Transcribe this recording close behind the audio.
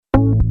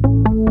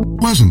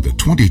Wasn't the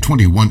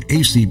 2021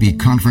 ACB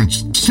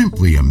conference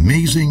simply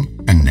amazing?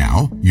 And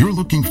now you're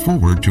looking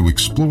forward to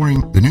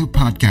exploring the new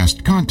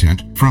podcast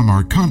content from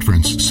our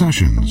conference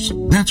sessions.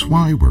 That's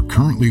why we're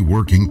currently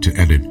working to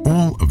edit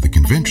all of the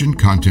convention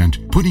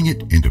content, putting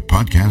it into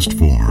podcast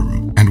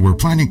form. And we're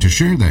planning to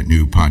share that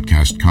new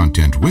podcast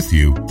content with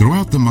you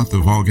throughout the month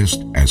of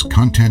August as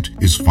content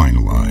is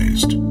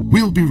finalized.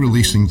 We'll be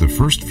releasing the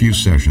first few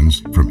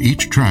sessions from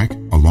each track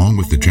along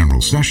with the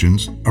general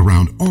sessions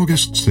around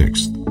August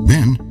 6th,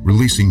 then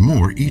releasing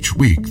more each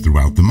week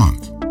throughout the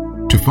month.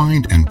 To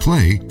find and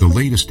play the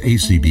latest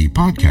ACB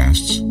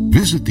podcasts,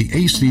 visit the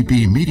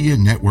ACB Media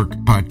Network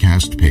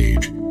podcast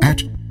page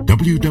at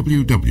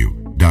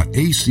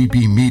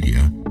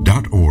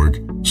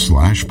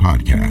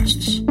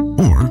www.acbmedia.org/podcasts,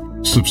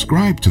 or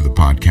subscribe to the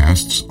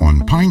podcasts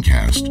on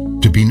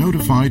Pinecast to be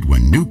notified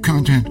when new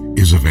content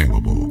is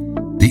available.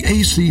 The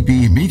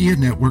ACB Media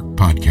Network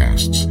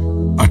podcasts,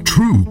 a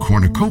true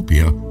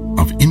cornucopia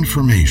of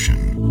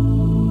information.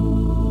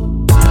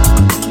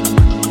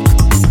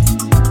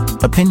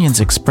 Opinions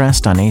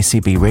expressed on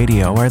ACB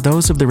Radio are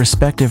those of the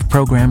respective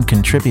program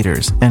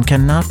contributors and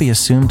cannot be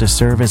assumed to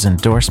serve as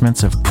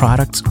endorsements of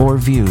products or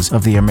views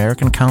of the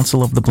American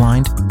Council of the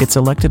Blind, its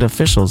elected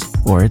officials,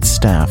 or its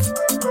staff.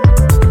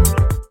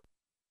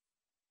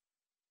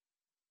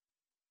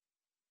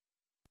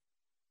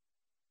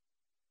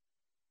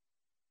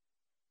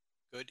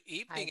 Good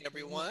evening,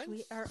 everyone.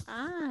 We are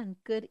on.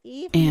 Good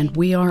evening. And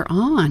we are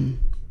on.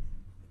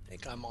 I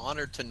think I'm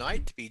honored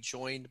tonight to be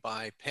joined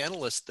by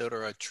panelists that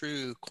are a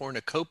true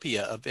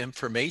cornucopia of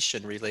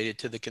information related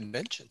to the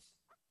convention.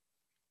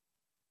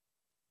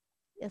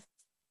 Yes.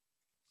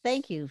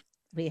 Thank you.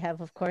 We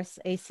have, of course,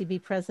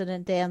 ACB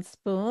President Dan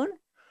Spoon.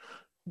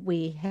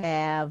 We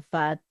have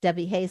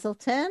Debbie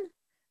Hazelton.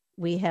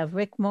 We have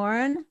Rick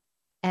Morin.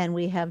 And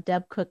we have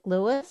Deb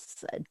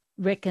Cook-Lewis.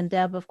 Rick and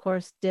Deb, of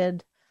course,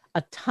 did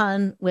a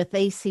ton with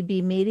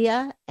ACB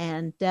Media,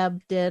 and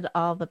Deb did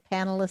all the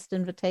panelist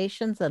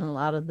invitations and a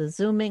lot of the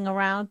Zooming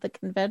around the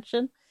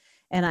convention.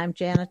 And I'm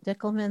Janet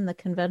Dickelman, the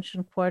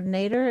convention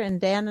coordinator.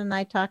 And Dan and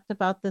I talked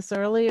about this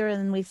earlier,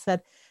 and we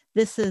said,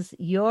 this is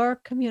your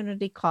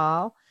community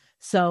call.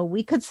 So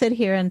we could sit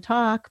here and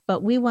talk,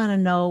 but we want to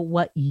know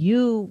what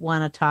you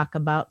want to talk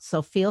about.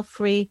 So feel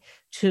free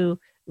to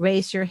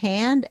raise your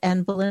hand,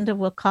 and Belinda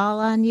will call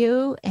on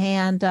you,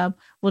 and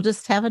we'll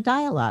just have a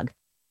dialogue.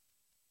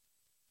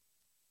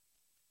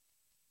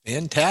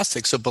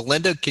 Fantastic. So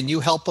Belinda, can you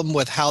help them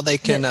with how they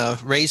can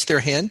raise their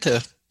hand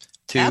to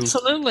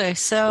Absolutely.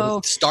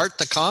 So start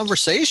the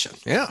conversation?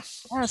 Yeah.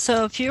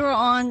 So if you're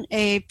on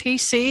a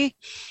PC,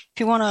 if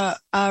you want to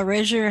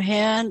raise your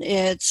hand,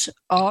 it's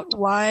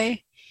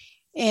Alt-Y.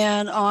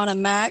 And on a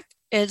Mac,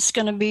 it's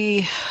going to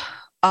be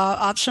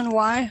Option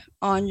Y.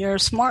 On your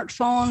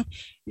smartphone,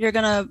 you're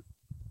going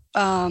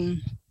to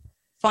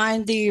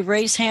find the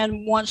raise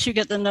hand once you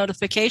get the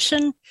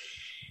notification.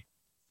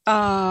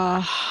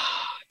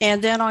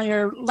 And then on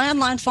your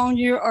landline phone,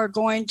 you are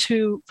going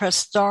to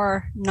press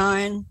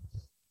 *9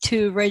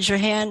 to raise your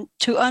hand.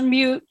 To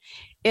unmute,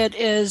 it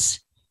is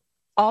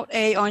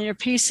Alt-A on your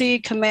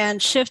PC,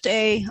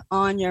 Command-Shift-A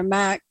on your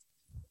Mac,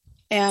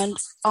 and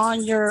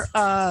on your,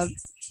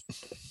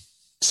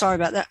 sorry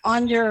about that,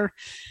 on your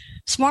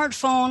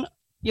smartphone,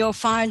 you'll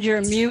find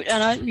your mute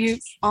and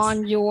unmute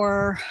on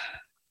your,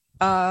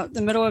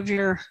 the middle of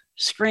your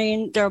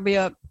screen. There'll be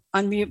a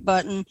unmute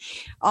button.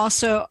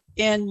 Also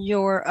in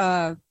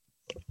your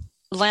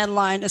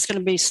landline, it's going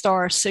to be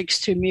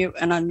 *6 to mute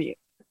and unmute.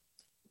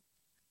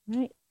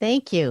 Right.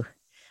 Thank you.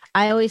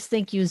 I always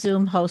think you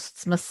Zoom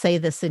hosts must say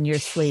this in your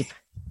sleep.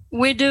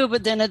 We do,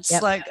 but then it's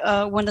like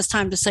when it's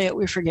time to say it,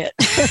 we forget.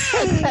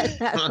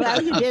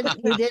 Well, you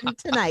didn't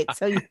tonight,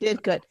 so you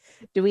did good.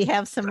 Do we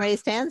have some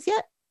raised hands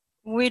yet?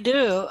 We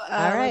do. All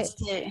right. Let's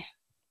see.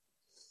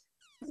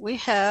 We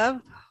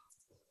have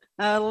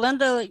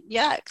Linda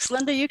Yax.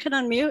 Linda, you can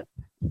unmute.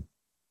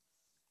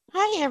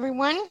 Hi,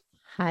 everyone.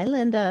 Hi,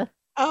 Linda.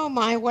 Oh,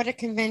 my, what a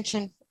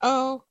convention.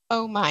 Oh,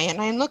 my.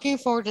 And I'm looking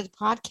forward to the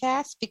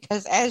podcast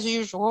because, as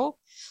usual,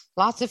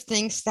 lots of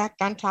things stacked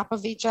on top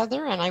of each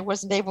other, and I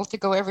wasn't able to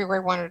go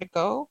everywhere I wanted to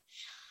go.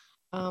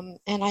 And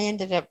I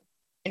ended up,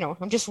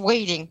 I'm just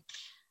waiting.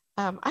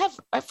 I have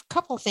a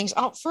couple of things.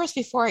 First,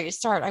 before I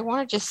start, I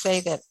want to just say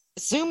that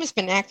Zoom has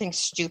been acting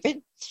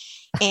stupid,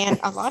 and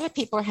a lot of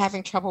people are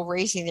having trouble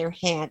raising their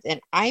hand.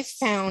 And I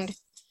found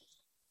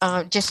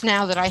just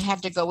now that I have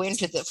to go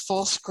into the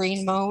full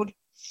screen mode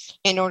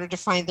in order to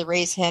find the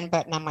raise hand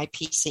button on my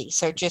PC.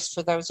 So just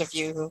for those of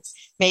you who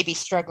may be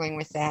struggling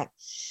with that.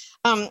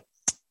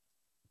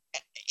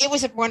 It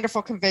was a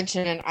wonderful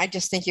convention, and I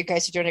just think you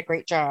guys are doing a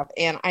great job.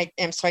 And I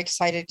am so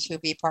excited to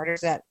be part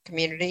of that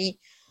community.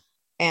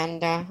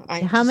 And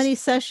how many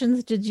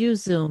sessions did you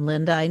Zoom,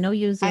 Linda? I know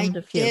you Zoomed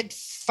a few. I did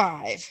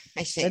 5,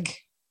 I think. Good.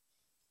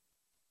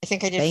 I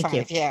think I did Thank 5.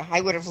 you. Yeah,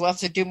 I would have loved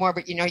to do more,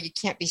 but you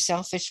can't be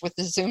selfish with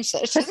the Zoom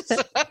sessions.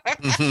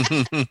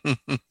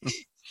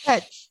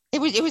 But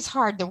it was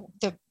hard.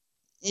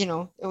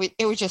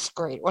 It was just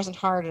great. It wasn't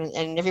hard,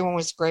 and everyone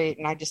was great,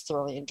 and I just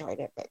thoroughly enjoyed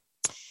it.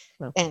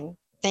 And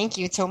Thank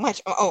you so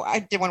much. Oh, I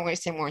did want to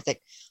say one more thing.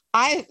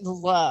 I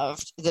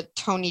loved the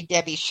Tony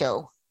Debbie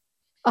show.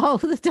 Oh,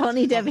 the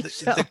Tony Debbie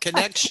show. The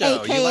Connect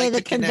show. AKA like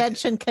the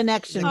Convention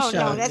Connection Oh,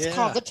 show. no, that's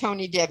called the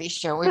Tony Debbie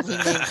show. We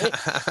renamed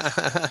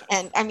it.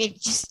 And I mean,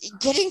 just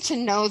getting to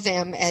know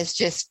them as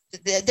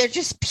they're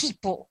just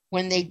people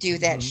when they do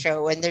that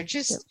show, and they're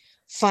just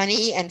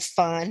funny and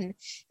fun.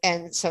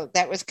 And so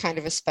that was kind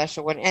of a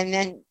special one. And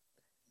then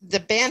the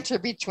banter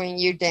between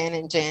you, Dan,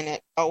 and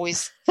Janet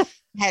always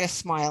had a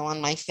smile on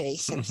my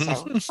face. And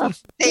so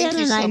Dan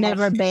and I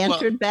never much.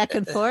 bantered back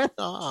and forth.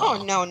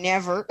 Oh, no,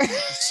 never.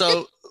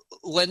 So,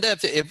 Linda,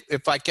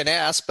 if I can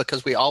ask,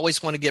 because we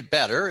always want to get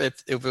better,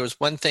 if there was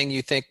one thing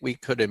you think we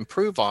could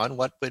improve on,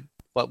 what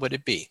would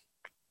it be?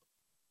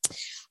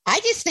 I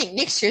just think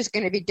next year is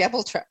going to be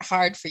double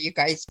hard for you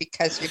guys,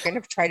 because you're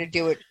going to try to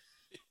do it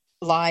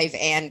live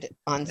and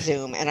on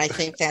Zoom. And I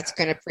think that's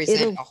going to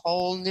present a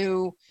whole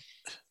new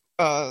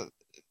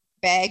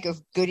bag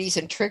of goodies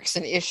and tricks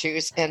and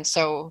issues. And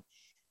so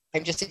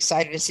I'm just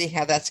excited to see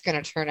how that's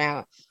going to turn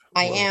out.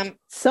 I am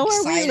so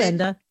excited. Are we,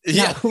 Linda?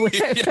 Yeah,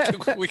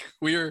 No.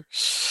 we're.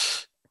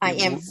 I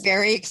am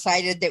very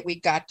excited that we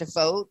got to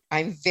vote.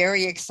 I'm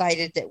very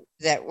excited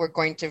that we're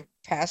going to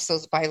pass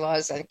those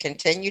bylaws and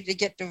continue to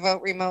get to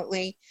vote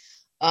remotely.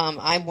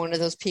 I'm one of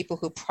those people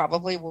who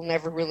probably will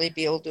never really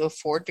be able to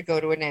afford to go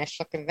to a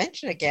national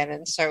convention again.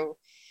 And so,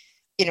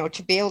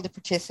 to be able to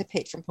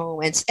participate from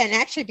home and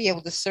actually be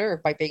able to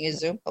serve by being a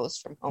Zoom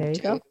host from home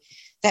too,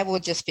 that will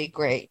just be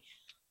great.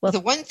 Well, the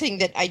one thing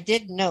that I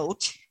did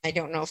note, I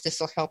don't know if this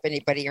will help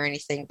anybody or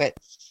anything, but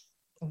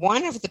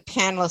one of the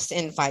panelist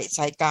invites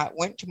I got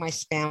went to my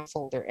spam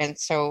folder. And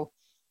so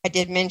I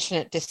did mention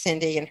it to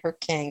Cindy and her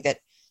King that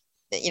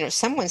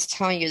someone's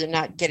telling you they're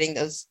not getting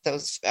those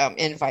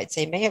invites.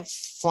 They may have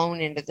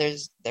flown into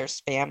their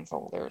spam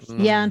folders.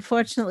 Yeah,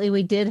 unfortunately,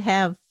 we did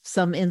have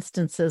some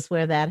instances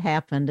where that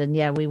happened. And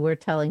yeah, we were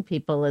telling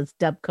people, as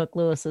Deb Cook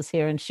Lewis is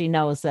here, and she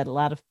knows that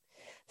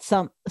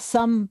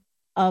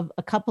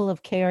a couple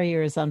of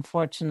carriers,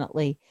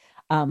 unfortunately,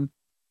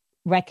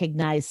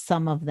 recognize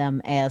some of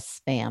them as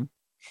spam.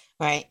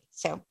 Right.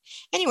 So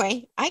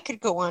anyway, I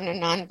could go on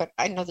and on, but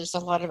I know there's a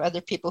lot of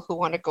other people who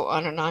want to go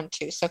on and on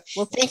too. So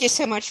thank you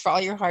so much for all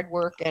your hard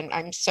work. And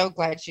I'm so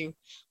glad you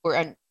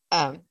were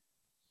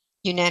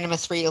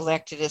unanimous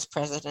reelected as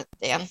president,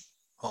 Dan.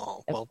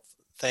 Oh, well,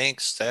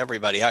 thanks to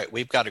everybody.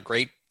 We've got a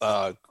great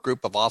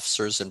group of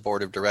officers and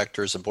board of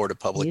directors and board of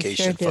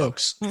publication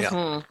folks. Mm-hmm.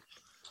 Yeah.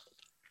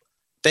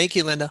 Thank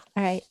you, Linda.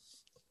 All right.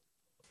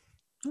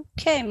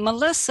 Okay,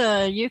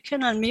 Melissa, you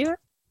can unmute.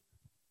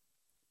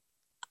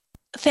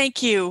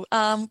 Thank you.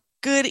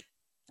 Good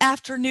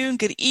afternoon,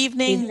 good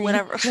evening,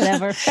 whatever.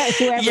 Whoever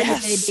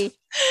yes. it may be.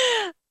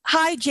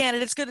 Hi,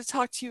 Janet. It's good to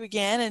talk to you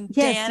again. And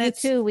yes, Dan, you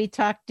too. We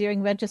talked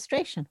during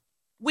registration.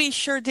 We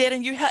sure did.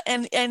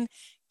 And and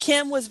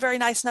Kim was very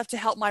nice enough to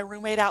help my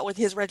roommate out with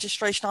his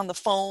registration on the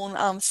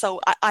phone.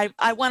 So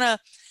I want to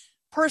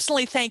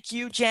personally thank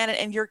you, Janet,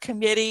 and your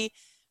committee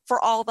for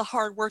all the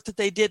hard work that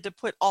they did to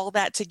put all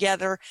that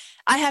together.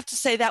 I have to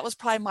say that was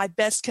probably my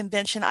best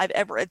convention I've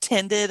ever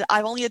attended.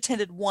 I've only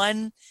attended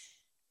one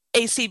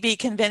ACB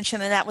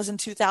convention, and that was in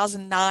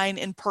 2009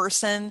 in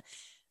person.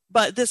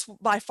 But this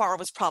by far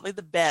was probably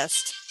the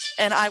best.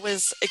 And I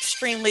was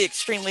extremely,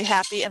 extremely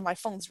happy. And my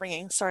phone's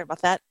ringing. Sorry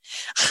about that.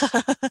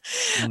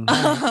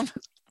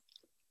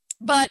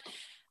 But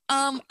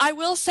I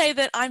will say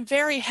that I'm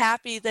very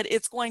happy that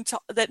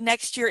that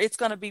next year it's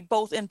going to be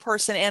both in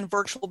person and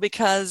virtual,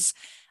 because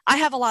I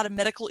have a lot of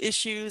medical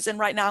issues, and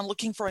right now I'm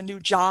looking for a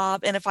new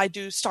job. And if I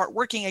do start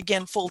working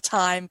again full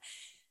time,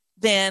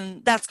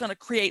 then that's going to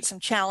create some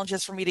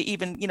challenges for me to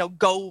even,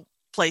 go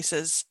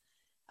places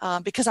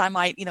because I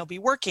might, be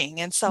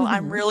working. And so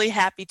I'm really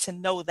happy to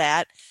know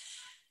that.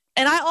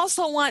 And I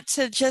also want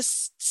to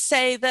just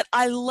say that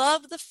I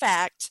love the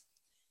fact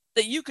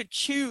that you could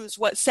choose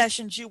what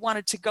sessions you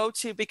wanted to go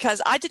to,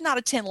 because I did not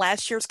attend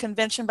last year's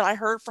convention, but I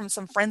heard from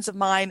some friends of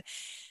mine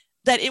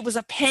that it was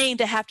a pain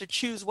to have to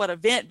choose what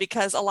event,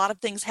 because a lot of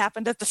things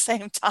happened at the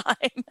same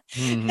time.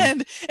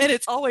 And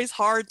it's always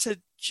hard to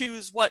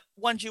choose what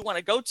ones you want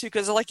to go to,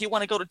 because you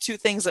want to go to two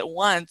things at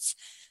once.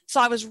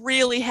 So I was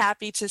really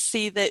happy to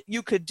see that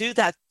you could do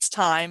that this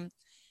time.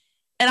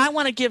 And I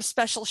want to give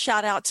special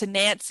shout out to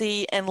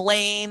Nancy and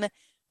Lane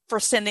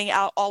for sending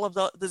out all of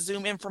the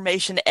Zoom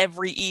information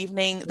every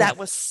evening. Yes. That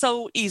was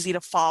so easy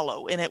to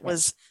follow, and it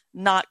was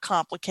not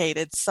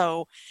complicated.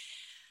 So,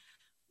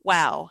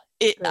 wow.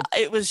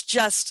 It was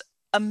just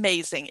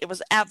amazing. It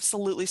was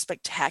absolutely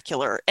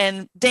spectacular.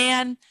 And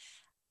Dan,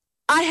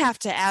 I have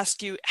to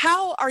ask you,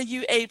 how are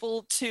you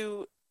able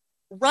to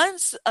run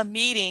a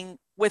meeting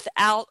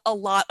without a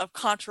lot of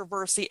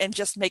controversy and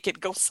just make it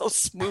go so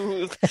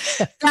smooth?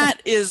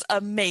 That is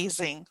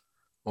amazing.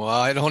 Well,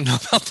 I don't know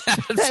about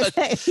that.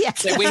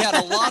 But we had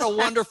a lot of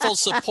wonderful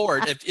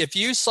support. If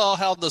you saw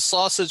how the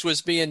sausage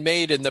was being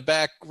made in the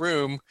back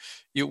room,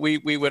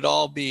 we would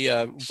all be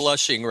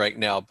blushing right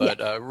now. But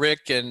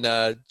Rick and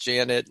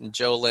Janet and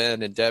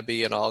Jolynn and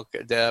Debbie and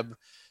Deb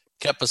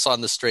kept us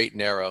on the straight and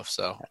narrow.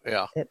 So,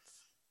 yeah.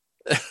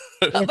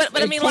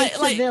 but I mean, like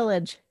a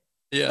village.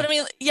 Yeah. But I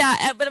mean,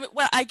 yeah. But I mean,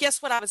 I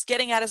guess what I was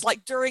getting at is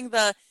like during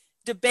the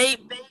debate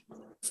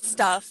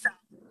stuff,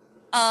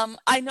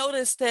 I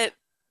noticed that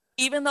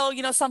even though,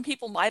 you know, some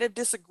people might have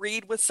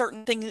disagreed with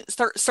certain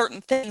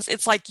things,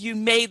 it's like you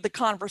made the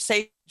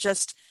conversation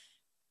just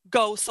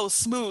go so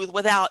smooth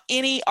without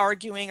any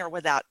arguing or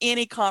without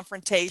any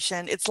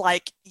confrontation. It's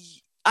like,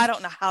 I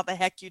don't know how the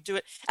heck you do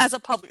it. As a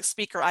public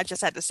speaker, I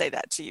just had to say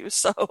that to you.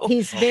 So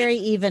he's very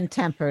even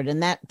tempered,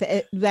 and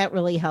that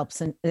really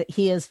helps. And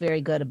he is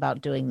very good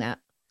about doing that.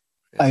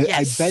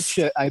 Yes.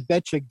 I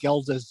bet you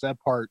Gilda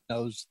Zephart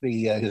knows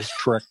his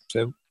trick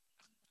too.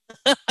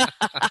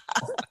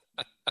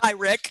 Hi,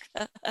 Rick.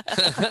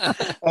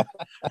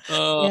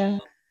 Yeah,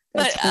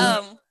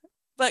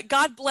 but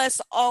God bless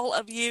all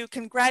of you.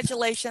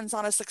 Congratulations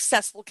on a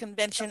successful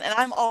convention, and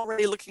I'm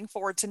already looking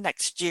forward to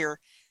next year.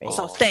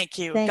 So thank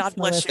you. Thanks, God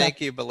bless Melissa. you.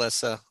 Thank you,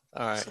 Melissa.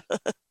 All right.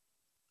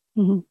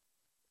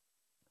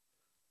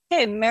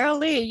 Hey,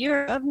 Marilee,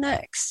 you're up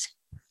next.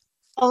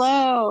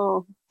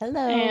 Hello.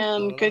 Hello.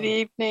 And good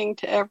evening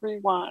to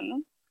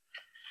everyone.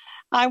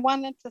 I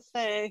wanted to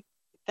say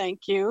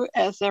thank you,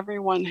 as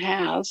everyone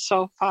has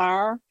so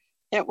far.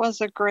 It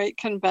was a great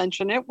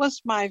convention. It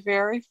was my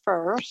very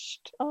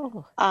first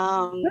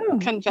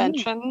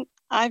convention.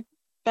 I've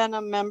been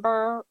a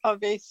member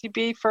of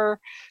ACB for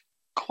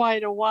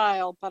quite a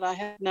while, but I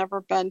had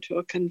never been to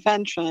a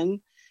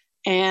convention.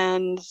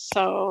 And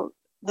so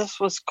this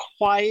was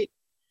quite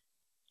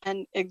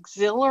an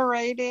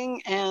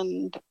exhilarating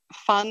and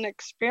fun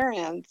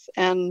experience.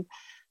 And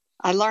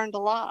I learned a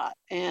lot,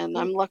 and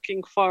I'm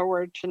looking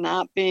forward to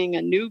not being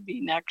a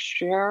newbie next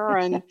year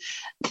and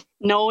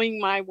knowing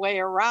my way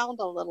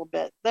around a little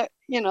bit. There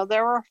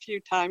were a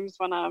few times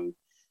when I'm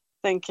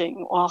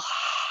thinking, well,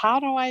 how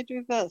do I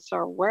do this?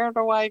 Or where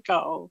do I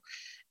go?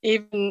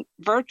 Even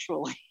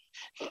virtually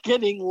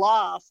getting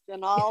lost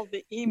in all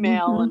the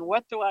email and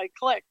what do I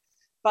click?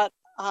 But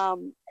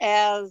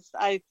as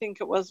I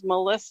think it was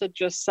Melissa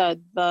just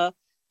said, the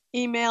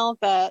email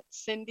that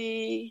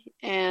Cindy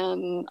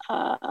and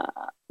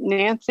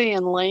Nancy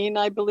and Lane,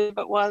 I believe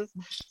it was,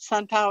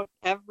 sent out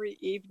every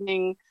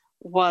evening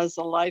was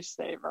a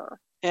lifesaver.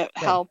 It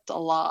helped a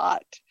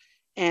lot.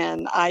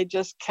 And I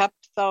just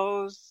kept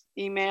those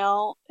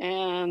email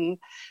and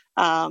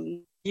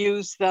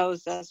used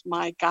those as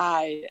my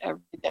guide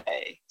every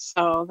day.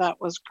 So that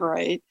was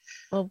great.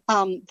 Well,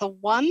 the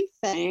one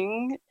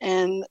thing,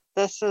 and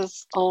this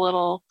is a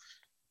little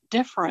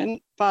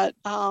different, but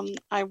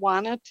I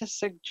wanted to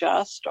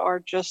suggest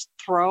or just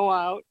throw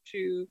out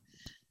to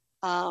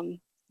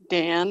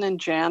Dan and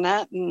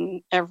Janet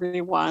and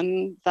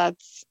everyone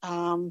that's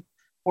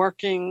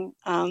working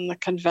on the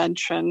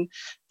convention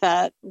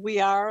that we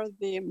are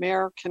the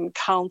American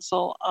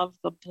Council of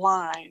the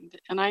Blind.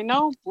 And I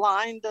know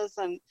blind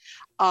doesn't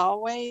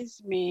always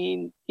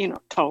mean,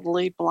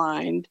 totally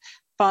blind,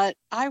 but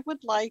I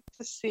would like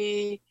to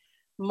see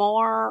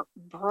more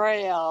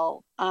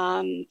Braille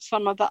on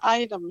some of the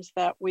items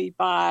that we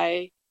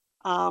buy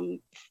from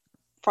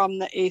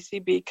the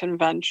ACB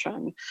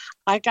convention.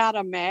 I got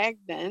a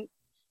magnet,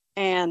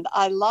 and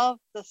I love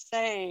the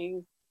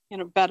saying,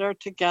 better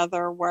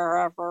together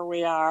wherever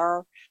we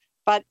are,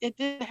 but it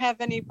didn't have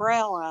any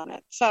Braille on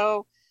it.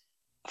 So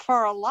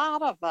for a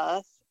lot of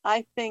us,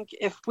 I think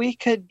if we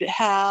could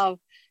have,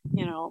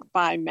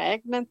 buy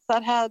magnets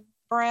that had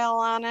Braille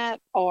on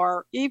it,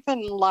 or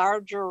even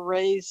larger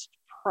raised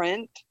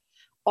print,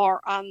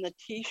 or on the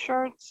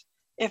t-shirts,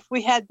 if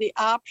we had the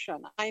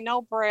option. I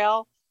know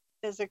Braille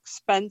is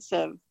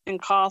expensive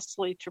and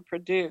costly to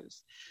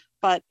produce,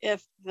 but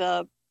if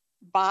the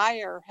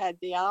buyer had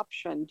the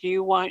option, do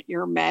you want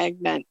your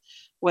magnet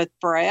with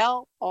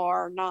Braille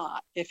or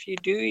not? If you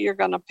do, you're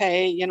going to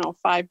pay,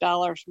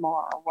 $5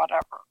 more or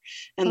whatever.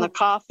 And the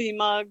coffee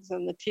mugs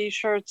and the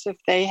t-shirts, if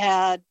they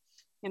had,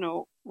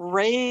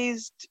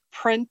 raised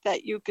print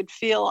that you could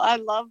feel. I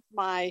love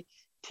my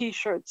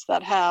t-shirts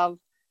that have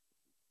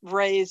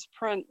raised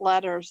print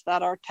letters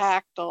that are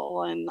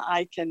tactile and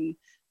I can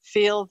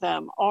feel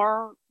them,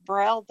 or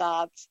Braille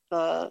dots,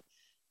 the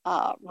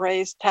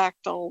raised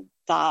tactile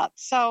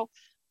dots. So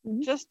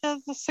just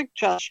as a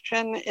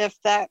suggestion, if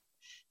that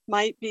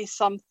might be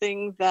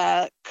something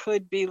that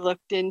could be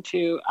looked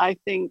into, I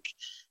think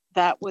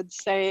that would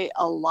say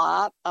a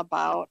lot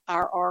about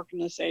our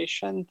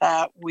organization,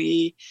 that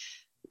we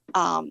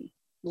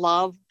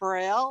love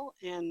Braille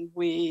and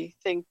we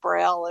think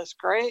Braille is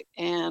great,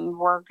 and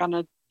we're going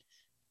to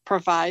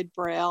provide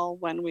Braille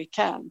when we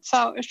can.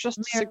 So it's just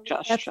a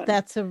suggestion.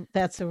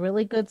 That's a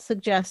really good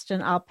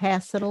suggestion. I'll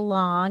pass it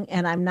along,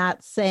 and I'm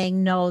not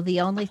saying no.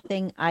 The only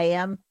thing I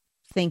am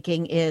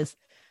thinking is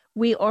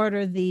we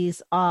order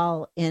these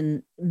all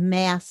in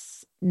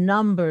mass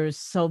numbers,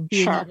 so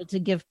being able to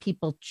give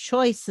people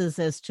choices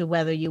as to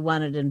whether you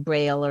want it in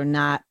Braille or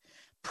not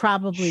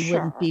probably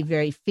wouldn't be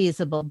very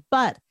feasible.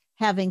 But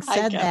having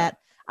said that,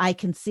 I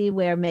can see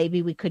where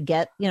maybe we could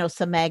get,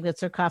 some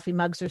magnets or coffee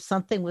mugs or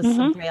something with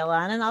some Braille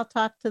on, and I'll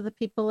talk to the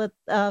people at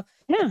the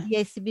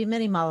ACB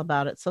Mini Mall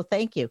about it. So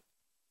thank you.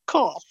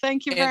 Cool.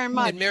 Thank you very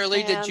much. And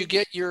Marilee, did you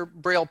get your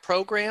Braille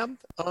program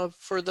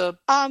for the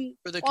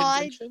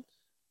convention?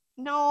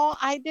 No,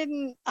 I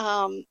didn't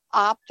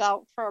opt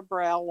out for a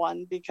Braille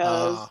one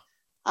because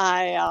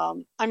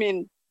I've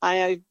been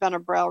a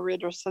Braille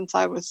reader since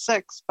I was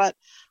 6, but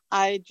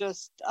I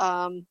just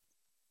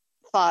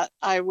thought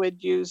I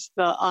would use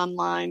the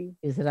online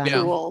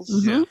tools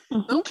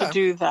to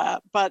do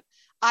that. But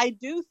I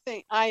do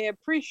think I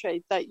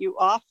appreciate that you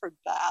offered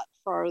that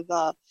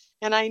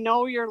and I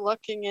know you're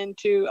looking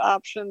into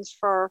options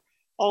for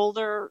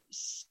older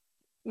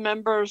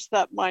members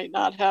that might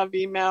not have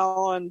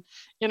email, and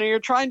you're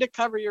trying to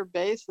cover your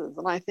bases,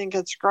 and I think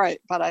it's great.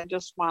 But I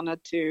just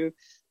wanted to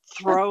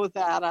throw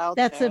that out.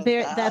 That's a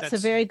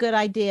very good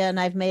idea, and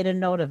I've made a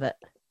note of it.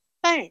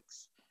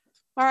 Thanks.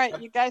 All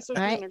right, you guys are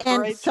doing a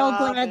great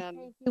job.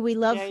 And we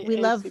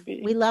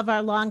love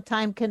our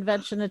longtime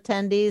convention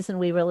attendees, and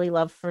we really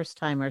love first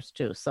timers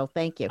too. So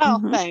thank you.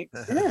 Oh, thanks.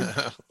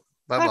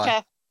 Bye-bye.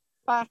 Okay.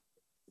 Bye.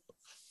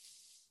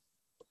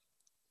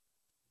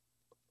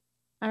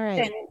 All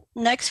right. And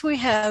next we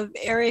have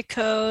area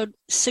code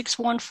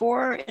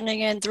 614 and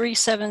again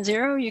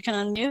 370. You can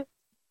unmute.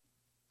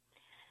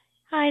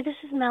 Hi, this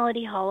is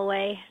Melody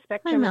Holloway.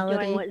 Spectrum is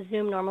doing what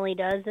Zoom normally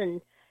does and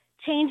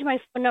changed my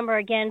phone number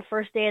again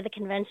first day of the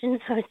convention,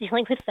 so I was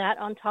dealing with that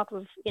on top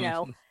of,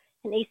 an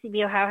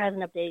ACB Ohio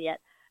hasn't updated yet.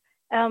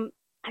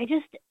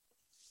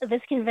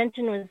 This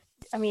convention was,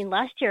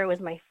 last year it was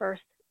my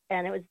first,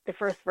 and it was the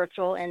first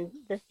virtual, and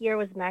this year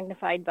was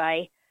magnified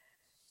by,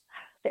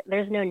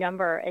 there's no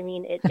number. It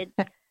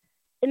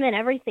meant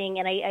everything,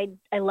 and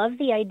I love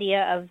the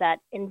idea of that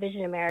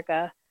Envision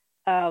America.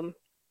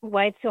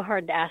 Why it's so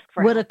hard to ask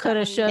for. Woulda,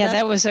 coulda, shoulda. Yeah,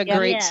 that was a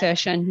great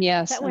session.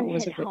 Yes, that one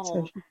was hit a good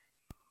home. session.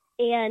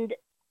 And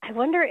I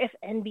wonder if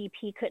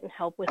NBP couldn't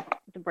help with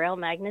the Braille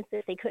magnets,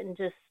 if they couldn't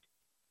just,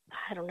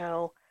 I don't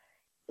know.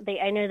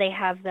 I know they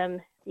have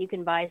them you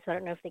can buy, so I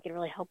don't know if they could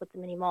really help with the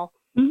mini mall.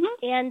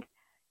 Mm-hmm. And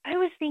I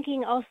was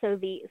thinking also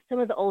some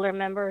of the older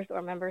members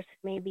or members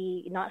who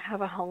maybe not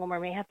have a home or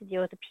may have to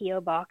deal with a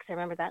PO box. I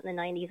remember that in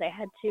the 90s I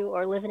had to,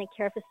 or live in a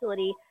care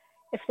facility.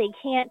 If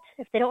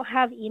they don't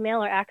have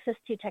email or access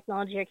to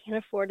technology or can't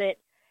afford it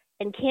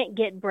and can't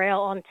get Braille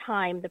on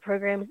time, the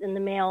program's in the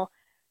mail,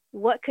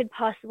 how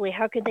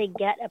could they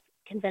get a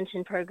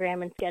convention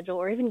program and schedule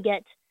or even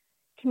get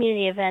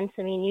community events?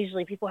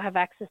 Usually people have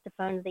access to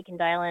phones they can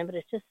dial in, but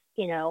it's just,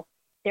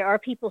 there are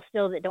people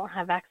still that don't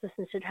have access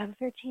and should have a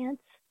fair chance.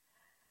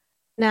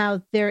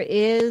 Now, there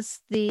is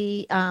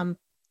the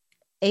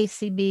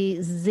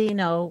ACB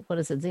Zeno,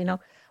 Zeno,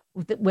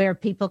 where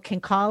people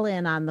can call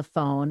in on the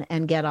phone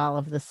and get all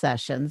of the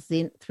sessions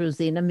through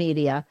Xena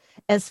Media.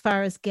 As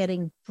far as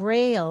getting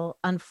Braille,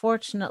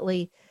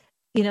 unfortunately,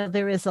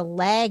 there is a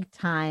lag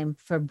time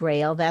for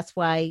Braille. That's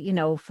why,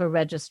 for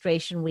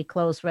registration, we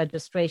close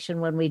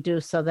registration when we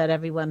do, so that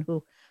everyone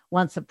who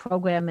wants a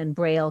program in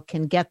Braille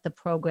can get the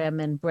program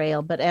in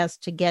Braille. But as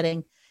to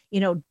getting,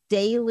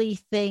 daily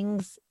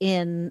things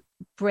in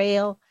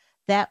Braille,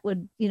 that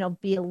would,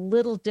 be a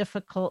little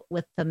difficult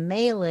with the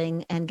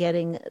mailing and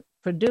getting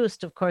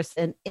produced. Of course,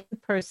 in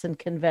in-person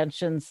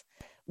conventions,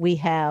 we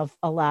have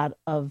a lot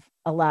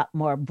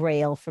more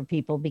Braille for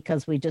people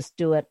because we just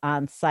do it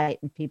on site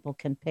and people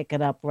can pick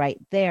it up right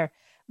there.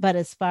 But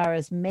as far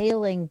as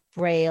mailing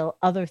Braille,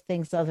 other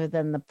things other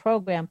than the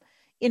program,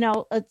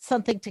 it's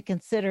something to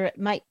consider. It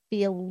might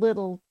be a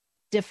little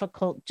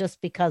difficult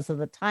just because of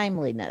the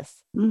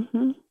timeliness.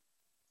 Mm-hmm.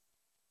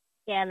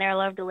 Yeah, and there are a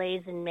lot of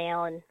delays in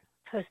mail and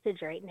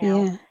postage right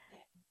now. Yeah.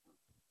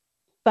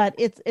 But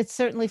it's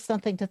certainly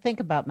something to think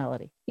about,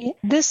 Melody. Yeah.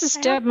 This is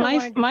Deb.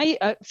 My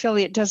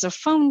affiliate does a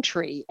phone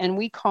tree, and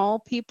we call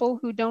people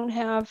who don't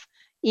have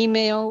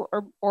email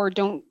or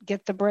don't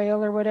get the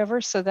Braille or whatever.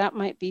 So that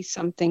might be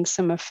something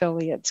some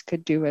affiliates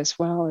could do as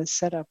well, is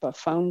set up a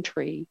phone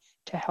tree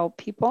to help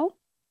people.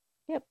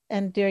 Yep.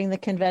 And during the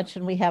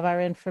convention, we have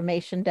our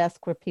information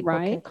desk where people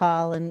can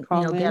call and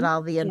get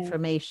all the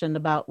information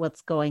about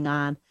what's going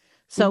on.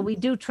 So we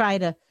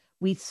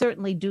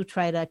certainly do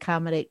try to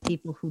accommodate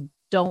people who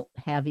don't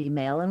have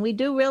email. And we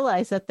do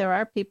realize that there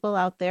are people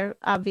out there,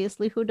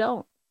 obviously, who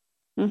don't.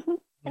 Mm-hmm.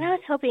 And I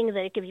was hoping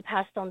that it could be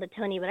passed on to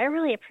Tony, but I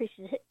really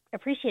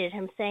appreciated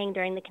him saying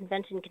during the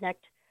Convention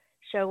Connect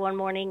show one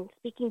morning,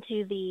 speaking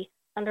to the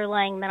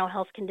underlying mental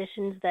health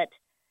conditions that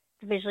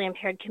the visually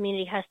impaired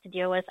community has to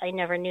deal with. I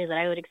never knew that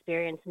I would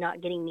experience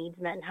not getting needs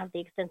met and have the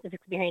extensive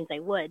experience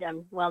I would.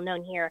 I'm well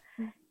known here.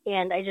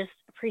 And I just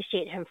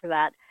appreciate him for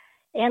that.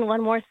 And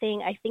one more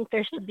thing, I think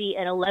there should be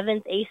an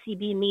 11th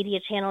ACB media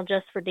channel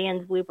just for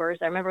Dan's bloopers.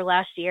 I remember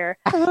last year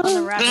on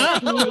the Rapid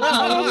Community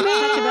Call, we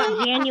talked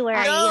about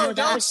January. No,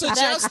 don't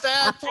suggest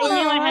that. I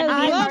knew I had to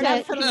be part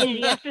of the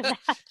community after that.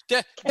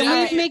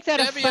 And we make that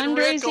Debbie a fundraising and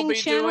Rick will be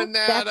channel. doing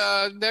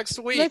that next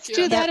week. Let's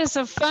do that as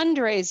a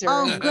fundraiser.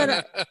 Oh,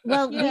 good.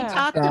 Well, we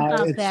talked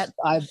about that.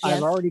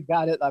 I've already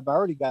got it. I've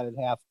already got it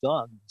half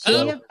done.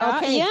 So.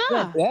 Okay. Yeah.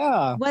 Good.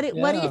 Yeah. What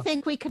do you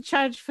think we could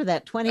charge for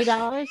that?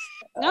 $20?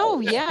 No,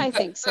 yeah, I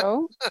think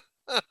so.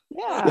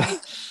 Yeah.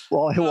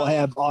 Well, we'll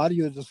have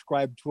audio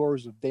described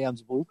tours of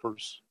Dan's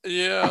bloopers.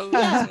 Yeah.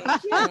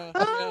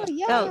 Oh,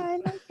 yeah. I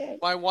like it.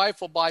 My wife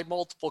will buy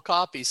multiple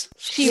copies.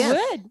 She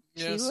would.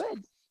 Yes. She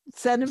would.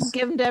 Send them,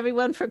 give them to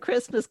everyone for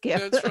Christmas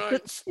gift. That's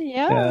right.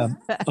 Yeah.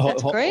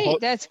 That's great.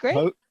 That's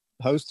great.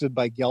 Hosted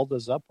by Gelda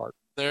Zuppart.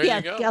 There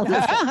you go.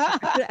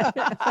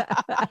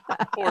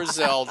 Poor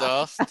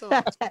Zelda.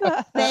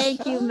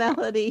 Thank you,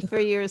 Melody, for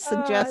your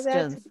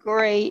suggestions. That's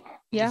great.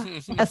 Yeah.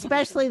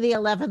 Especially the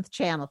 11th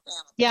channel.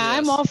 Yeah, yes.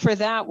 I'm all for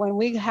that one.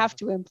 We have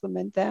to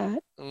implement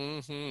that.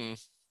 Mm-hmm.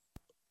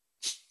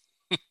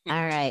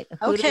 All right.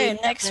 Okay,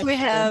 next we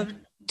have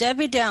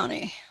Debbie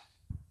Downey.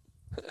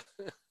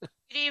 Good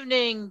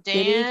evening,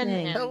 Dan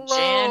and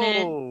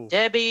Janet,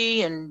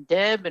 Debbie and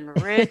Deb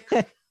and Rick.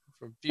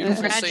 From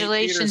beautiful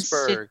Congratulations.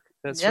 St. Petersburg.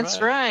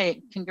 That's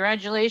right.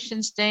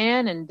 Congratulations,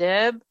 Dan and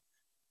Deb.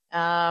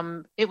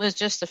 It was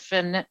just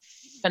a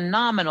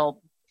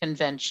phenomenal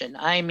convention.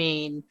 I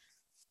mean,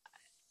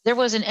 there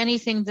wasn't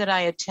anything that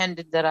I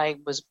attended that I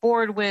was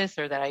bored with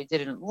or that I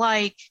didn't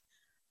like.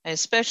 I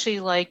especially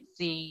liked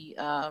the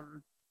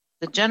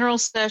general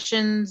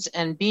sessions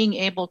and being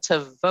able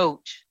to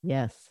vote.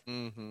 Yes.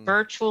 Mm-hmm.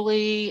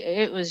 Virtually.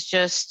 It was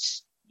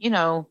just,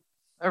 a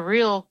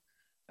real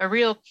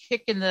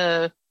kick in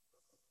the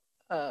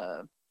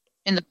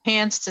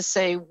pants to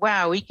say,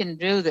 wow, we can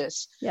do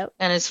this. Yep.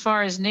 And as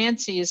far as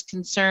Nancy is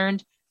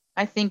concerned,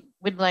 I think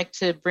we'd like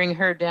to bring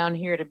her down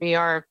here to be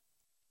our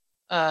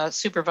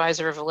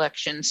supervisor of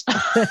elections.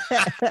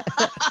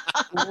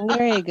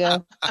 There you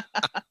go.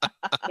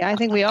 Yeah, I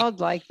think we all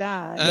like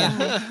that.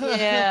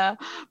 Yeah.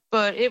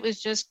 But it was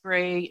just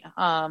great.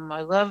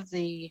 I love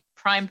the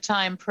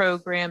primetime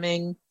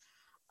programming.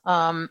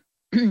 Grant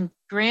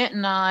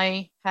and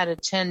I had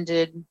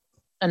attended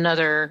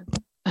another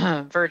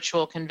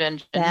virtual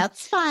convention.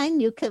 That's fine.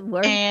 You can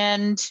work.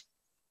 And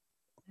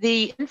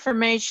the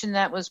information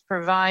that was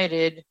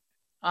provided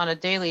on a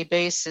daily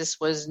basis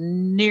was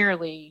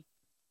nearly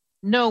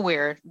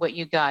nowhere what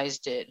you guys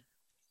did.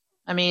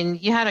 I mean,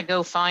 you had to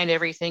go find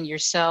everything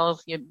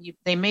yourself. You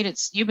made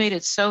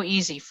it so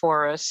easy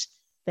for us.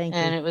 Thank you.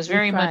 And it was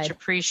very much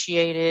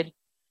appreciated.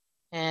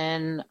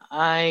 And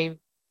I'm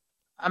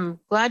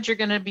glad you're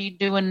going to be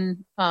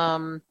doing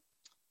some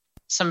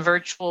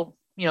virtual,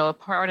 a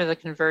part of the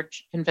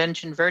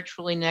convention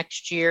virtually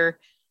next year,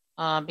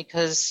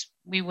 because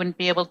we wouldn't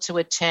be able to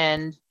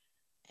attend.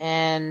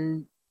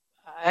 And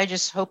I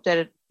just hope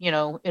that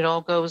it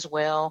all goes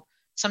well.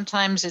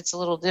 Sometimes it's a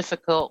little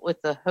difficult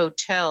with the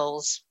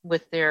hotels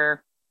with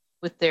their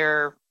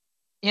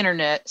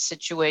internet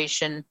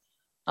situation.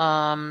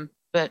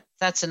 But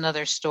that's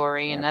another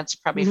story, and that's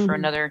probably for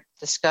another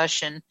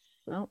discussion.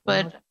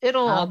 But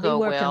it'll all go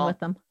well. With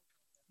them.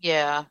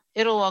 Yeah,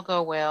 it'll all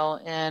go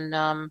well. And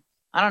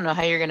I don't know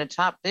how you're going to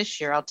top this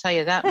year. I'll tell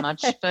you that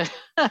much.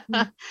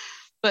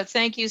 But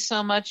thank you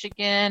so much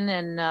again,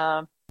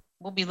 and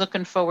we'll be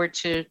looking forward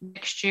to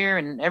next year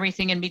and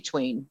everything in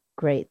between.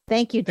 Great.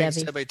 Thank you, Debbie.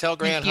 Thanks, Debbie. Tell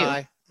Grant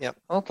hi. Yep.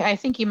 Okay. I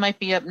think he might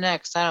be up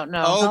next. I don't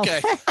know. Okay.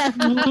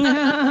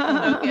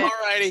 Okay. All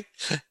righty.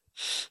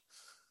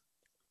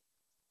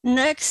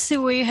 Next,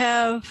 we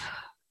have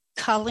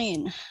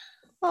Colleen.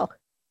 Oh.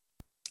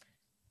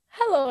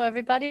 Hello,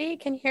 everybody.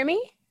 Can you hear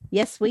me?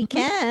 Yes, we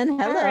can.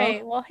 Hello. All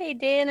right. Well, hey,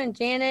 Dan and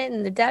Janet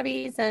and the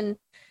Debbies. And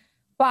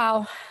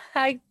wow,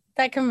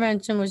 that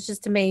convention was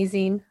just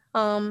amazing.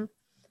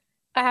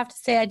 I have to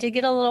say I did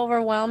get a little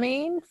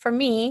overwhelming for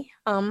me,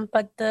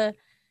 but there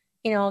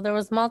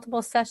was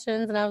multiple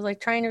sessions and I was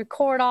like trying to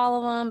record all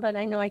of them, but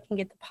I know I can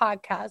get the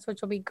podcast,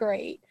 which will be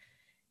great.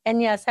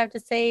 And yes, I have to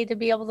say to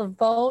be able to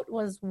vote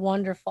was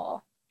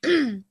wonderful.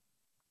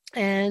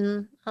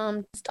 And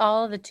just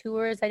all of the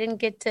tours, I didn't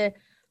get to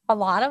a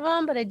lot of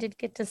them, but I did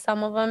get to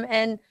some of them.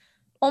 And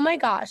oh my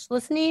gosh,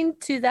 listening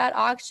to that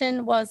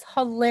auction was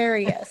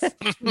hilarious.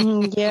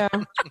 Yeah.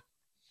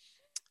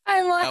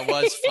 I'm like,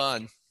 that was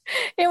fun.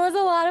 It was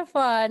a lot of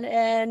fun.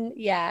 And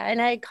yeah,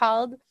 and I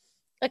called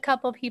a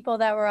couple people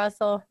that were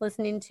also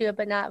listening to it,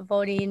 but not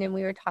voting. And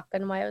we were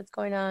talking why it was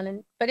going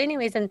on. But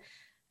anyways, and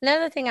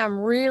another thing I'm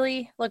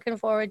really looking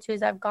forward to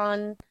is I've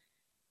gone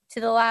to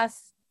the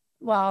last,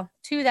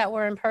 two that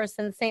were in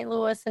person, St.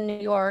 Louis and New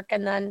York,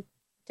 and then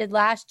did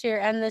last year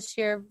and this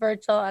year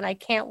virtual. And I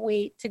can't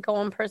wait to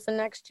go in person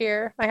next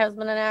year. My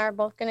husband and I are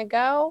both going to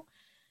go.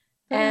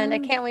 And I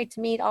can't wait to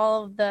meet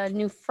all of the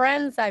new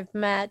friends I've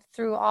met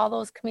through all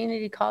those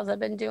community calls I've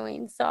been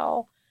doing.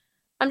 So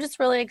I'm just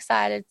really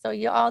excited. So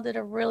you all did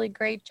a really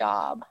great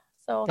job.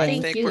 So thank you,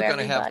 I think we're going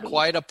to have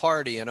quite a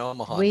party in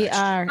Omaha. We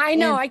are. I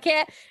know. I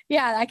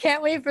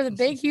can't wait for the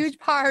big, huge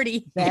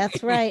party.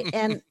 That's right.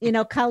 And,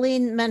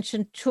 Colleen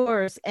mentioned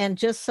tours. And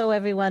just so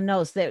everyone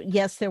knows that,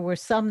 yes, there were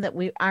some that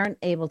we aren't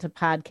able to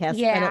podcast,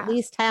 but at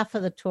least half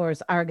of the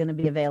tours are going to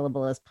be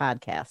available as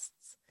podcasts.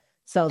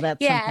 So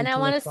that's and I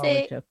want to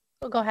say,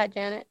 go ahead,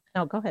 Janet.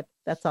 No, go ahead.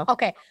 That's all.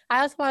 Okay. I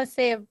also want to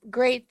say a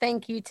great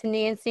thank you to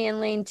Nancy and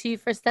Lane, too,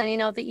 for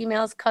sending out the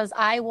emails, because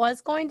I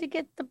was going to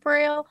get the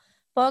Braille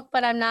book,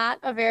 but I'm not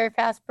a very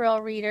fast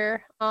Braille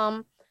reader.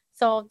 So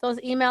So those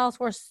emails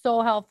were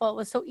so helpful. It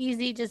was so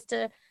easy just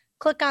to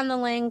click on the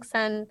links.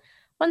 And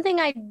one thing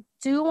I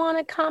do want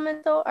to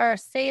comment though, or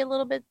say a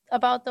little bit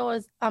about though,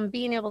 is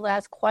being able to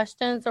ask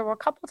questions. There were a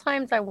couple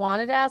times I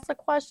wanted to ask a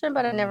question,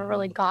 but I never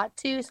really got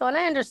to. So, and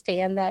I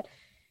understand that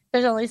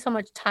there's only so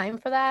much time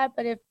for that,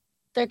 but if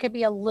there could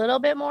be a little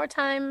bit more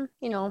time,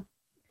 you know,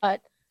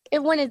 but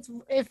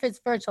if it's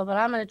virtual, but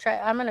I'm going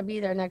to be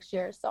there next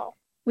year. So.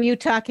 Were you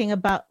talking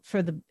about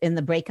in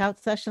the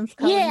breakout sessions,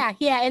 Colleen?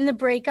 Yeah, in the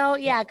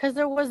breakout, yeah, because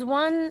there was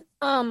one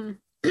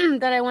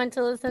that I went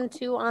to listen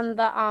to on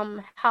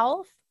the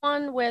health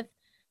one with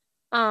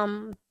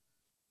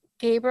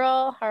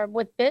Gabriel or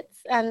with Bits,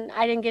 and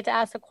I didn't get to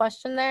ask a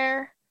question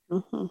there.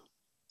 Mm-hmm.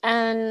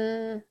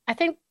 And I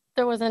think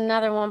there was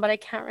another one, but I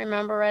can't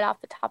remember right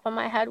off the top of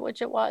my head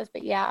which it was.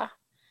 But yeah.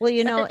 Well,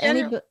 you know,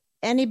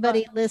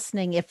 anybody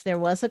listening, if there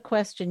was a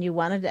question you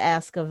wanted to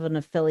ask of an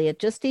affiliate,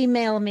 just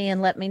email me and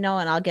let me know,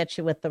 and I'll get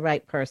you with the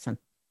right person.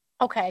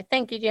 Okay.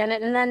 Thank you,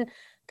 Janet. And then, like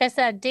I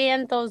said,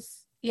 Dan,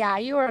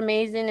 you were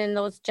amazing in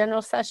those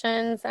general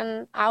sessions.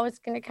 And I was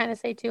going to kind of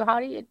say too, how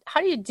do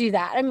you do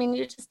that? I mean,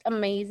 you're just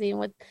amazing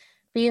with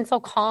being so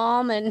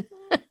calm and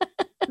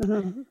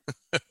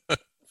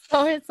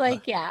so it's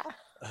like, yeah.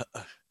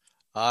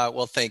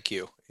 Well, thank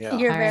you. Yeah.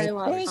 You're very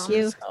welcome. Thank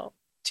you. So.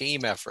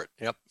 Team effort.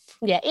 Yep.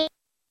 Yeah.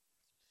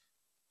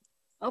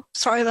 Oh,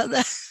 sorry about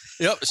that.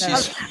 Yep.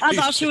 I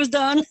thought she was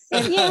done. She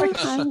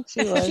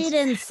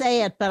didn't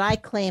say it, but I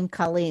claim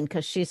Colleen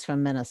because she's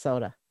from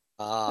Minnesota.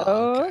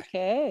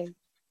 Okay.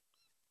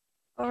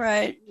 All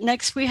right.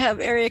 Next, we have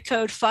area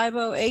code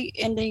 508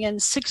 ending in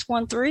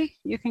 613.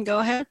 You can go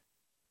ahead.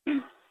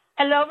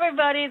 Hello,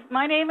 everybody.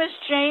 My name is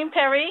Jane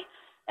Perry,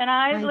 and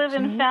I live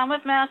in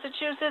Falmouth,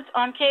 Massachusetts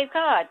on Cape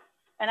Cod.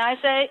 And as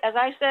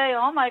I say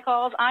on my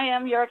calls, I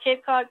am your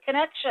Cape Cod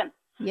connection.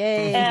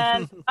 Yay.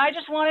 And I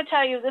just want to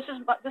tell you, this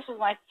was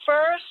my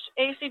first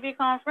ACB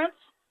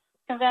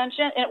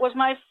convention. It was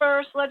my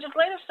first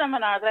legislative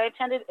seminar that I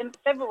attended in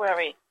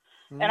February.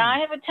 And I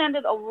have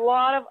attended a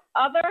lot of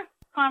other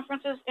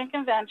conferences and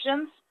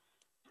conventions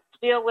to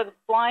deal with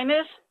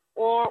blindness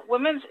or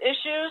women's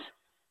issues.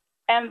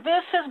 And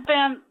this has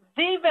been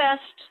the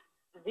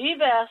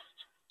best,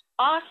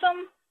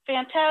 awesome,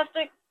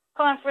 fantastic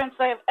conference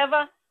I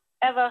have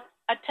ever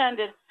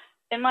attended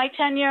in my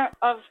tenure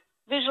of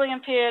visually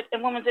impaired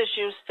and women's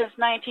issues since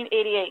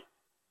 1988.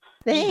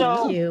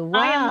 Thank you. Wow.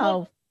 I am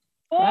looking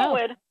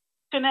forward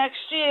to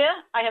next year.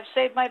 I have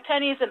saved my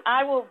pennies, and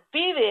I will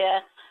be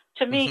there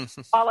to meet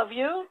all of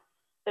you,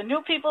 the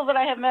new people that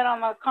I have met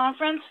on the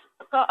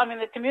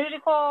the community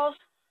calls,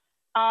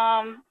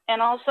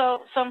 and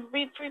also some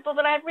people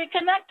that I've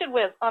reconnected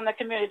with on the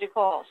community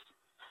calls.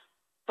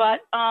 But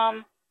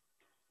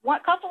one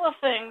couple of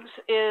things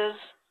is,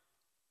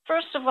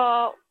 first of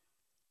all,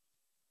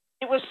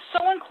 it was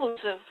so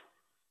inclusive,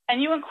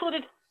 and you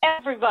included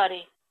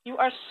everybody. You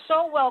are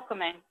so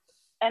welcoming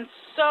and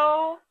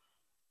so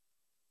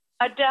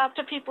adapt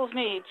to people's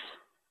needs.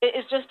 It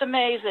is just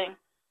amazing,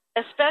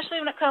 especially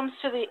when it comes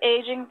to the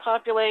aging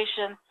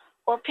population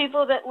or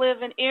people that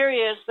live in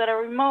areas that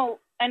are remote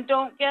and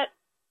don't get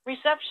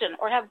reception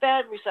or have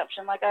bad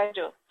reception like I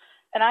do.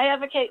 And I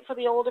advocate for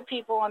the older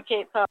people on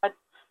Cape Cod.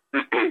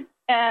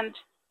 And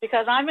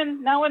because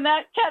I'm now in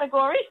that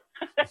category,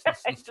 I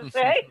have to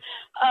say.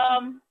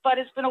 But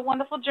it's been a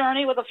wonderful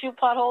journey with a few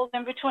potholes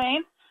in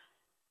between.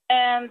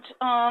 And,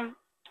 I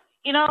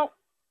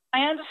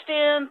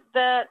understand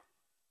that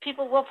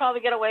people will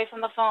probably get away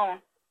from the phone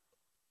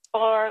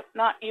or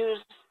not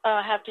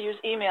have to use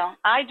email.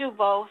 I do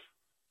both,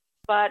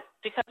 but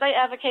because I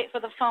advocate for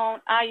the phone,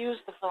 I use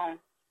the phone.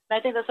 And I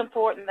think that's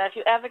important, that if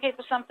you advocate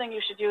for something,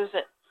 you should use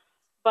it.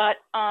 But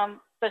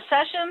the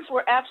sessions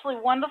were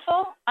absolutely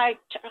wonderful. I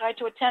tried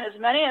to attend as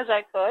many as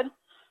I could.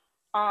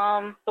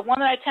 The one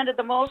that I attended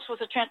the most was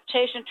the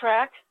transportation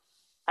track.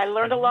 I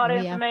learned a lot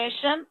of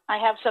information. I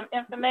have some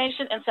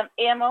information and some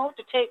ammo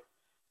to take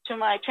to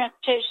my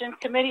transportation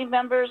committee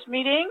members'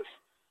 meetings.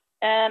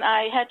 And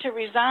I had to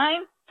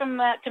resign from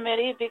that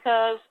committee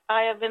because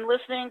I have been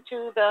listening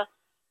to the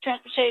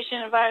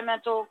transportation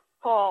environmental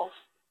calls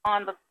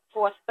on the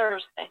fourth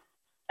Thursday.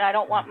 And I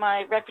don't want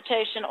my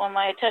reputation or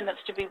my attendance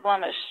to be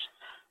blemished.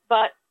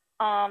 But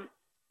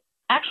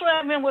actually,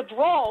 I'm in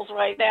withdrawals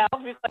right now,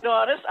 to be quite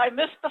honest. I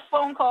missed the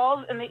phone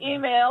calls and the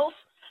emails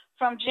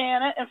from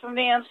Janet and from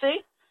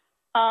Nancy.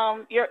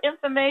 Your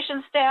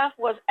information staff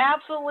was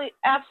absolutely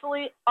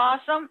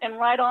awesome and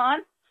right on.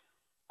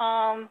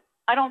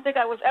 I don't think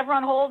I was ever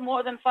on hold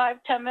more than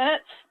 5-10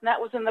 minutes, and that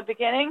was in the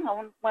beginning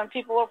when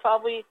people were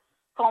probably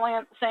calling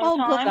at the same time.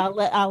 Oh,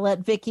 good. I'll let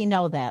Vicki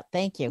know that.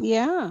 Thank you.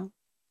 Yeah.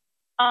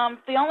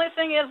 The only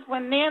thing is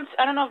when Nancy,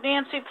 I don't know if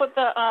Nancy put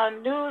the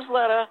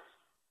newsletter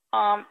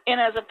in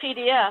as a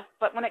PDF,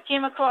 but when it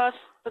came across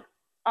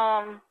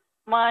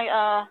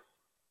my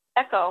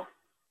Echo,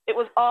 it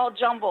was all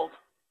jumbled.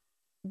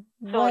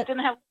 So it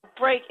didn't have a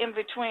break in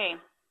between.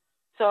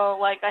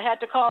 So, I had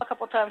to call a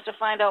couple times to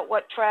find out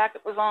what track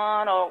it was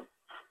on or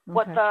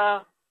what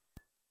the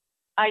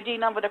ID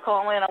number to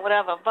call in or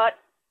whatever. But,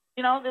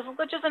 there's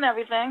glitches and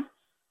everything.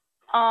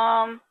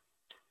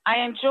 I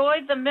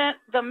enjoyed the mini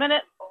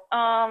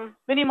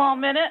mall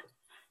minute,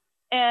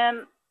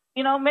 and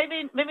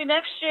maybe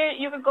next year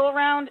you could go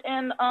around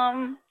and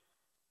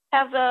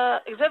have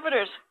the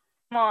exhibitors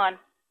come on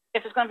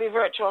if it's going to be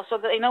virtual, so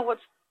that they know what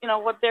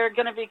they're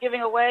going to be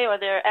giving away, or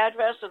their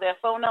address or their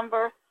phone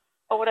number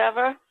or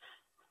whatever.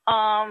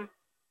 And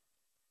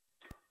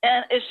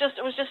it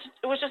was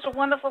just a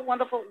wonderful,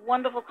 wonderful,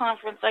 wonderful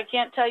conference. I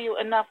can't tell you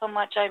enough how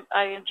much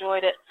I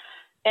enjoyed it.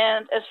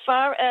 And as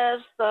far as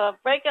the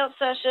breakout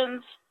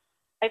sessions,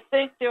 I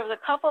think there was a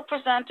couple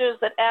presenters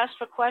that asked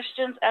for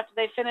questions after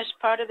they finished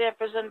part of their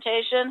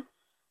presentation.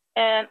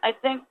 And I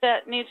think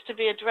that needs to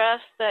be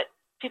addressed, that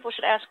people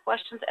should ask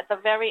questions at the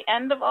very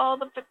end of all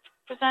the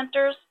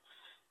presenters.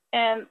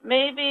 And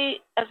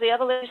maybe, as the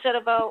other lady said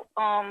about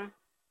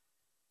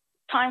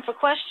time for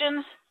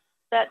questions,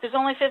 that there's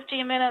only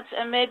 15 minutes,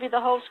 and maybe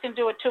the host can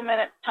do a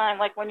 2-minute time,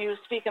 like when you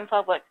speak in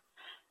public.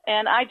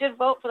 And I did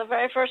vote for the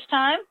very first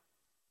time.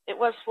 It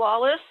was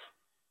flawless,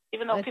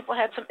 even though people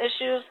had some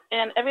issues,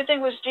 and everything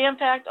was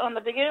jam-packed on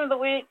the beginning of the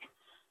week,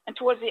 and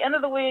towards the end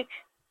of the week,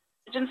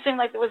 it didn't seem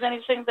like there was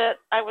anything that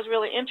I was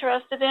really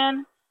interested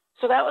in.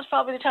 So that was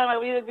probably the time I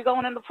would either be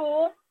going in the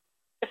pool,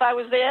 if I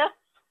was there,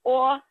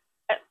 or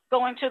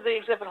going to the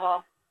exhibit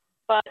hall.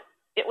 But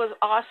it was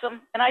awesome,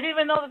 and I didn't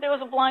even know that there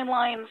was a Blind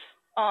Lions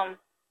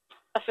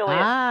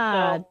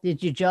affiliate.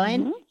 Did you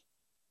join? Mm-hmm.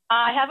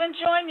 I haven't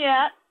joined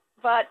yet,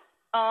 but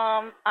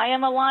I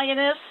am a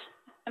lioness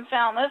in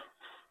Falmouth.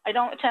 I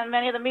don't attend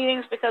many of the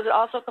meetings because it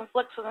also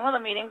conflicts with another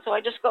meeting, so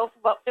I just go for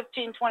about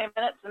 15, 20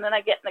 minutes, and then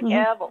I get in the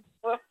cab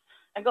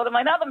and go to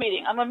my other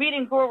meeting. I'm a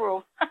meeting guru.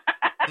 All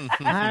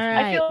right.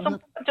 I feel it's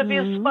important to be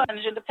a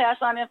sponge and to pass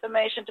on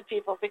information to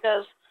people,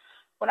 because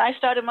when I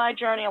started my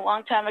journey a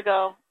long time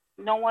ago,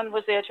 no one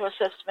was there to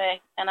assist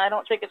me, and I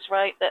don't think it's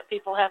right that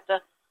people have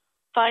to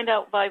find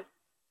out by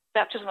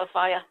baptism of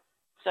fire.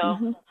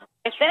 So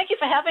I thank you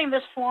for having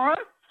this forum,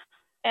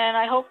 and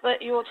I hope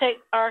that you will take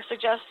our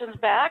suggestions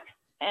back.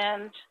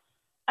 And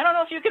I don't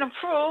know if you can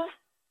improve,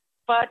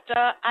 but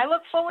I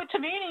look forward to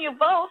meeting you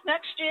both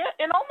next year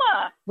in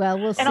Omaha. Well,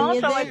 we'll see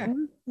you there.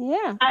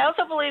 Yeah. I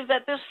also believe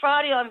that this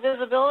Friday on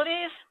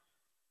Visibilities,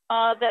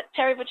 that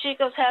Terry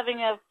Pacheco's having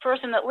a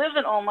person that lives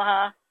in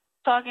Omaha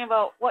talking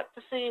about what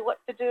to see, what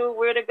to do,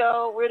 where to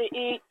go, where to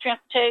eat,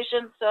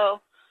 transportation.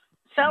 So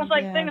sounds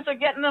like things are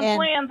getting in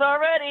plans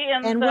already,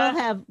 and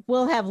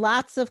we'll have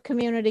lots of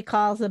community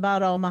calls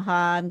about Omaha.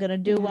 I'm going to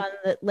do one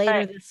that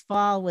later this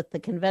fall with the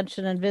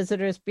Convention and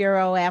Visitors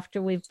Bureau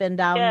after we've been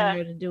down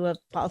there to do a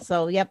call.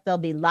 So there'll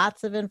be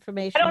lots of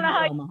information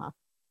about Omaha.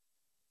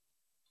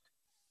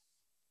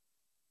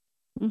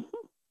 All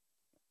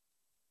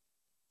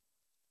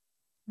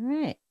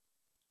right.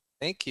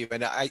 Thank you.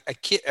 And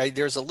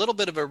there's a little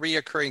bit of a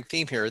reoccurring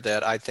theme here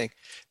that I think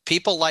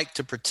people like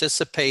to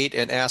participate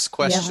and ask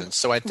questions. Yeah.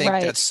 So I think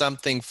that's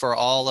something for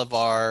all of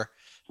our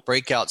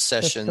breakout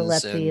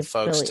sessions and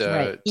folks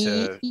to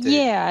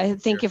I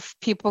think if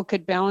people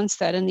could balance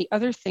that. And the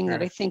other thing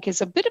that I think is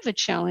a bit of a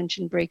challenge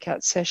in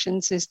breakout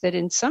sessions is that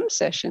in some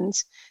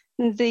sessions,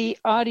 the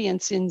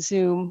audience in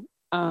Zoom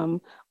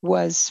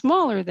was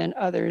smaller than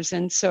others.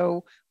 And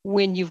so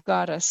when you've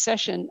got a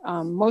session,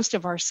 most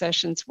of our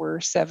sessions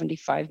were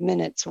 75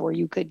 minutes, or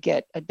you could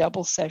get a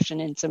double session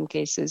in some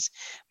cases.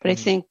 But I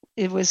think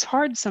it was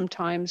hard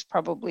sometimes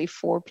probably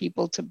for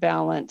people to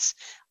balance.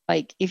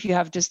 Like if you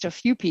have just a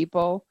few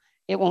people,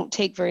 it won't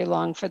take very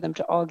long for them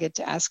to all get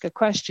to ask a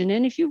question.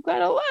 And if you've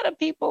got a lot of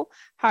people,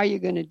 how are you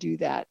going to do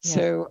that? Yeah.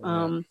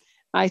 So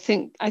I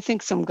think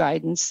some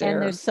guidance there.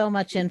 And there's so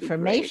much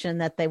information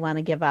that they want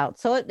to give out.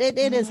 So it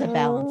is a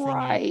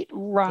balancing.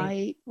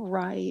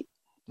 Right.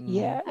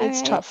 Yeah,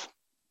 it's tough.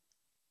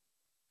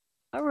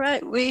 All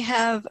right, we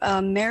have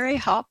Mary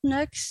Hop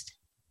next.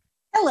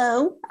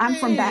 Hello, I'm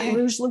from Baton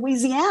Rouge,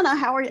 Louisiana.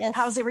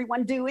 How's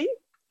everyone doing?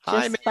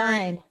 Hi, Just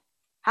fine.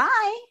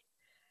 Hi.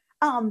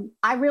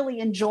 I really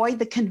enjoyed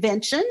the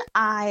convention.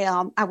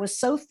 I was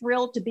so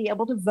thrilled to be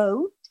able to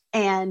vote,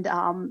 and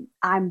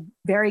I'm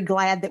very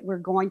glad that we're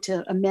going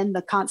to amend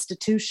the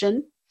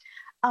Constitution.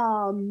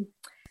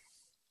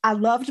 I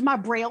loved my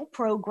Braille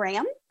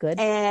program. Good.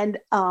 And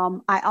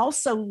I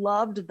also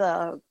loved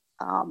the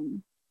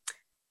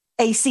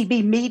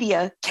ACB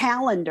media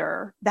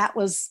calendar. That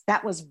was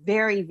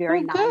very,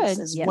 very nice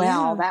as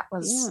well. That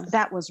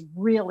was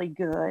really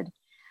good.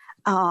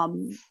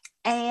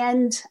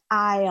 And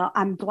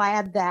I'm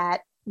glad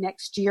that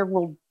next year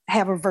we'll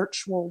have a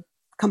virtual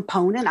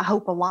component. I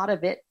hope a lot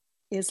of it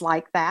is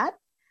like that.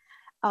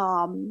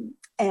 And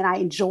I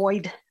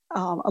enjoyed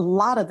a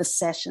lot of the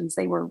sessions.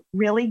 They were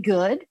really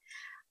good.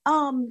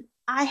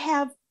 I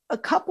have a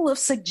couple of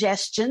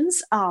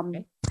suggestions.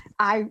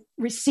 I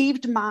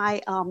received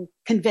my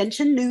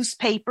convention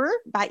newspaper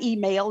by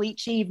email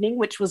each evening,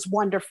 which was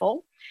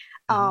wonderful.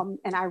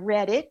 And I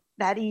read it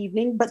that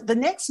evening. But the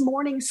next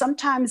morning,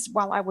 sometimes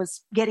while I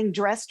was getting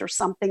dressed or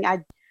something,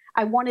 I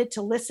wanted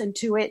to listen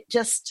to it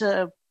just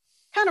to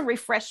kind of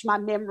refresh my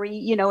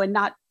memory, and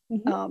not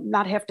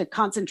have to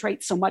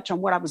concentrate so much on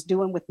what I was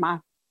doing with my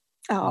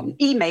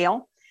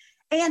email.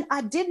 And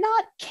I did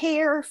not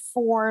care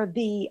for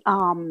the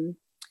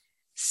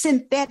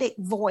synthetic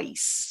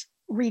voice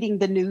reading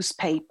the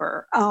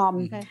newspaper.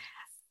 Okay.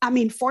 I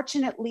mean,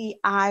 fortunately,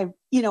 I'm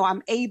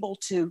able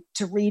to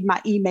read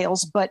my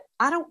emails, but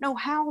I don't know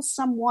how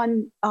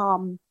someone,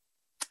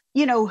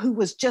 who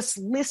was just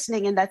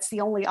listening and that's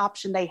the only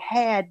option they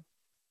had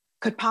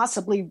could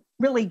possibly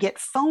really get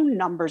phone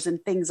numbers and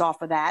things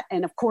off of that.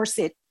 And of course,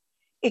 it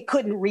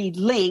couldn't read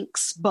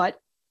links, but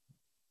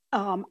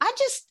I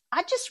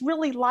just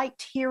really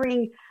liked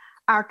hearing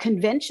our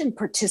convention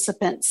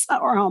participants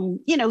or,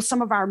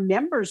 some of our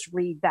members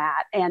read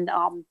that. And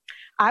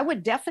I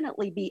would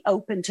definitely be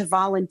open to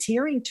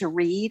volunteering to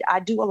read. I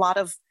do a lot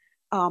of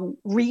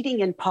reading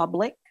in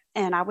public,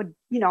 and I would,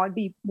 I'd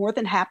be more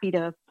than happy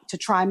to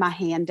try my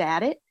hand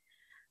at it.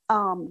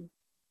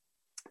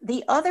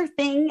 The other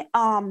thing,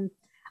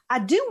 I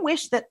do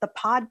wish that the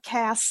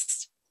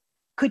podcasts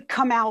could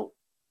come out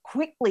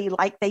quickly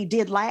like they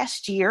did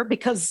last year,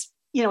 because,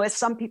 as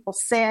some people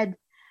said,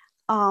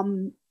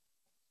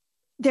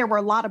 there were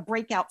a lot of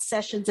breakout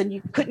sessions and you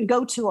couldn't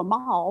go to them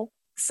all.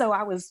 So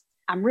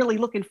I'm really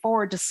looking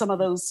forward to some of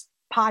those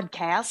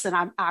podcasts,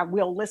 and I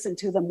will listen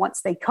to them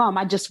once they come.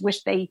 I just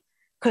wish they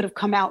could have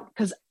come out,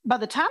 because by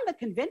the time the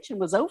convention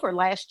was over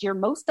last year,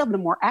 most of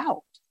them were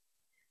out.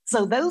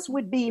 So those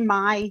would be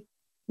my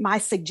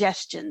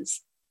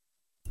suggestions.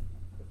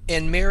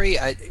 And Mary,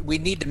 we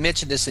need to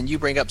mention this, and you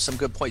bring up some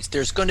good points.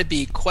 There's going to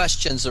be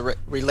questions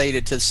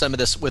related to some of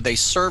this with a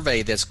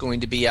survey that's going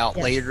to be out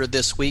later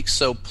this week.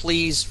 So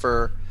please,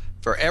 for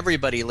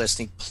everybody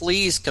listening,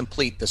 please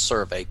complete the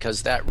survey,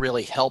 because that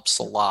really helps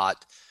a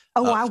lot.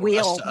 I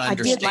will. To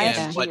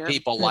understand what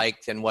people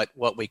liked and what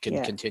we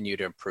can continue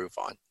to improve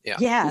on. Yeah.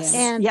 Yes.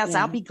 And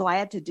I'll be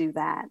glad to do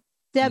that.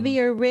 Debbie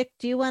or Rick,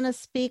 do you want to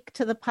speak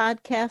to the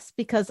podcast?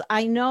 Because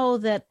I know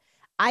that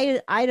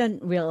I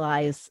didn't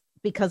realize,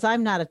 because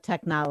I'm not a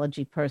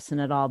technology person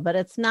at all, but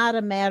it's not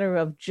a matter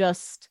of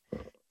just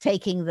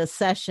taking the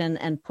session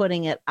and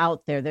putting it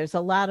out there. There's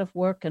a lot of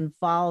work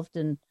involved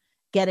in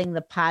getting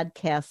the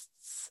podcasts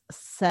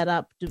set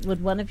up.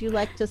 Would one of you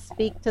like to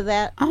speak to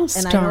that? I'll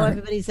start. I know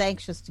everybody's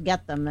anxious to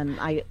get them, and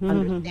I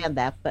understand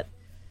that, but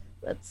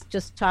let's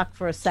just talk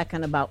for a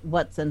second about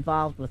what's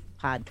involved with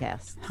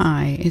podcasts.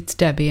 Hi, it's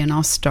Debbie, and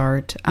I'll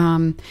start.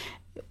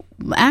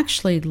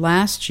 Actually,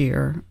 last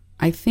year,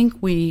 I think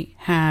we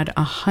had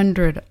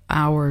 100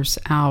 hours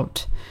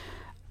out,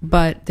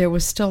 but there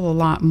was still a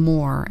lot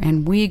more,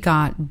 and we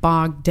got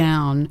bogged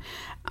down.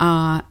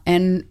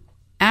 And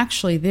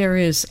actually, there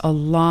is a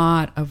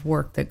lot of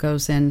work that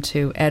goes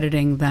into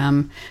editing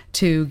them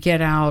to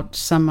get out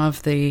some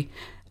of the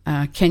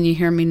 "Can you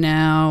hear me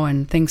now?"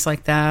 and things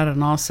like that,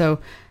 and also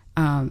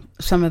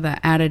some of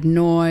the added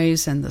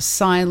noise and the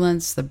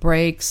silence, the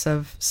breaks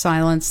of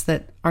silence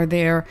that are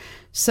there.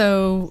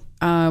 So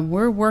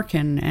we're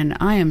working, and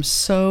I am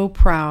so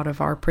proud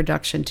of our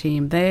production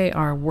team. They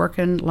are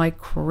working like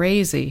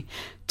crazy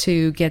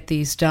to get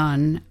these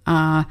done.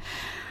 And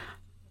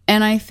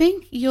I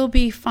think you'll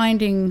be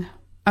finding,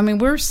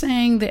 we're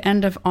saying the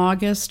end of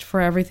August for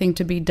everything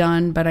to be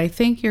done, but I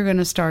think you're going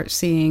to start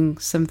seeing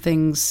some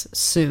things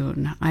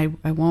soon. I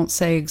won't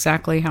say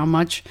exactly how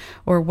much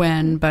or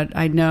when, but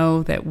I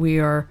know that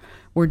we're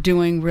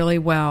doing really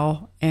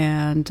well,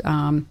 and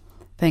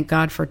thank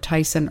God for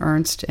Tyson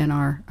Ernst and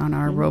on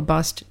our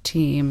robust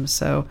team.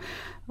 So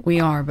we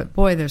are, but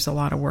boy, there's a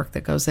lot of work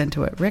that goes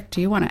into it. Rick, do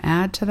you want to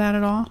add to that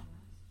at all?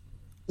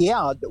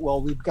 Yeah,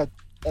 well, we've got,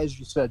 as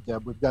you said,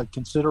 Deb, we've got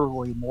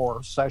considerably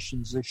more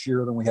sessions this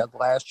year than we had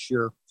last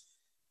year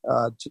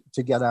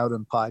to get out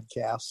in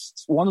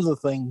podcasts. One of the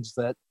things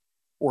that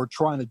we're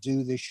trying to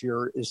do this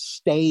year is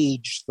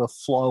stage the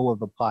flow of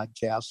the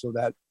podcast so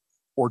that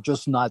we're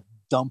just not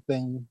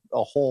dumping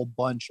a whole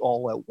bunch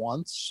all at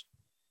once.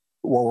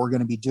 What we're going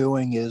to be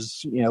doing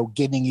is,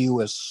 giving you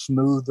a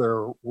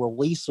smoother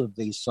release of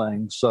these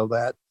things so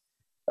that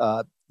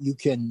you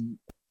can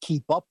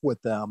keep up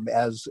with them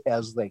as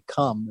they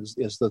come,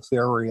 is the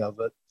theory of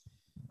it.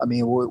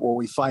 What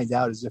we find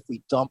out is if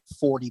we dump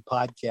 40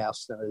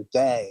 podcasts in a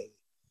day,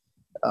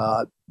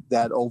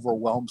 that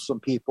overwhelms some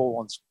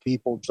people, and some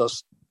people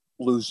just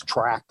lose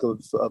track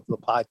of the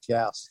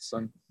podcasts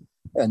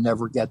and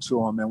never get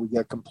to them, and we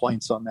get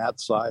complaints on that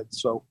side.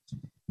 So,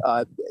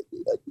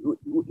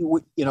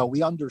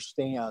 we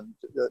understand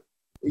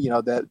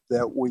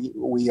that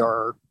we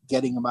are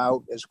getting them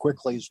out as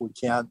quickly as we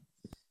can.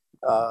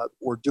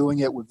 We're doing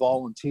it with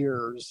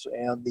volunteers,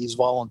 and these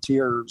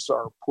volunteers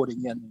are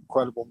putting in an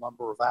incredible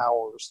number of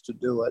hours to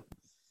do it.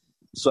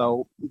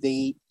 So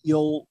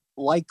you'll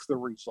like the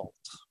result.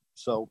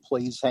 So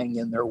please hang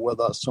in there with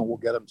us, and we'll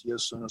get them to you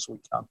as soon as we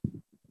can.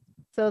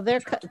 So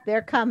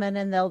they're coming,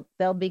 and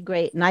they'll be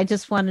great. And I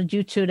just wanted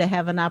you two to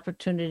have an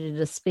opportunity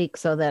to speak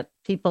so that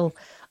people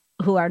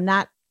who are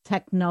not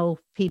techno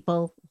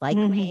people like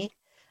me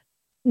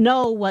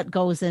know what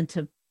goes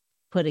into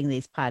putting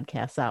these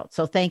podcasts out.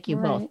 So thank you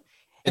both.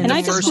 And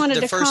I just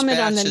wanted to comment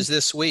on the first batch is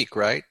this week,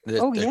 right?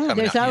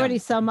 There's already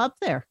some up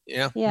there.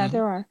 Yeah. Yeah,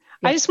 there are.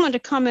 I just wanted to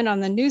comment on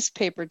the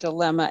newspaper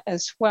dilemma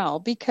as well,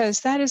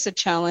 because that is a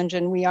challenge,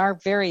 and we are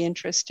very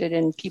interested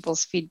in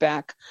people's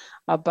feedback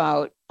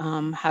about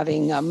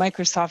having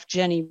Microsoft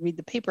Jenny read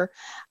the paper.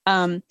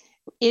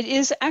 It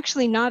is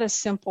actually not as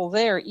simple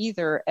there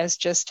either as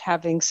just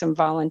having some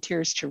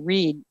volunteers to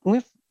read.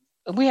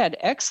 We had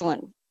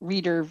excellent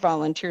reader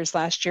volunteers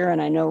last year,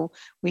 and I know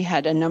we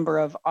had a number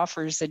of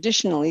offers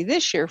additionally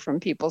this year from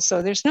people.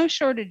 So there's no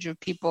shortage of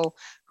people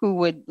who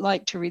would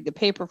like to read the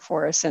paper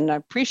for us, and I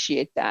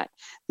appreciate that.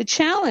 The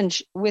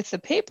challenge with the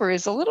paper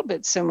is a little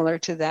bit similar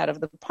to that of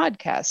the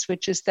podcast,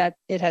 which is that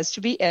it has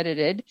to be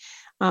edited.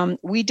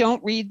 We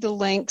don't read the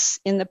links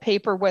in the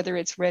paper, whether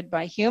it's read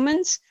by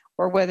humans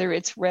or whether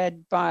it's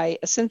read by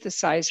a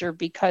synthesizer,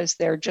 because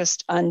they're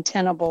just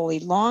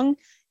untenably long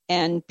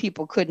and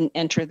people couldn't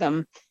enter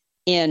them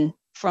in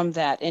from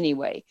that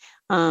anyway.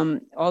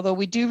 Although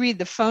we do read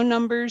the phone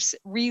numbers,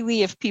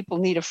 really, if people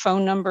need a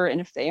phone number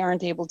and if they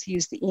aren't able to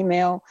use the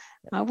email,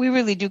 we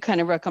really do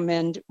kind of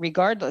recommend,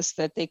 regardless,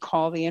 that they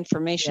call the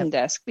information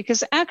desk,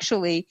 because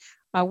actually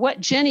what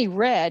Jenny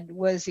read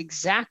was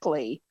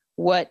exactly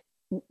what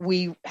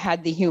we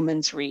had the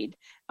humans read.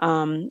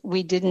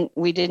 We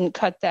didn't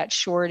cut that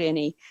short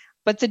any.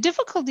 But the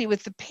difficulty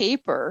with the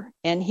paper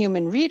and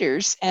human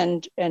readers,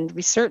 and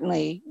we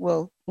certainly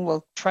will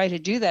try to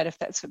do that if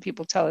that's what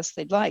people tell us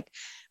they'd like.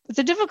 But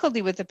the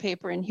difficulty with the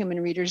paper and human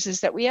readers is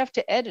that we have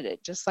to edit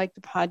it, just like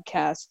the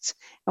podcasts.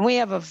 And we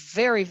have a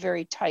very,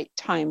 very tight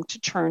time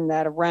to turn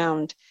that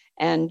around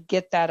and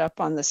get that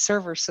up on the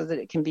server so that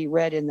it can be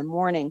read in the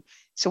morning.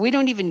 So we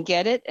don't even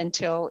get it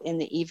until in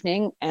the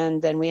evening,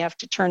 and then we have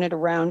to turn it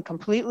around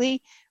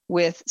completely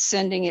with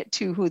sending it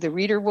to who the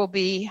reader will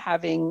be,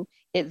 having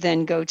it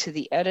then go to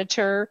the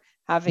editor,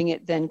 having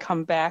it then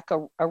come back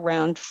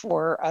around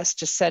for us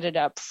to set it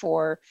up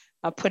for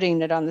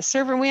putting it on the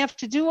server. And we have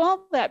to do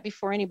all that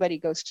before anybody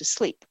goes to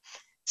sleep.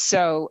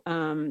 So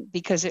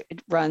because it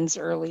runs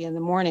early in the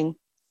morning.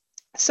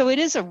 So it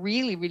is a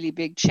really, really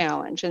big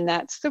challenge. And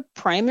that's the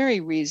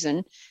primary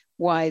reason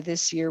why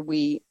this year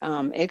we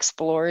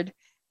explored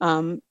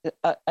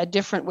a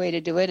different way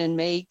to do it, and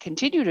may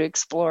continue to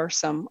explore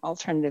some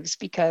alternatives,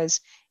 because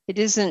it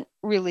isn't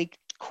really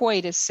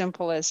quite as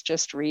simple as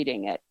just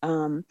reading it.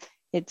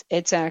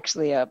 It's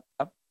actually a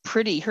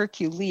pretty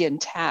Herculean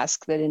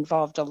task that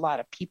involved a lot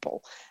of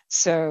people.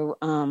 So,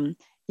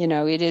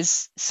 it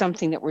is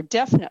something that we're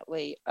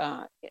definitely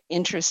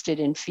interested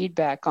in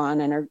feedback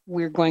on, and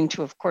we're going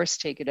to, of course,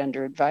 take it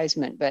under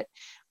advisement. But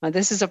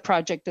this is a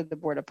project of the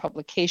Board of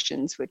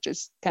Publications, which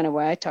is kind of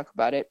why I talk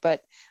about it.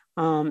 But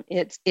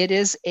it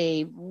is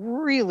a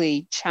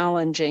really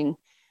challenging,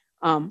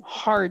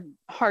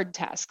 hard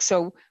task.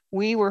 So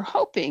we were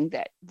hoping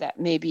that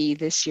maybe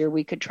this year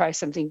we could try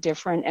something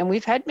different, and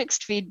we've had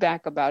mixed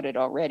feedback about it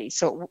already.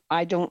 So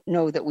I don't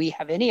know that we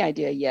have any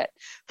idea yet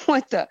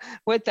what the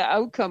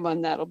outcome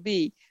on that'll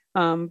be.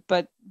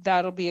 But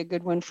that'll be a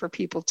good one for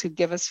people to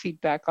give us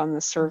feedback on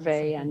the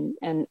survey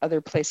and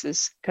other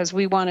places, because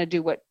we want to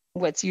do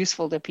what's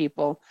useful to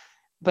people,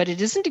 but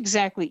it isn't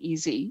exactly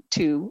easy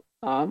to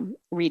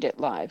read it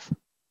live.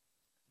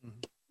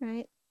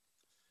 Right.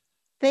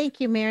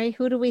 Thank you, Mary.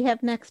 Who do we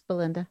have next,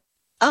 Belinda?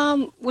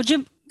 Would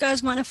you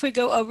guys mind if we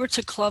go over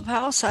to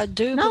Clubhouse? I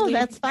do believe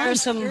that's fine. there are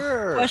some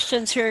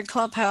questions here in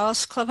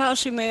Clubhouse.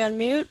 Clubhouse, you may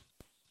unmute.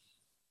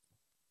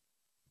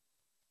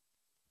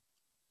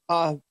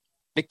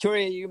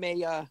 Victoria, you may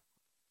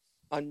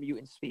unmute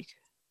and speak.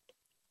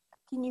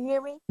 Can you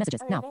hear me?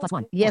 Messages now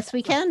 +1. Yes,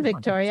 we can,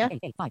 Victoria.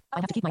 I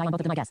have to keep my eye on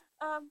both of them, I guess.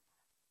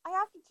 I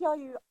have to tell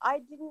you, I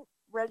didn't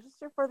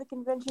register for the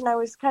convention. I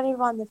was kind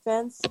of on the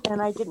fence,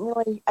 and I didn't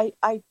really.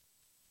 I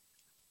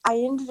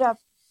ended up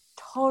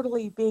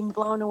totally being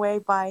blown away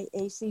by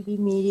ACB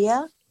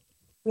Media.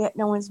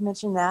 No one's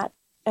mentioned that,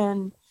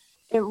 and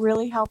it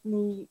really helped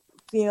me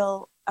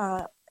feel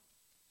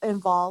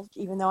involved,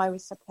 even though I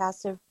was a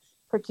passive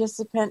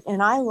participant.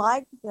 And I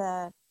liked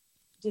the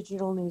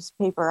digital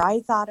newspaper.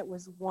 I thought it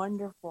was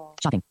wonderful.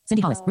 Shocking.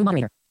 Cindy Hollis, room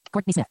moderator.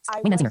 Courtney Smith,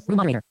 Wayne Menzinger, room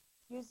moderator.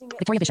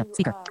 Victoria Bishop,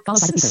 speaker.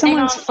 Followed by the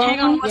speaker. Hang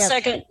on one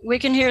second. We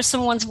can hear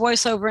someone's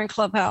voice over in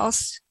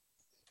Clubhouse.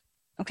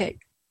 Okay,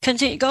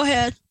 continue. Go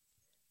ahead.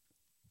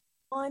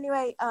 Well,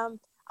 anyway,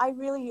 I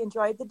really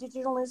enjoyed the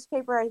digital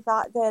newspaper. I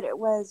thought that it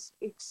was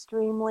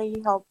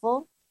extremely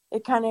helpful.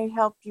 It kind of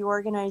helped you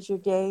organize your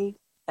day,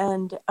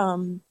 and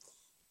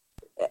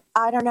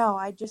I don't know.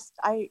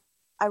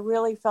 I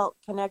really felt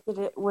connected.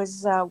 It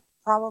was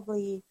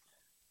probably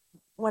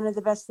one of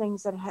the best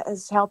things that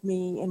has helped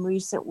me in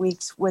recent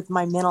weeks with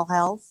my mental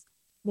health,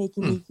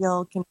 making me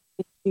feel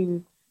connected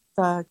to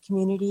the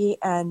community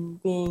and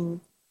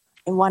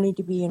wanting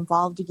to be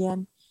involved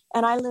again.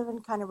 And I live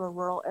in kind of a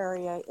rural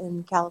area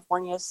in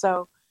California,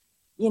 so,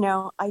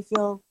 I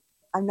feel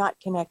I'm not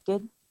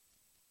connected,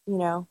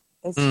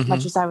 as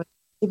much as I would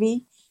like to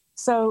be.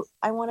 So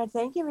I want to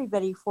thank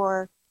everybody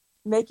for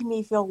making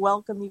me feel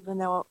welcome, even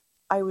though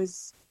I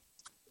was,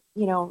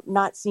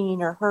 not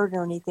seen or heard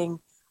or anything.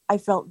 I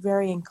felt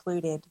very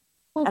included,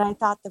 and I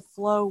thought the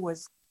flow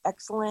was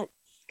excellent.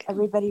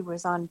 Everybody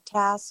was on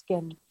task,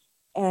 and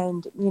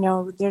And,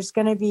 there's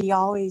going to be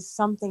always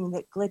something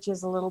that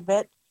glitches a little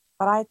bit,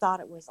 but I thought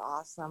it was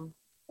awesome.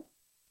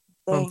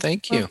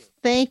 Thank you. Well,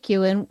 thank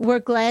you. And we're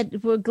glad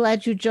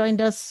you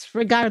joined us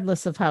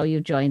regardless of how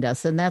you joined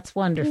us. And that's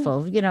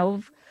wonderful.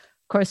 Of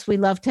course, we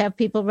love to have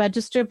people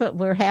register, but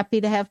we're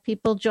happy to have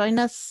people join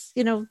us,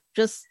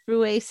 just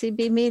through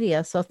ACB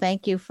Media. So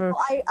thank you for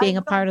being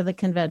a part of the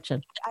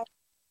convention. I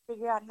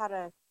figure out how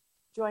to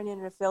join in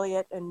an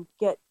affiliate and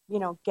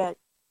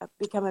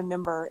become a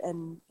member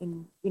and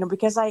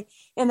because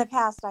in the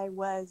past I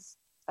was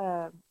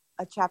a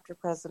chapter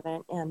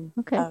president and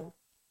here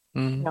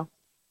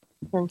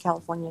in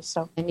California.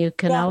 So and you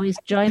can always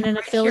join an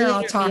affiliate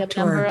or be a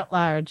member at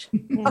large.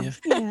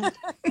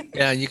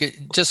 Yeah, you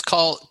could just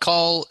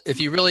call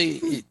if you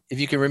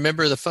can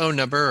remember the phone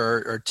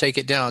number or take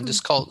it down,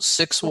 just call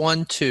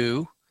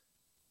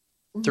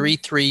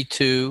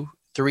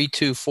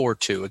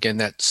 612-332-3242. Again,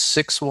 that's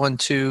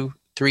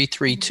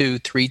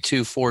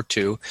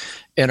 612-332-3242.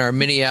 And our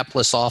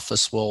Minneapolis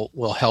office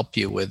will help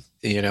you with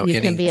you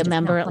can be a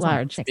member at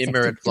large.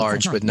 Member at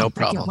large with no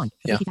problem.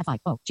 Yeah. She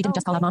didn't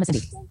just call out Mama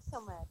Cindy. Thanks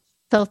so much.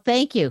 So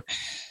thank you.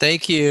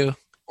 Thank you.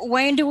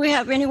 Wayne, do we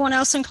have anyone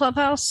else in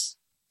Clubhouse?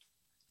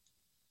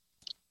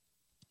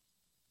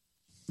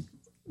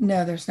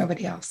 No, there's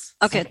nobody else.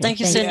 Okay,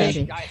 thank you,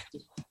 Cindy.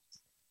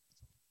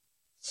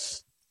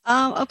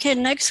 Okay,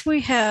 next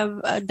we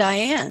have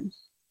Diane.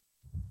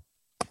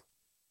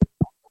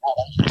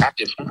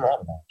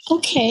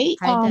 Okay.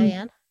 Hi,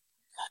 Diane.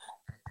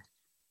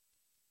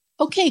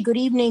 Okay, good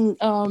evening,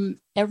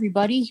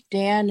 everybody.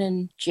 Dan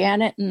and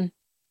Janet, and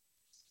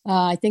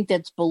I think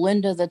that's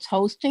Belinda that's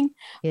hosting.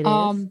 It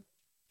is.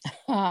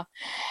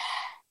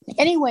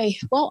 Anyway,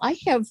 well, I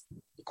have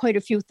quite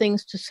a few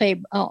things to say.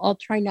 I'll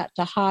try not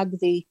to hog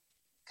the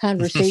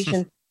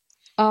conversation.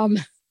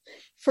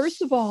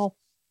 First of all,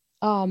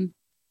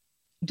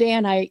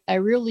 Dan, I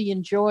really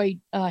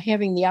enjoyed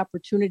having the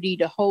opportunity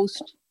to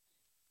host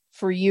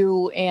for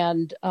you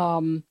and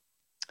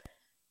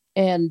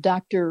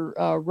Dr.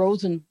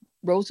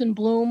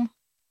 Rosenblum,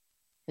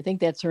 I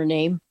think that's her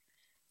name,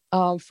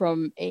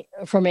 from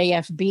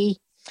AFB.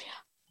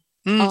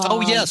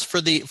 Yes,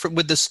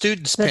 with the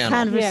students the panel.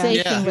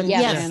 Conversation with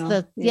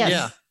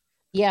the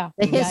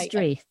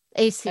history.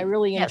 I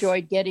really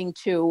enjoyed getting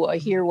to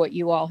hear what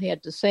you all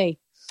had to say.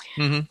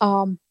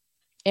 Mm-hmm.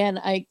 And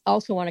I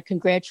also want to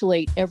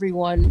congratulate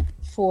everyone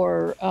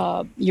for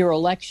your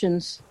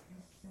elections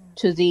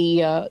to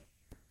the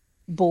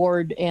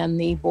board and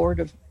the Board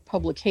of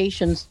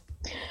Publications.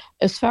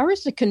 As far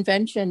as the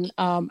convention,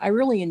 I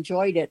really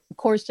enjoyed it. Of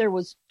course, there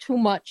was too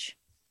much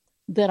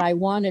that I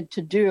wanted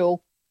to do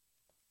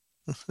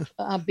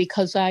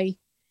because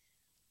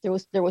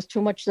there was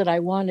too much that I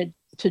wanted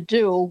to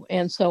do,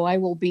 and so I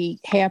will be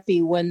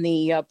happy when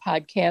the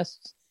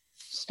podcasts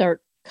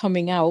start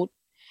coming out.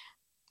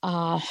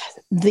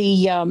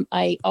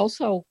 I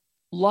also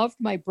loved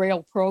my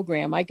Braille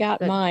program. I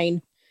got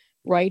mine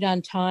right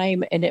on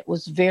time, and it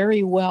was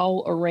very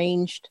well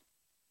arranged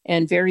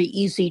and very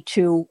easy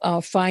to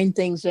find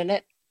things in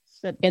it.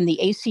 And the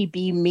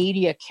ACB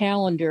Media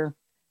calendar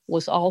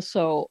was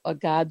also a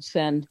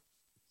godsend.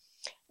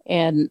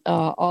 And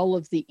all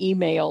of the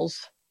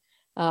emails,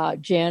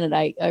 Janet,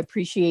 I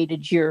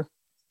appreciated your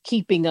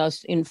keeping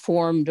us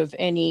informed of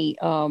any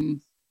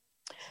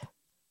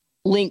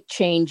link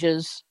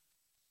changes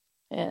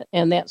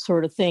and that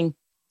sort of thing.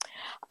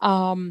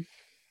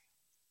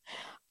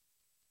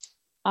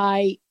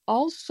 I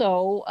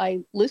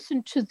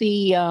listened to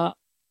the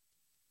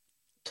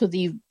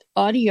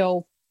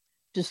audio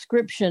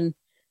description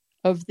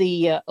of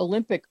the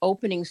Olympic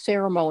opening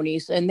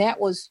ceremonies, and that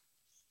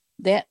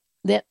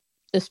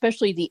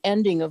especially the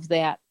ending of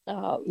that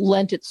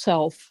lent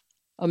itself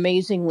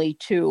amazingly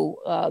to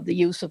the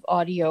use of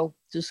audio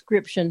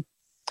description.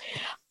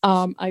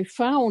 I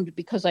found,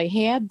 because I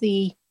had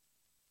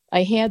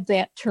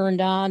that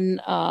turned on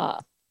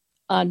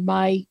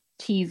my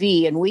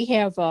TV, and we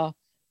have a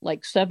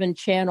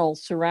 7-channel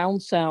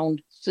surround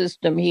sound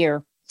system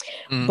here,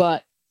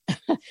 but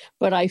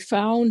I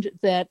found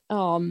that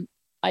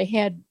I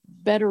had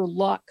better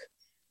luck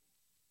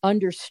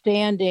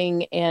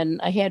understanding,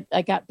 and I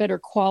got better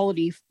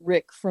quality,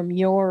 Rick, from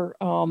your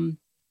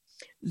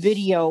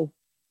video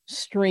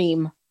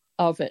stream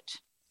of it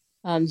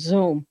on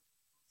Zoom.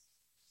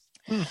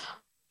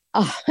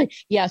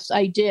 Yes,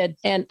 I did,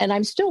 and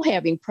I'm still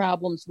having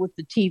problems with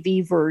the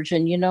TV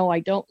version. I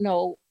don't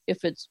know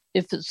if it's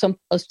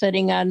a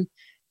setting on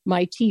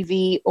my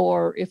TV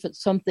or if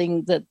it's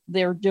something that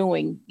they're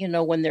doing,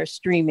 when they're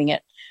streaming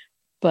it.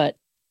 But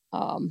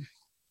the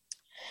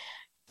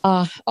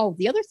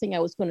other thing I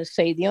was going to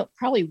say,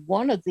 probably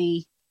one of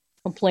the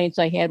complaints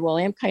I had,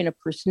 I am kind of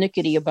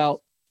persnickety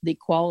about the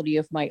quality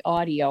of my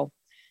audio.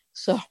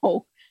 So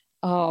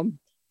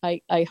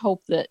I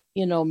hope that,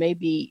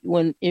 maybe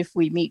if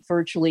we meet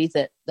virtually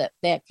that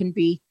can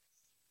be,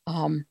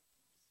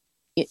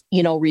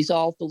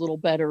 resolved a little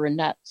better and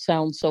not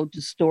sound so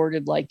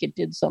distorted like it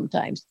did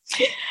sometimes.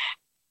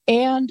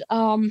 And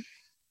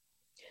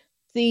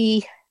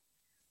the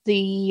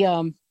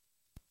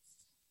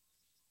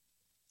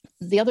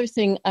the other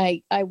thing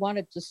I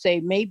wanted to say,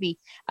 maybe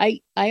I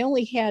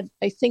only had,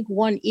 I think,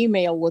 one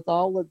email with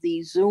all of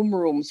the Zoom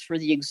rooms for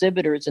the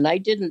exhibitors, and I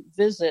didn't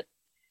visit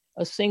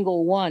a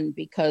single one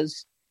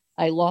because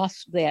I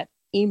lost that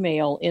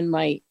email in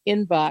my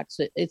inbox.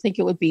 I think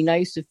it would be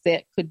nice if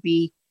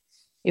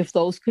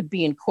those could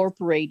be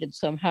incorporated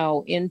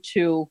somehow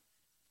into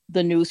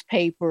the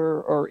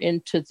newspaper or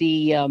into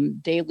the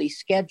daily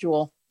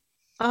schedule.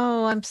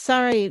 Oh, I'm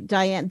sorry,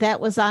 Diane. That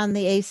was on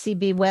the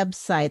ACB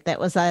website. That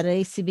was at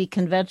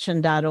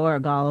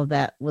acbconvention.org. All of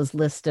that was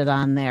listed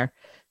on there.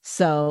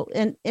 So,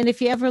 and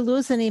if you ever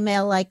lose an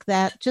email like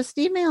that, just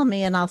email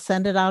me and I'll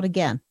send it out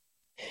again.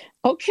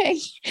 Okay.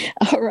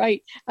 All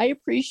right. I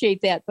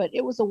appreciate that. But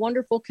it was a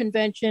wonderful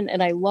convention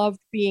and I loved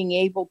being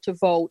able to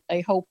vote.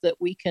 I hope that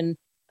we can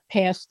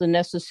pass the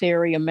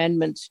necessary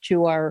amendments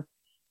to our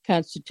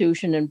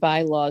Constitution and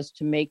bylaws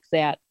to make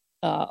that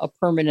a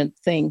permanent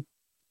thing.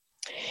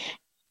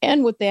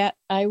 And with that,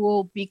 I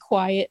will be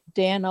quiet.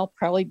 Dan, I'll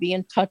probably be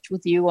in touch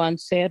with you on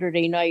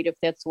Saturday night if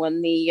that's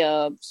when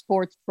the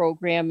sports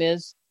program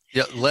is.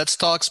 Yeah, let's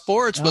talk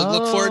sports. We'll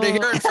look forward to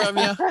hearing from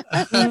you.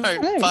 All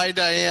right, bye,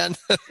 Diane.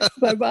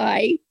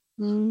 Bye-bye.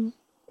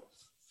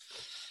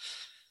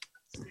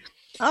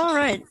 All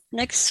right.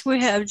 Next,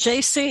 we have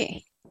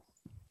JC.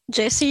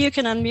 JC, you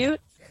can unmute.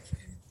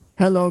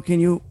 Hello, can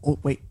you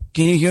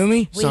hear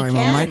me? Sorry,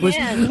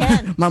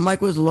 my mic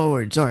was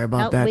lowered. Sorry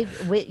about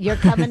that. You're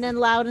coming in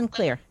loud and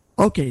clear.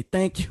 Okay,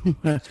 thank you.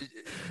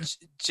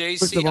 JC,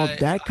 first of all, I'm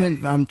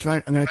going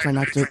to try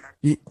not to.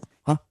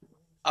 Huh?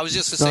 I was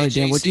just to Sorry,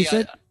 say, Dan, JC, what you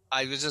said?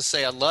 I was just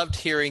say I loved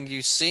hearing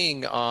you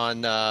sing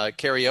on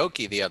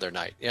karaoke the other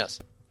night. Yes.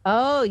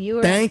 Oh, you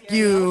were. Thank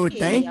you.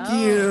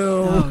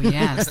 Oh,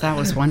 yes, that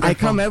was wonderful. I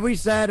come every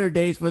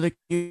Saturdays for the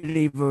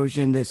community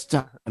version this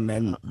time,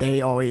 and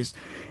they always.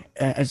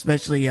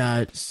 Especially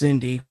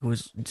Cindy,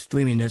 who's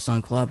streaming this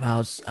on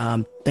Clubhouse.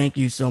 Thank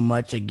you so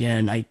much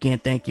again. I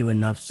can't thank you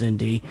enough,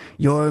 Cindy.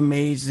 You're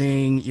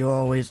amazing. You're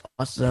always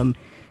awesome.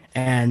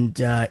 And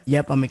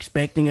yep, I'm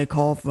expecting a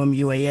call from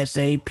you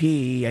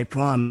ASAP. I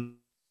promise.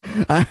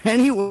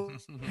 Anyway,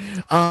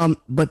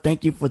 but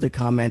thank you for the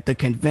comment. The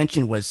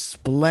convention was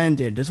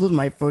splendid. This was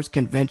my first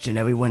convention.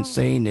 Everyone's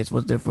saying this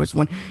was their first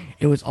one.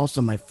 It was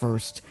also my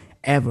first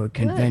ever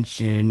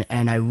convention,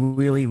 and I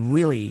really,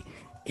 really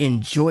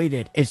enjoyed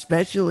it,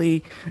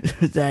 especially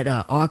that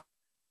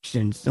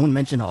auction. Someone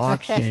mentioned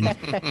auction,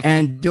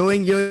 and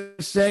during your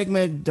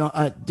segment,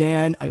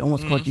 Dan, I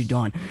almost called you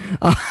Don.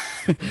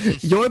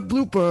 Your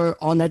blooper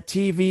on that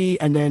TV,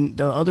 and then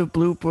the other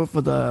blooper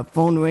for the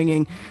phone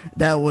ringing.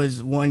 That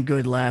was one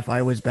good laugh.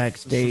 I was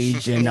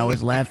backstage, and I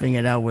was laughing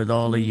it out with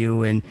all of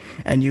you,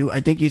 and you. I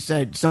think you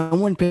said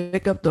someone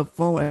pick up the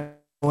phone.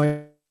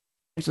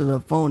 To the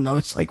phone. I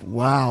was like,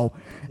 wow,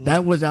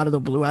 that was out of the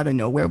blue, out of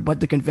nowhere,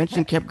 but the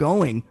convention kept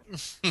going.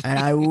 And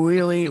I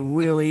really,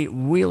 really,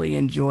 really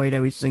enjoyed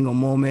every single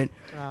moment.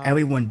 Wow.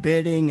 Everyone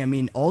bidding. I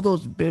mean, all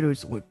those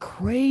bidders were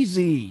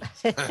crazy.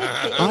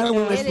 I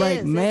was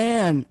like,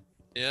 man.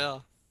 Yeah.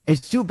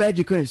 It's too bad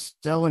you couldn't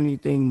sell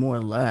anything more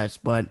or less,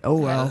 but oh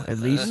well, at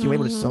least you were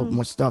able to sell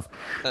more stuff.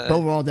 But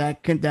overall,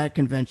 that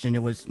convention,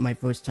 it was my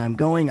first time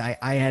going.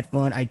 I had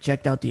fun. I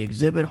checked out the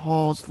exhibit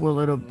halls for a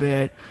little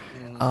bit.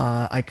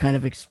 I kind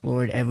of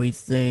explored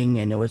everything,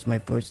 and it was my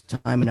first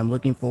time, and I'm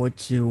looking forward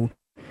to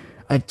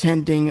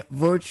attending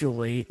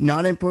virtually,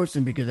 not in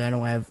person because I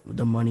don't have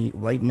the money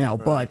right now,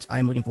 but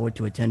I'm looking forward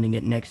to attending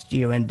it next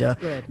year. And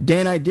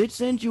Dan, I did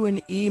send you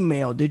an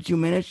email. Did you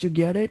manage to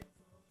get it?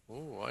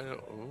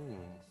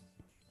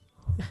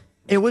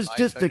 It was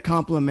just a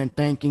compliment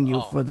thanking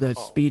you for the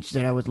speech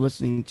that I was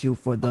listening to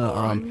for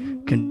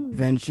the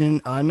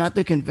convention. Not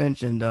the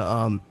convention,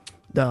 the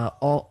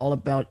all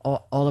about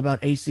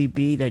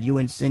ACB that you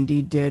and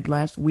Cindy did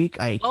last week.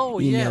 I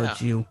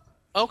emailed you.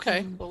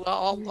 Okay, well,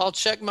 I'll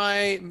check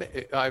my.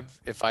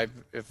 If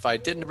I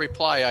didn't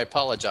reply, I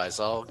apologize.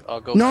 I'll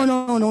go.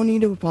 No need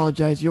to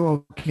apologize.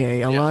 You're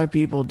okay. A lot of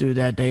people do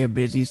that. They have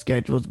busy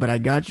schedules, but I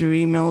got your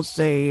email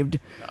saved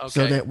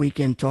so that we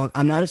can talk.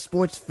 I'm not a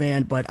sports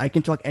fan, but I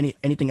can talk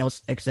anything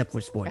else except for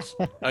sports.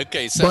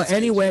 Okay. But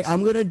anyway,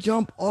 I'm gonna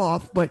jump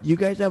off. But you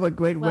guys have a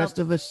great rest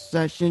of the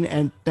session,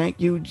 and thank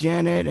you,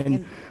 Janet,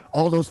 and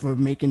all those for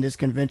making this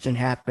convention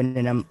happen.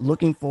 And I'm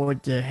looking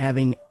forward to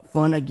having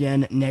fun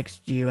again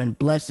next year, and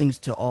blessings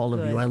to all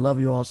of you. I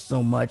love you all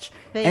so much.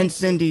 And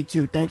Cindy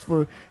too. Thanks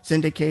for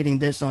syndicating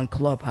this on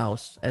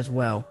Clubhouse as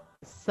well.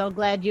 So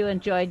glad you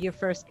enjoyed your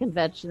first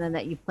convention and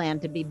that you plan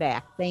to be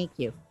back. Thank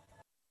you.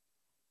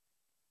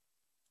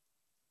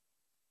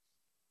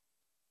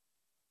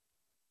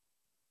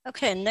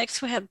 Okay,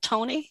 next we have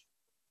Tony.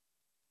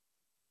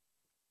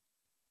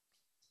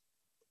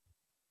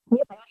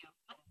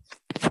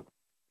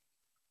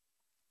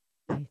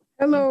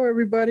 Hello,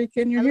 everybody.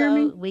 Can you hear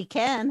me? We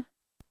can.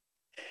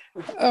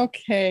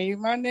 Okay,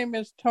 my name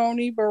is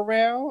Tony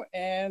Burrell,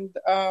 and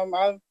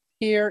I'm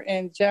here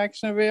in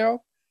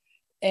Jacksonville,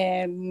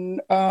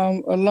 and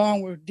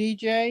along with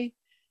DJ.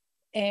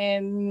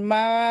 And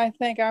I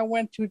think I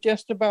went to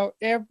just about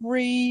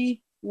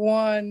every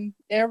room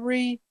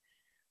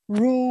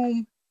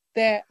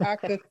that I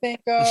could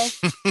think of.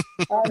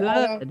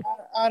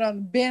 I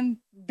done been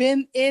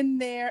in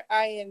there.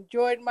 I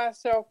enjoyed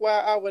myself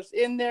while I was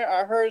in there.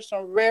 I heard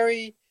some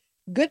very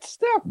good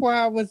stuff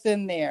while I was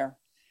in there.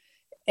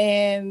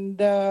 And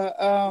the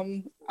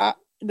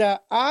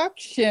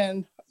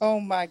auction, oh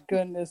my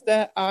goodness,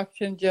 that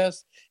auction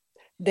just,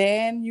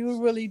 Dan,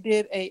 you really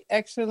did an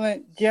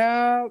excellent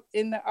job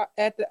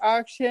at the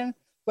auction,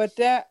 but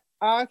that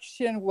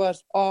auction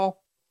was off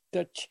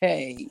the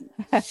chain.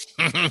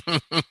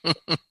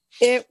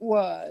 It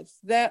was.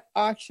 That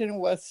auction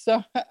was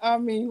so, I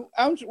mean,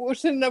 we're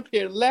sitting up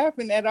here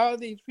laughing at all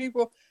these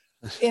people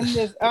in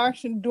this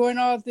auction doing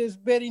all this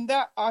bidding.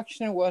 That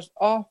auction was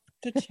off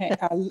the chain.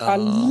 I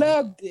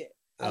loved it.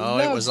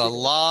 It was a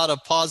lot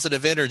of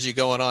positive energy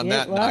going on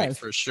that night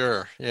for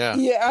sure. Yeah.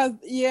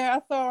 I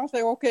thought, I was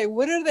like, okay,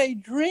 what are they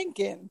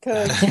drinking?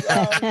 Because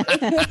I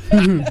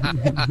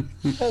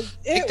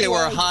think they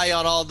were high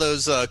on all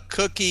those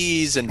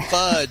cookies and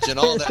fudge and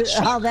all that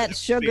sugar. All that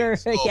sugar.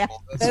 Yeah.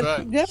 That's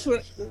right. That's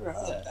what.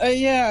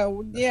 Yeah.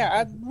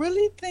 I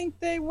really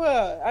think they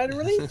were. I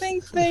really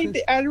think they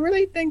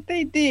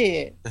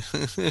did.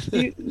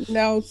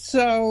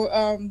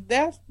 So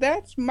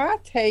that's my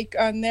take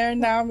on there.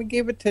 Now I'm gonna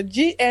give it to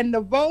G. And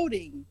the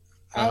voting,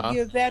 I'll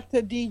give that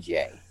to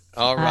DJ.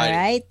 All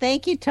right.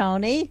 Thank you,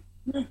 Tony.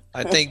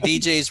 I think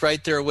DJ's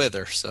right there with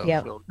her. So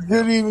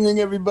Good evening,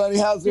 everybody.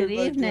 How's Good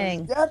everybody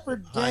evening. doing? Dapper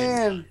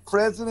Dan,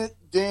 President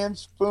Dan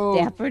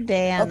Spoon. Dapper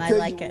Dan, I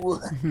like it.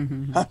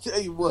 I'll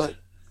tell you what.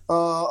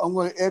 I'm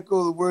going to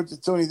echo the words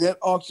of Tony. That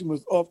auction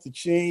was off the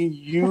chain.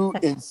 You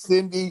and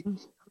Cindy,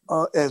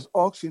 as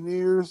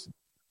auctioneers,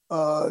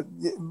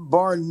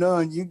 bar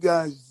none, you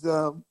guys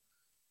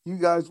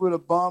were a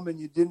bomb and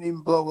you didn't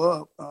even blow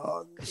up.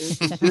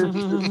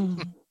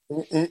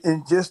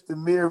 And just the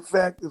mere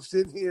fact of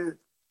sitting here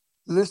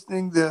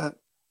listening to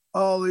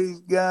all these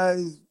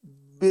guys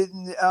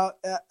bidding out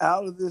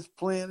of this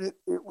planet,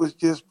 it was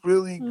just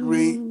really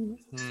great.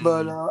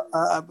 But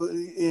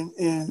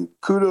and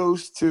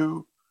kudos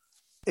to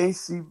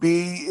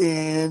ACB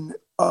and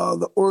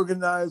the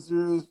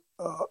organizers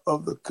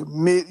of the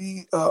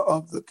committee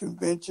of the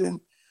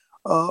convention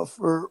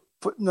for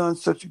putting on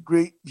such a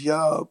great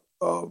job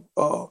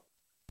of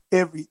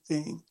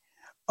everything.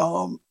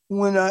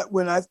 When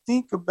I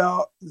think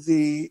about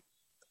the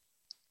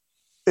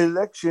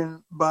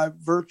election by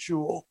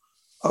virtuality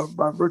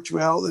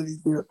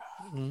there,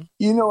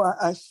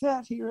 I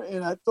sat here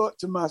and I thought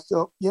to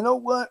myself, you know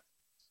what?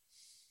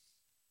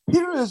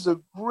 Here is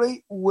a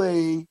great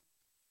way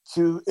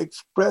to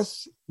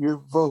express your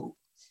vote.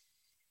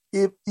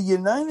 If the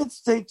United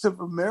States of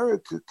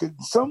America could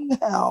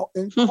somehow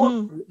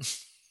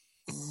incorporate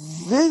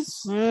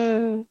this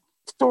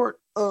sort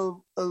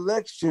of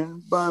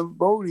election by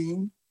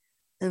voting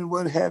and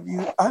what have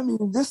you, I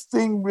mean, this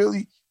thing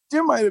really,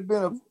 there might have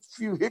been a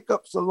few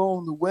hiccups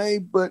along the way,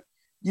 but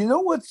you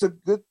know what's a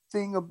good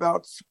thing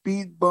about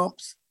speed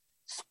bumps?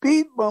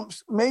 Speed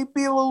bumps may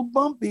be a little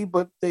bumpy,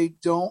 but they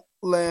don't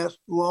last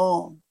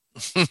long.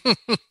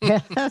 There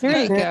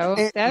you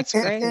go. That's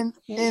great.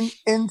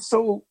 And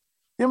so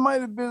there might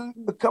have been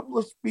a couple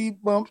of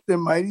speed bumps. There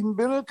might even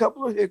been a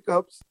couple of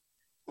hiccups.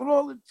 But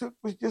all it took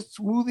was just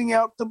smoothing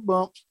out the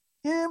bumps.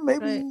 Yeah,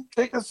 maybe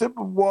take a sip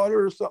of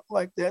water or something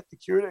like that to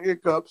cure the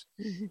hiccups,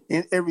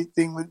 and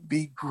everything would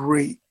be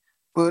great.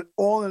 But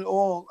all in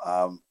all,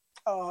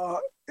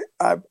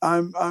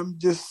 I'm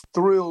just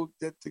thrilled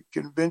that the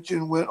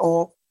convention went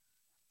off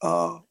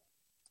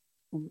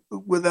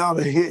without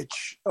a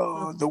hitch,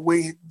 the way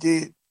it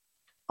did.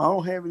 I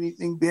don't have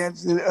anything bad to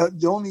say.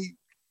 The only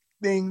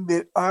thing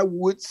that I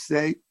would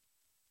say,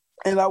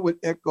 and I would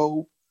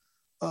echo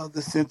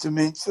the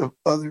sentiments of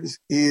others,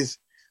 is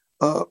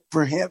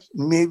perhaps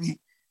maybe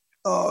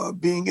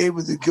being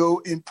able to go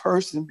in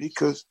person,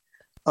 because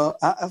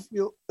I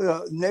feel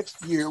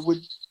next year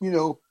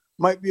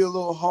might be a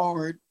little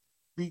hard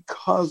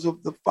because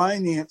of the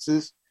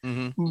finances,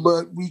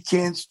 but we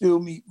can still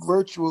meet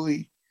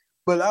virtually.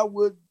 But I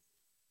would,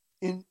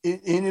 in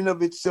and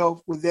of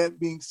itself, with that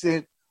being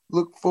said,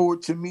 look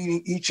forward to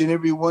meeting each and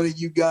every one of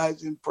you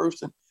guys in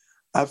person.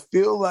 I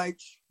feel like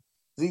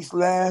these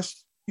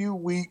last few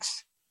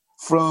weeks,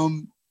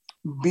 from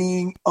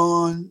being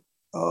on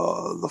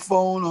the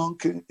phone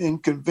in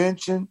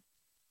convention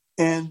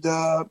and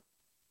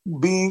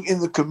being in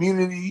the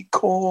community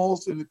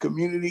calls and the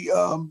community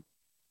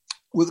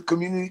with the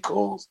community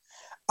calls,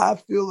 I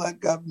feel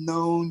like I've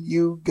known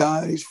you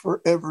guys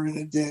forever and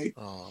a day.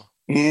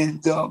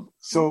 And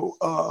so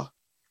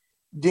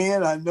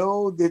Dan, I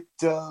know that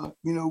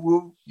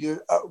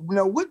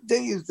what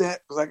day is that?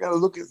 Because I got to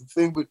look at the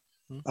thing, but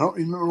I don't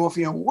remember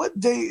offhand. What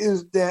day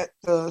is that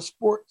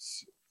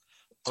sports?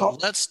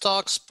 Let's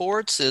Talk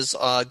Sports is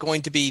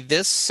going to be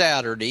this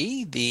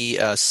Saturday, the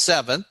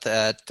 7th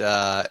at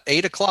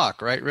 8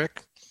 o'clock, right,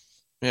 Rick?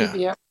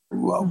 Yeah.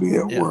 Well, I'll be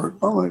at work.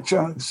 I'm going to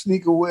try to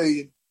sneak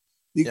away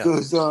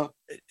because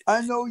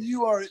I know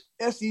you are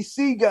an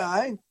SEC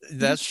guy.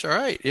 That's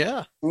right,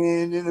 yeah.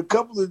 And in a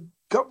couple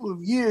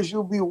of years,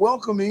 you'll be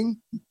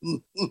welcoming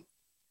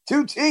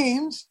 2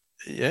 teams.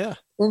 Yeah.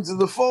 into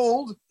the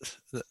fold.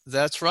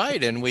 That's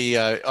right. And we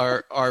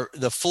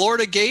the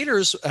Florida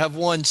Gators have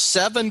won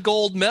 7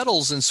 gold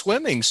medals in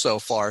swimming so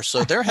far.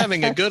 So they're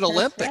having a good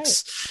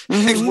Olympics.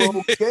 Right.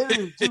 Well,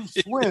 Gators do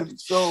swim.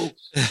 So,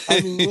 I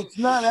mean, it's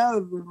not out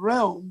of the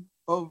realm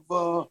of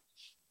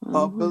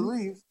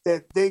belief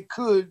that they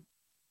could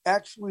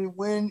actually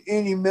win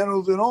any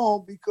medals at all,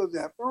 because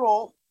after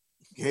all,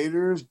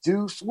 Gators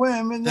do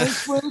swim, and they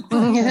swim.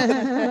 But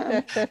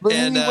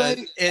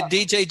anyway, and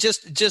DJ,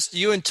 just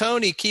you and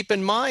Tony, keep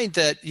in mind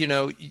that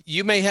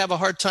you may have a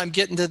hard time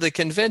getting to the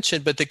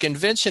convention, but the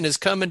convention is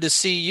coming to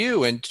see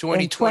you in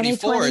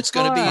 2024. It's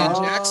going to be in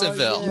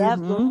Jacksonville.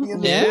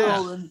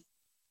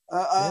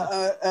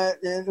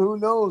 And who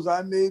knows?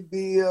 I may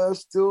be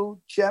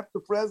still chapter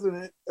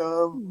president. I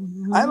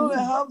don't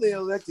know how they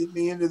elected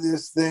me into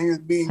this thing as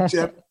being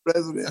chapter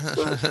president,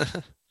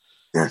 but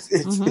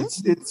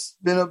it's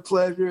been a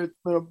pleasure. It's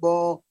been a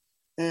ball,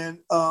 and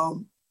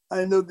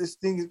I know this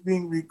thing is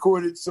being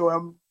recorded, so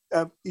I'm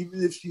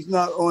even if she's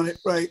not on it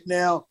right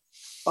now,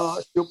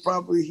 she'll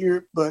probably hear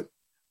it. But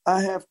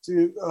I have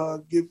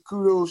to give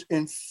kudos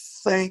and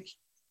thank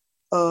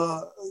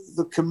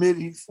the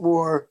committee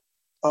for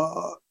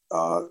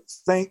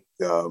thank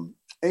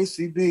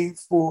ACB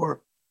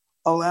for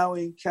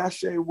allowing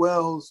Cache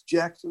Wells,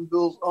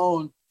 Jacksonville's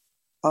own,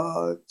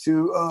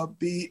 to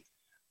be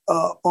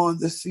on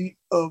the seat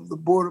of the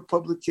Board of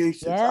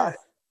Publications. I've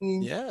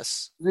seen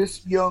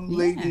this young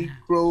lady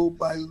grow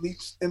by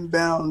leaps and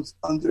bounds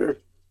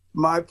under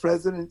my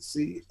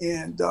presidency,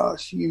 and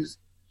she's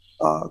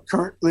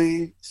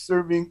currently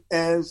serving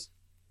as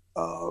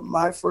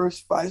my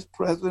first vice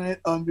president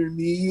under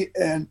me,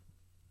 and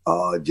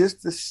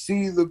just to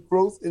see the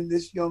growth in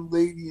this young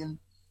lady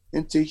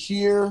and to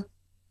hear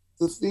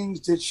the things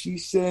that she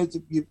said,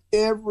 if you've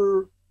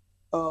ever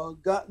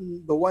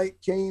gotten the White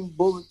Cane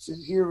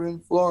Bulletin here in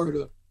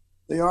Florida,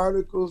 the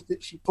articles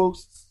that she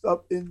posts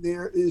up in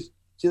there is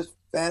just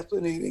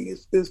fascinating.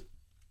 It's just,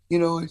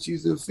 and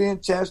she's a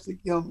fantastic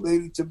young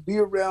lady. To be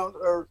around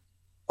her,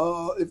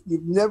 if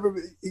you've never,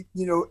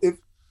 if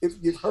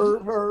you've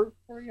heard her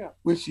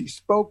when she's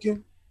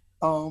spoken,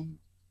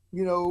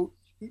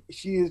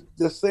 she is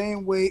the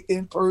same way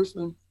in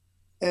person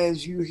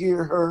as you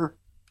hear her,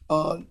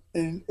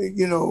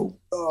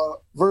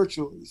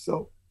 virtually.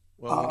 So,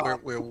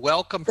 we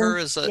welcome her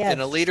as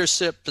in a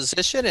leadership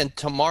position, and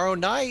tomorrow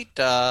night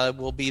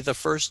will be the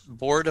first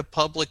Board of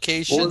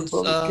Publications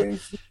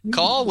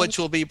call, which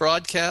will be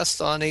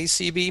broadcast on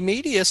ACB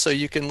Media, so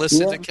you can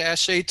listen to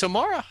Cache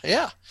tomorrow.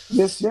 Yeah.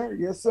 Yes, sir.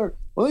 Yes, sir.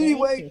 Well,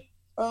 anyway,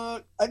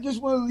 I just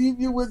want to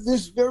leave you with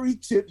this very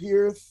tip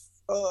here.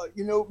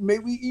 May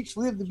we each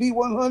live to be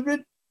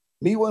 100.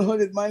 Me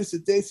 100 minus a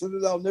day, so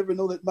that I'll never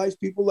know that nice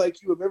people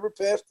like you have ever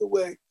passed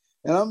away.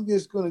 And I'm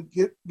just going to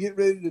get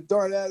ready to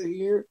dart out of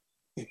here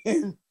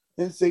and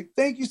say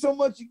thank you so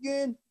much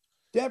again,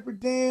 Dapper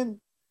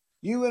Dan,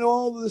 you and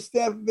all of the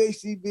staff of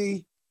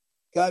ACB.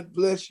 God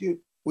bless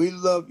you. We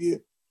love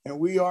you. And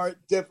we are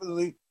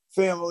definitely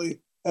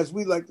family, as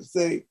we like to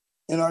say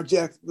in our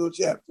Jacksonville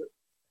chapter.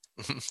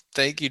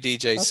 Thank you,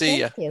 DJ. See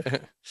ya.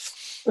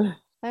 All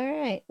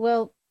right.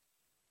 Well,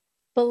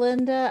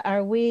 Belinda,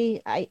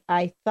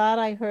 I thought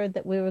I heard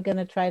that we were going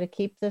to try to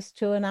keep this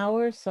to an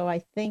hour, so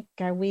I think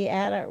we're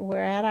at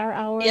our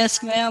hour?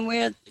 Yes, ma'am.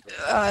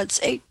 It's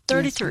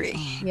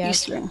 8:33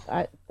 Eastern.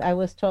 I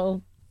was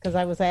told, because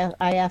I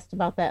asked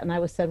about that, and I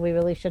was said we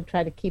really should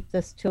try to keep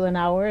this to an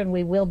hour, and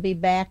we will be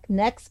back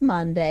next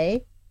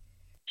Monday.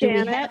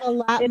 Janet, we have a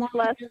lot it's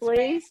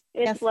Leslie.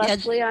 It's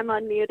Leslie. I'm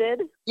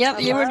unmuted.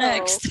 Yep, you were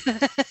next. We'll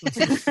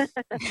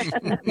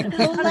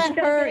let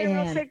her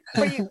in.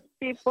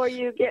 Before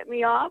you get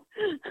me off.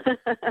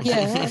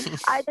 Yeah.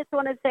 I just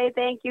want to say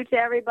thank you to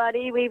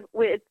everybody.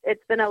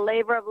 It's been a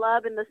labor of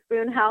love in the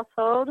Spoon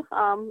household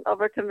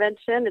over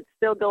convention. It's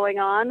still going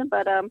on,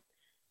 but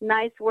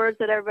nice words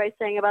that everybody's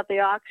saying about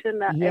the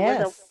auction. It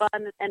was a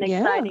fun and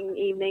exciting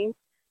evening.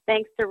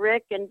 Thanks to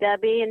Rick and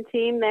Debbie and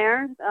team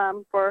there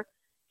for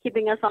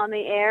keeping us on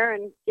the air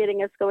and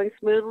getting us going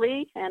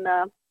smoothly, and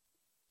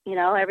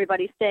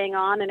everybody staying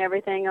on and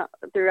everything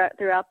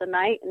throughout the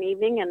night and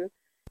evening,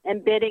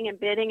 and bidding,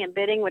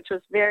 which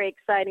was very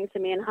exciting to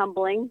me and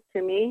humbling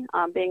to me,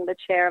 being the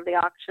chair of the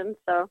auction.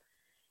 So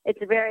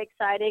it's very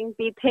exciting.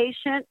 Be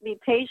patient,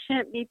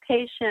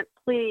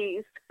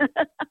 please.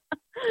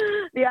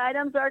 The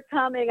items are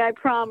coming, I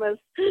promise.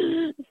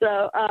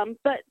 So,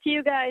 but to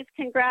you guys,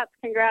 congrats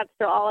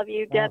to all of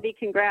you. Debbie,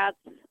 congrats.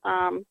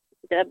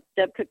 Deb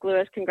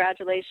Cook-Lewis,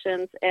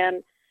 congratulations.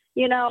 And,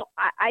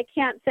 I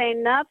can't say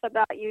enough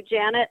about you,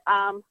 Janet.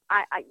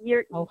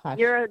 You're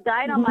a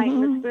dynamite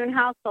in the Spoon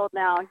household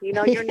now.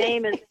 Your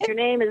name is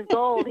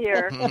gold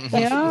here.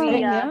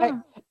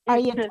 Are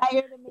you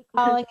tired of me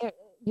calling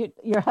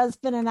your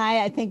husband and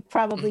I think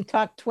probably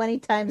talk 20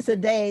 times a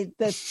day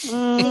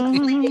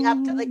leading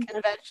up to the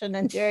convention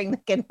and during the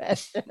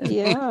convention.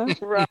 Yeah.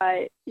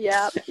 Right.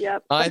 Yep.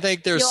 I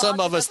think there's some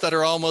of us that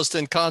are almost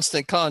in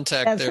constant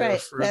contact. That's there.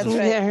 Right. That's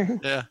right.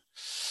 Yeah.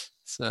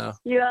 So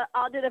you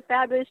all did a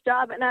fabulous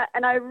job,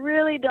 and I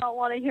really don't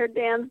want to hear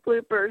Dan's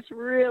bloopers.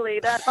 Really,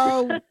 that's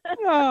oh.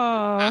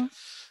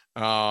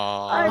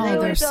 I really they're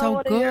don't so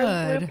want to hear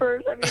his good.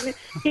 bloopers. I mean,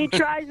 he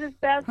tries his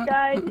best,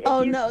 guys.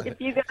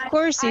 If you guys, of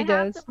course he does.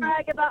 I have to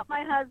brag about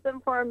my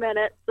husband for a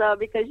minute, so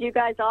because you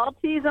guys all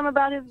tease him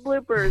about his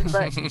bloopers,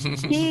 but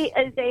he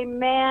is a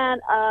man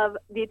of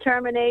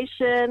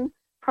determination,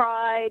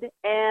 pride,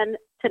 and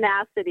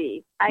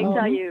tenacity. I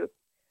tell you.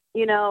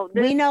 You know,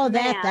 we know man,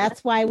 that.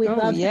 That's why we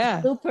love his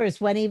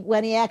bloopers.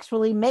 When he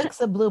actually makes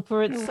a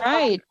blooper, it's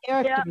right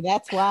character. Yeah.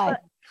 That's why.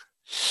 But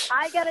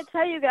I got to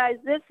tell you guys,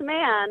 this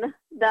man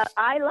that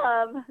I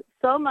love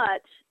so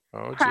much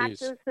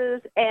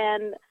practices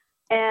and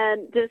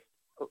just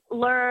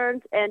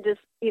learns and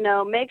just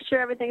makes sure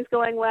everything's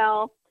going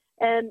well.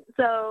 And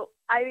so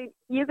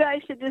you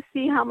guys should just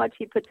see how much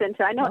he puts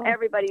into it. I know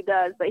everybody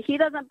does, but he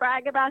doesn't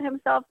brag about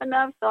himself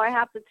enough, so I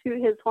have to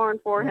toot his horn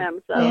for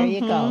him. So there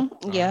you go.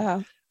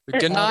 Yeah.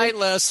 Good night,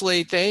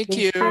 Leslie. Thank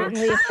you.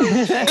 Thanks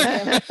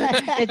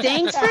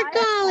for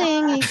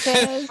calling, he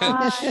says.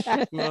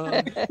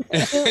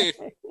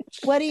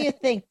 What do you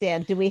think,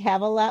 Dan? Do we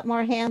have a lot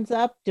more hands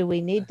up? Do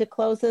we need to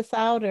close this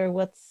out, or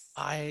what's?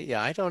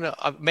 I don't know.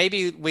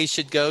 Maybe we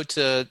should go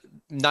to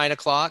 9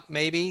 o'clock.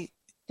 Maybe.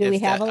 Do we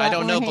have a lot I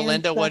don't more know, hands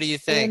Belinda. up, What do you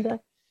think?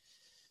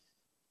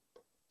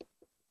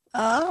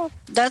 Belinda?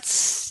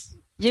 That's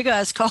you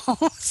guys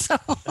call. So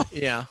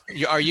Yeah.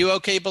 Are you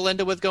okay,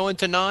 Belinda, with going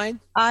to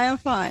 9? I am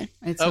fine.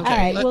 Okay. All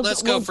right,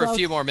 Let's go for a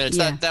few more minutes.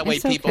 Yeah, That way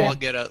it's people okay. will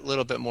get a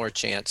little bit more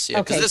chance.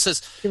 Yeah. Okay. Because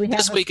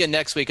this week and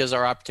next week is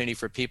our opportunity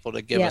for people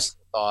to give us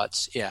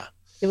thoughts. Yeah.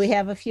 Do we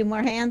have a few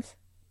more hands?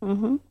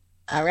 Mm-hmm.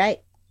 All right.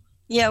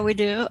 Yeah, we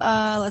do.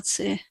 Let's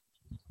see.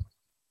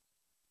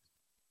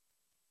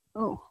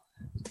 Oh,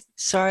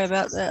 sorry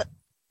about that.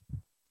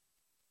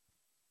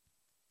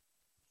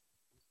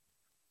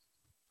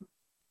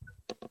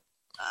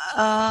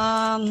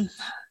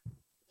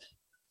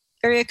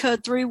 Area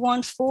code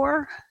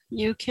 314.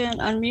 You can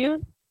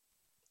unmute.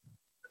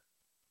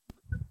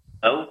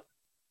 Hello?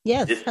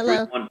 Yes. This is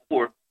Hello.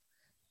 314.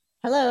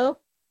 Hello.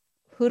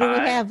 Who do we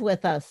Hi. have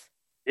with us?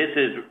 This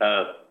is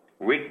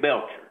Rick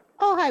Belcher.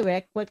 Oh, hi,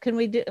 Rick. What can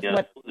we do?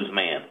 Yeah, blues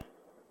man.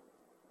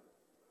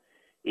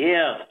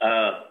 Yeah,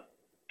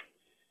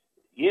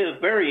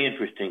 very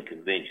interesting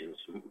convention.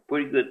 Some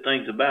pretty good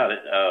things about it.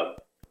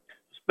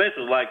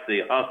 Especially like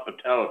the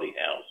hospitality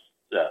house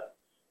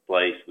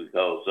place,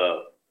 because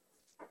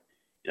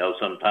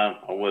sometimes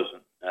I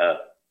wasn't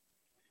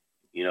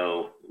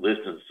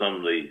listening to some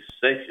of these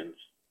sessions.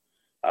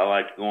 I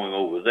liked going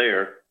over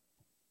there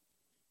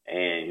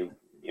and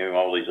hearing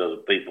all these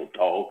other people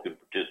talk and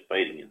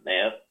participating in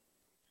that.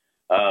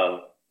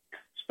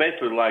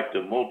 Especially like the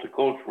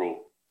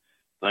multicultural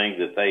thing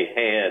that they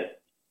had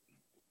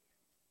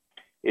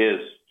is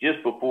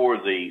just before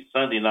the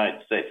Sunday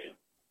night session.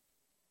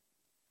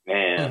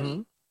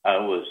 And I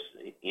was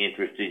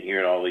interested in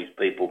hearing all these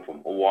people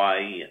from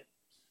Hawaii and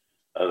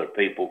other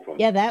people from...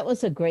 Yeah, that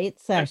was a great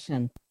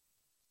session.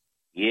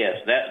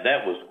 Yes,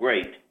 that was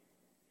great.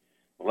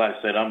 Like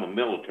I said, I'm a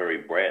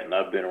military brat, and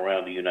I've been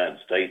around the United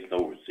States and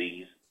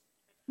overseas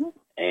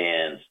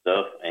and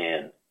stuff,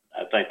 and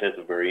I think that's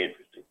a very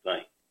interesting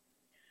thing.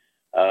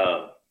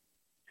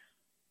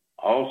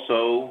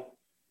 Also,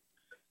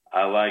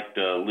 I liked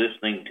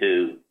listening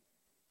to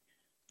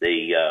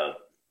the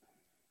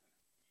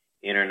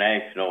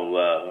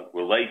International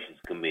Relations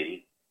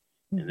Committee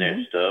and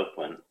their stuff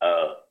when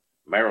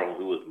Meryl,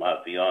 who was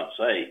my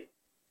fiance,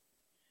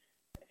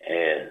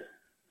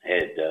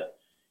 had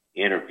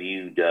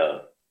interviewed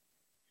this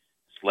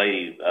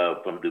lady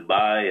from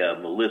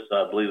Dubai, Melissa,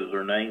 I believe is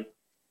her name.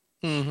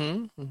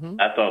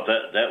 I thought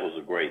that was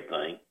a great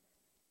thing.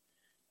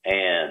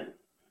 And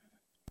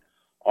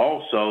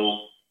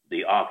also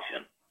the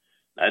auction.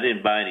 I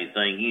didn't buy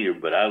anything either,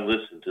 but I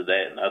listened to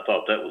that and I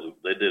thought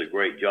they did a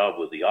great job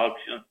with the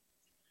auction.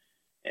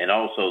 And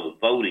also the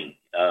voting,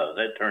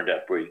 that turned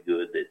out pretty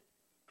good, that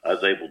I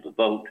was able to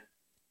vote.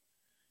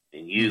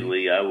 And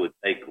usually I would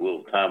take a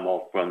little time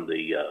off from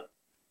the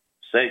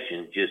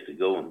session just to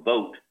go and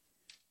vote.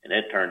 And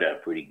that turned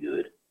out pretty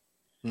good.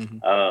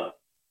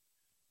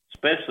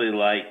 Especially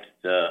like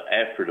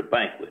after the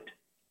banquet.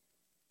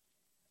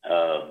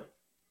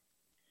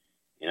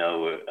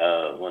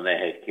 When they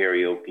had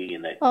karaoke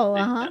and that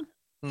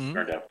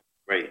turned out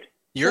great.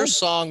 Your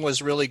song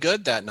was really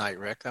good that night,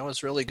 Rick. That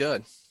was really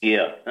good.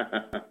 Yeah.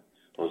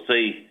 Well,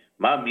 see,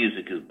 my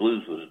music is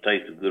blues with a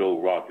taste of good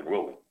old rock and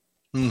roll.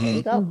 There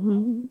you go.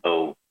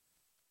 So,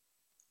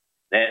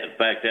 in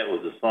fact, that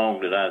was a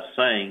song that I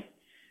sang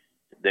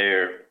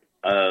there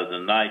the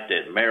night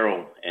that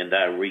Meryl and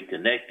I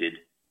reconnected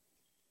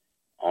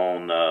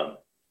on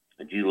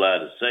July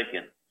the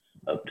 2nd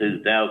of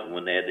 2000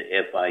 when they had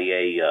the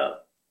FIA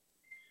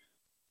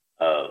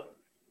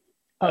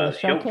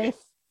showcase.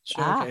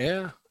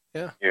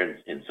 Yeah. Here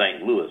in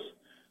St. Louis,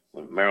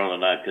 when Meryl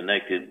and I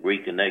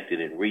reconnected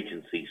in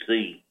Regency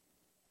C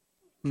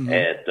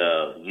at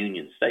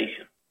Union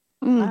Station.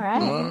 All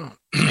right. I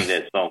think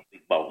that song,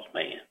 Big Boss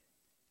Man.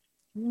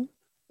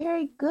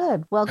 Very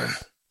good. Well,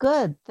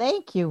 good.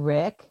 Thank you,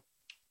 Rick.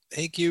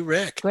 Thank you,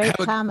 Rick. Great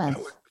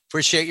comments.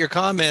 Appreciate your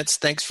comments.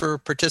 Thanks for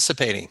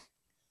participating.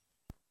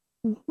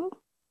 Mm-hmm.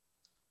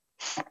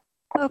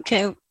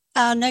 Okay.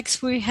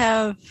 Next, we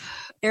have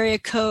area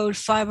code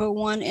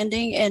 501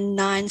 ending in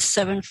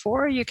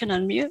 974. You can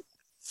unmute.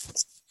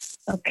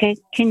 Okay.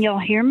 Can y'all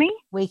hear me?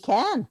 We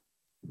can.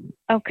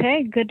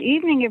 Okay. Good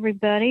evening,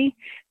 everybody.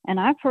 And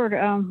I've heard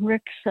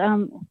Rick's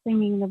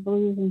singing the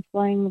blues and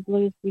playing the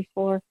blues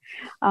before.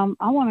 I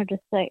wanted to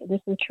say,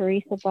 this is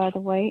Teresa, by the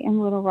way, in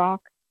Little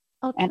Rock.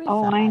 Oh, and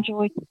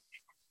Teresa.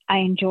 I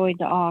enjoyed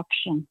the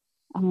auction.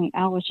 I mean,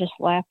 I was just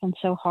laughing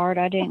so hard.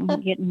 I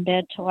didn't get in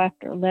bed till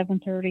after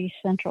 11:30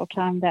 Central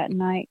Time that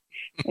night.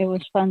 It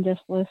was fun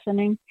just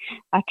listening.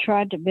 I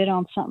tried to bid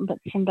on something, but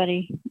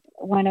somebody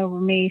went over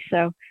me,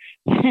 so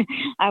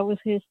I was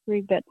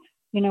history. But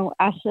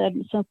I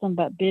said something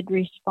about bid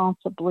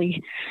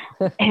responsibly,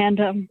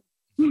 and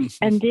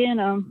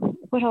then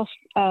what else?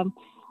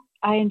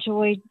 I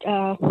enjoyed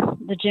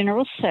the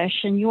general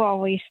session. You're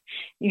always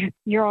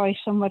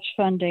so much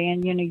fun,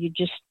 Dan. You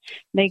just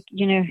make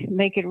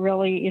it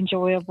really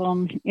enjoyable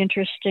and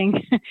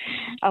interesting.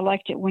 I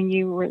liked it when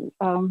you were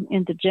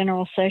in the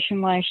general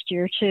session last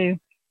year too.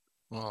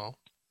 Well,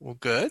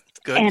 good.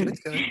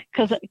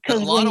 Because a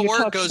lot of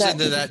work goes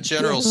into that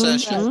general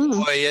session.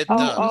 Boy, it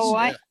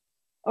does.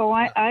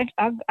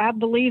 I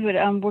believe it.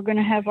 We're going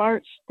to have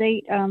Art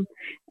State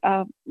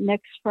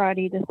next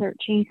Friday, the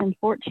 13th and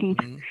 14th.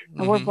 Mm-hmm.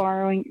 And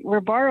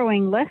we're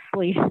borrowing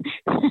Leslie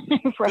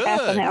for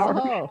half an hour.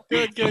 Oh,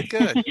 good.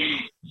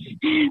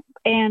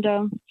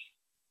 And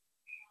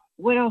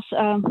what else?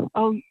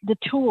 The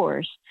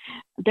tours.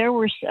 There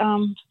were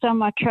some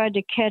I tried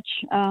to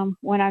catch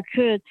when I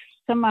could.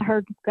 Some I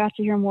got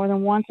to hear more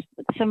than once,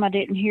 but some I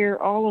didn't hear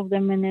all of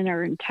them in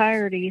their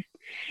entireties.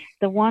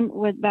 The one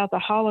about the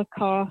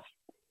Holocaust.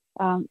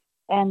 And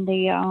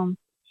the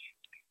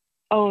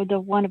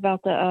one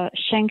about the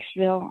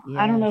Shanksville. Yes.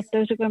 I don't know if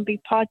those are going to be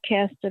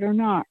podcasted or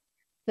not.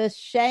 The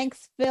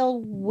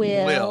Shanksville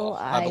will,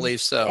 I believe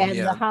so. And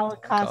the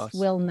Holocaust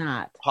will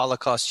not.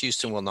 Holocaust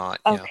Houston will not.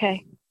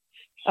 Okay.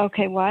 Yeah.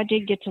 Okay. Well, I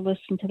did get to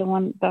listen to the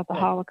one about the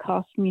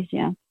Holocaust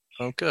Museum.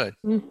 Oh, good.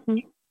 Mm-hmm.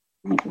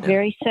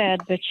 Very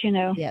sad, but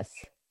yes,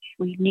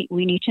 we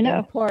need to know.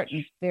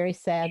 Important. Very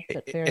sad,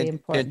 but very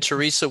important. And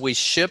Teresa, we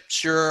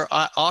shipped your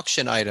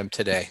auction item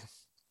today.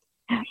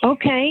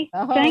 Okay,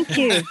 thank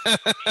you.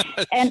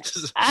 And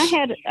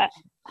I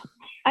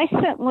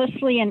sent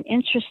Leslie an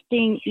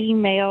interesting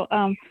email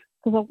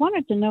because I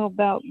wanted to know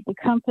about the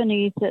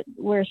companies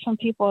where some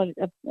people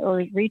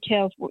or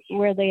retails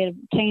where they had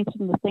obtained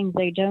some of the things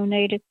they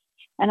donated,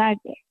 and I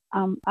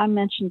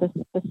mentioned the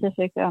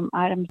specific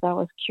items I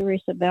was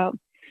curious about.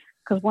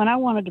 Because when I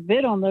wanted to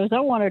bid on those,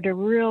 I wanted to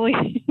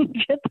really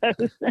get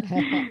those.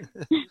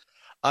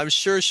 I'm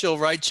sure she'll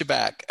write you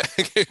back.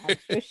 I'm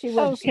sure she will.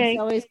 Okay. She's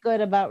always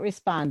good about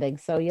responding,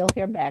 so you'll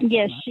hear back.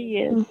 Yes, she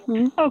is.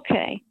 Mm-hmm.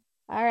 Okay.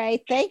 All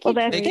right. Thank you.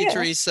 Thank you,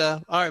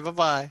 Teresa. All right.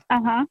 Bye-bye.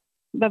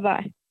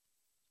 Bye-bye.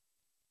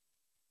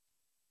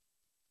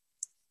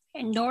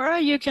 And Nora,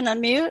 you can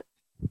unmute.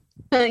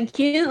 Thank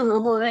you.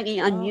 I'm already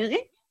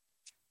unmuted.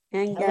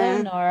 And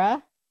hello,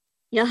 Nora.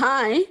 Yeah,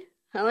 hi.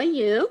 How are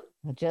you?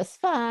 Just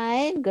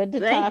fine. Good to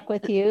talk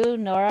with you.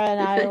 Nora and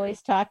I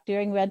always talk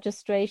during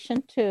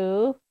registration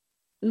too.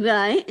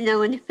 Right. And I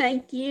want to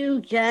thank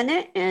you,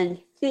 Janet and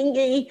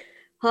Cindy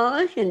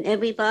Hollis and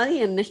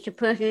everybody and Mr.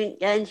 President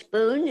Dan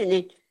Spoon.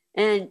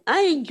 And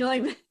I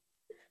enjoy,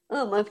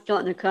 I'm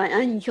starting to cry.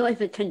 I enjoy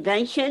the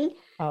convention.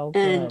 Oh,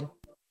 good.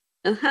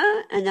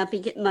 And I'll be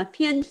getting my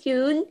pin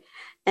soon.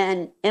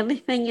 And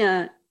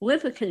everything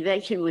with the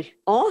convention was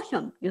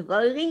awesome. The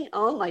voting,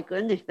 oh my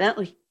goodness, that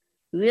was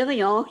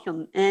really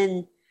awesome.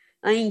 And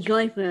I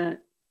enjoyed the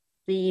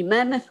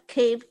Mammoth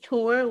Cave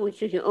tour,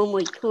 which is the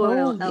only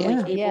tour I was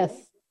able.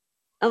 Yes.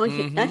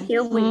 That's the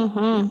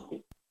only.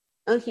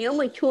 That's the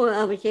only tour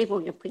I was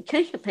able to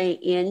participate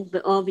in,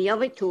 but all the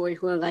other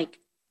tours were like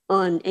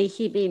on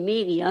ACB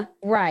Media.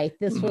 Right.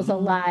 This was a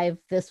live.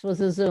 This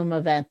was a Zoom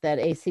event that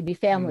ACB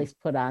Families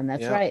put on.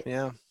 That's right.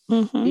 Yeah.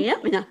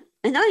 Yep.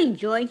 And I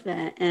enjoyed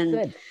that. And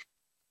good.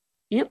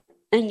 Yep.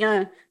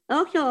 And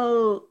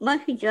also,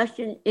 my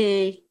suggestion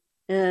is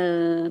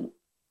that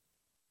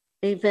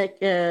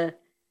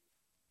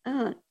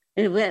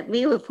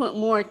we would put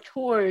more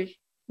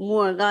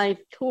live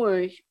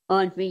tours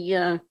on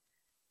the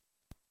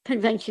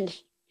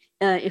conventions,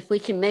 if we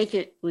can make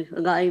it with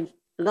live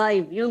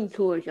Zoom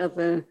tours of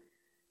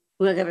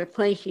whatever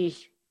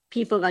places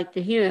people like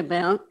to hear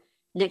about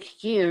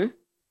next year.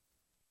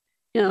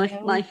 That's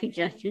my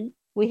suggestion.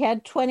 We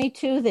had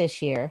 22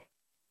 this year.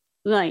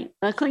 Right.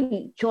 I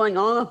couldn't join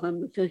all of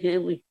them because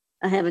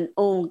I have an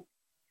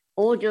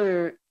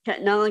older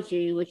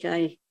technology which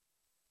I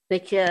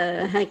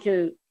had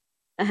to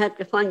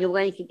find a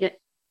way to get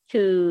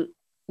to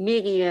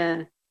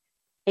media,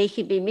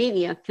 ACB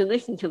Media, to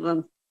listen to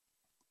them.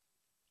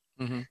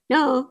 Mm-hmm.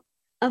 No,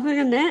 other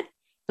than that,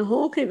 the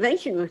whole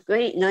convention was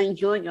great, and I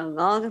enjoyed a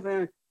lot of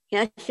our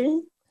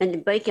session and the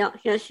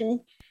breakout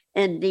session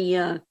and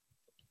the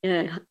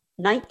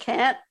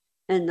nightcap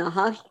and the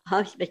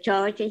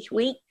hospitality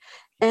suite,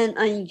 and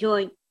I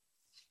enjoyed.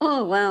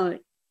 Oh wow,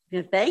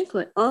 the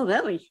banquet! Oh,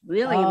 that was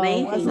really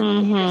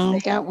amazing.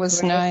 That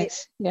was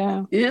nice.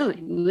 Yeah, it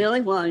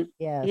really was.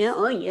 Yeah. Yeah.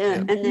 Oh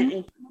yeah,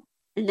 and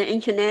the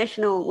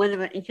international,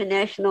 whatever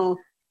international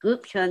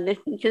groups I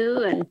listened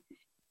to, and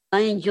I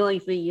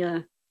enjoyed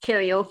the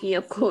karaoke,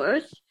 of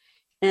course,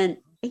 and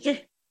to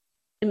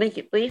make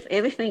it brief,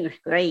 everything was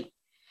great.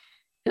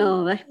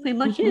 So that's pretty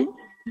much it.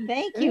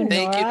 Thank you, Nora.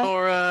 Thank you,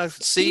 Nora.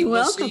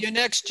 We'll see you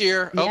next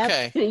year. Yep.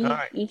 Okay. You, all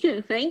right. You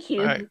too. Thank you.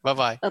 All right.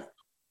 Bye-bye.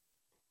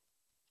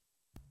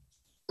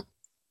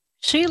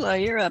 Sheila,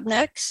 you're up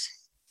next.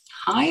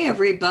 Hi,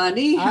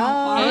 everybody.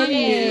 How are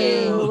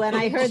you? When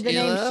I heard the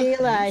name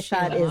Sheila, I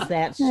thought, is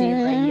that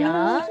Sheila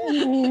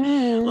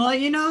Young?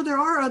 Well, there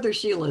are other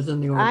Sheilas in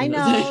the organization. I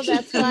know.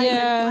 That's why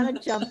I want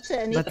to jump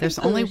to any But there's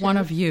only one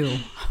of you.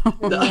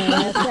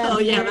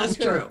 That's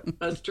true.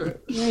 That's true.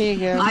 There you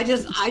go. I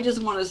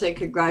just want to say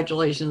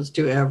congratulations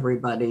to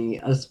everybody,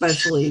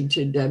 especially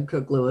to Deb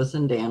Cook-Lewis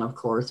and Dan, of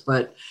course,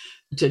 but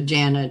to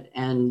Janet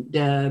and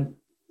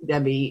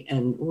Debbie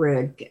and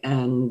Rick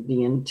and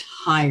the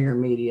entire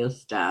media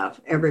staff.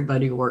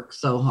 Everybody worked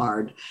so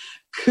hard.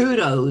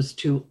 Kudos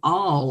to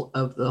all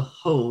of the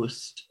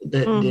hosts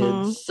that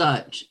did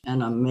such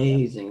an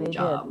amazing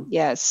job.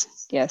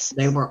 Yes.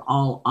 They were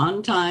all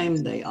on time.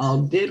 They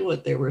all did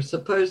what they were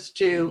supposed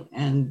to,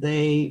 and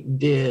they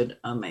did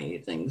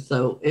amazing.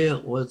 So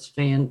it was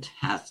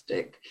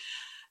fantastic.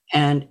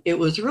 And it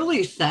was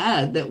really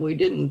sad that we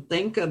didn't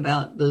think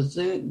about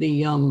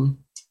the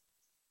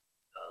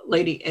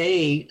Lady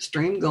A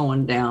stream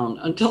going down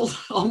until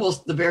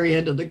almost the very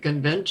end of the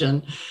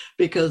convention,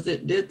 because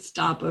it did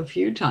stop a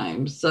few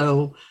times.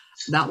 So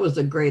that was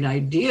a great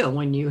idea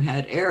when you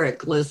had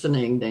Eric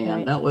listening, Dan.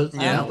 Right.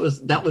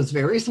 That was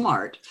very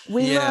smart.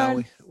 We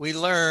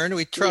learned,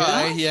 we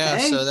try. Yeah.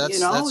 Hey, so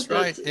that's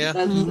right. Yeah.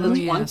 That's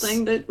one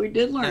thing that we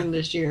did learn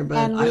this year. But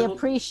and we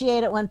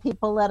appreciate it when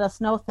people let us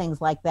know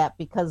things like that,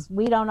 because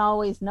we don't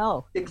always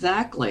know.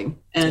 Exactly.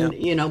 And,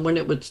 when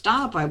it would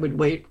stop, I would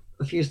wait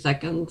a few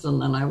seconds and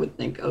then I would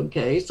think,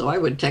 okay, so I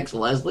would text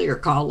Leslie or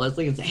call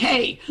Leslie and say,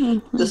 hey,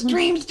 the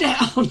stream's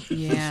down.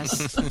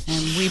 Yes.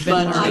 And we've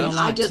been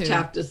I just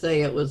have to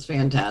say it was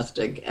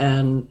fantastic,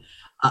 and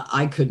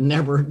I could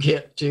never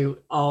get to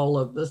all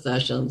of the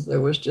sessions.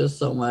 There was just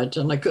so much,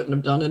 and I couldn't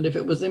have done it if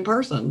it was in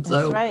person.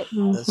 That's right.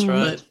 That's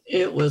right. But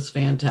it was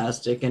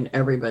fantastic, and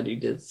everybody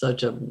did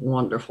such a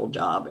wonderful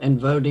job,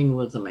 and voting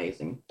was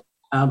amazing.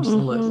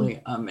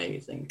 Absolutely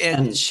amazing.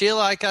 And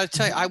Sheila, I gotta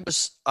tell you, I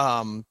was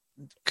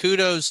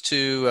kudos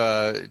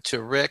to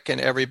Rick and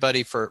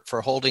everybody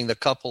for holding the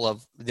couple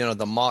of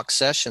the mock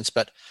sessions.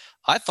 But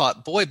I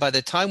thought, boy, by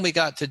the time we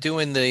got to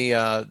doing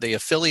the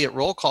affiliate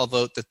roll call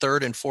vote the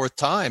third and fourth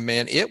time,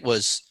 man, it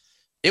was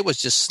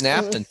just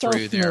snapping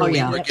through there.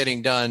 We were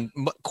getting done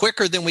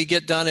quicker than we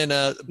get done in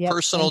a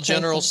personal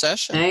general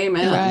session.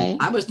 Amen. Right.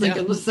 I was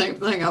thinking the same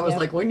thing. I was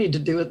like, we need to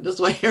do it this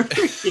way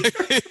every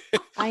year.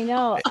 I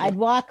know. I'd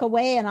walk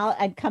away and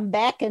I'd come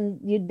back and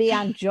you'd be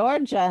on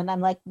Georgia. And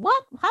I'm like,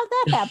 what? How'd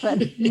that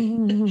happen?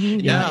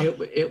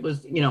 It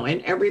was,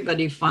 and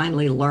everybody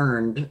finally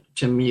learned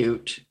to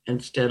mute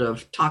instead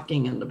of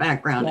talking in the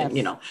background. Yes.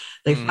 And,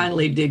 they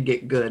finally did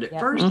get good. At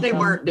first, they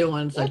weren't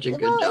doing such a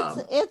good job.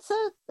 It's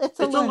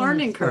a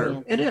learning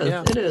curve. It is.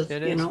 Yeah, it is.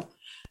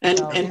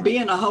 And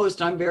being a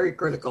host, I'm very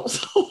critical.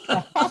 So.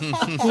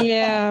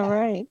 Yeah,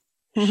 right.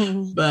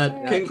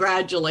 But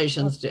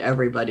congratulations to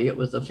everybody. It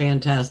was a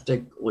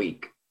fantastic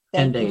week,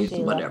 10 days,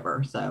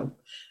 whatever. So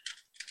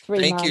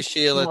thank you,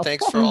 Sheila.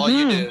 Thanks for all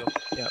you do.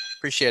 Yeah,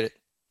 appreciate it.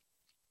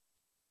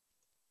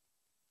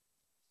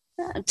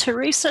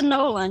 Teresa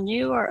Nolan,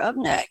 you are up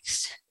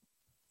next.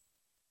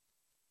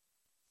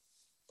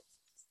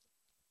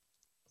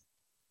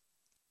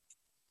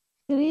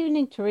 Good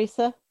evening,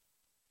 Teresa.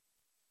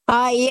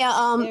 Hi,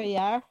 yeah. There you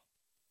are.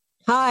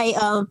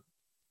 Hi.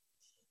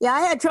 I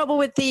had trouble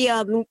with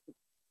the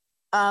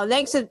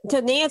thanks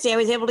to Nancy, I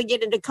was able to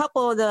get into a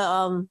couple of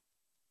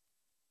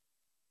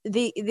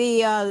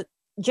the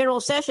general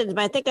sessions,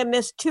 but I think I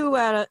missed two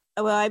I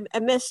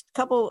missed a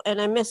couple,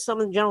 and I missed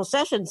some of the general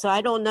sessions, so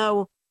I don't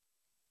know.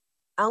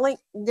 I only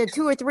the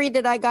two or three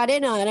that I got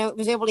in on, I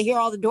was able to hear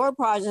all the door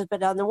prizes,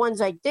 but on the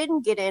ones I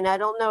didn't get in, I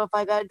don't know if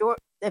I got a door,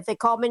 if they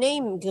called my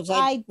name. Because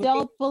I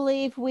don't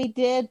believe we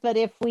did, but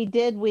if we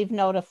did, we've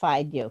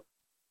notified you.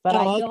 But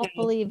I don't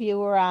believe you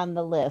were on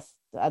the list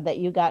that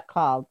you got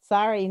called.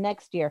 Sorry,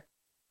 next year.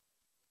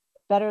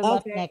 Better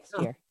luck next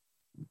year.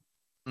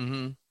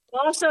 Mm-hmm.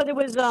 Also, there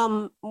was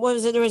I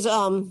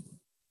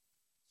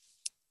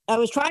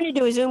was trying to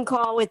do a Zoom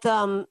call with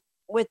it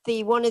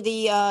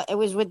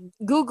was with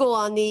Google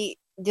on the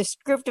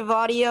descriptive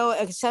audio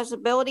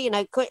accessibility, and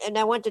I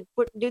went to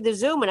do the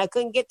Zoom and I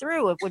couldn't get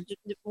through. It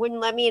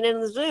wouldn't let me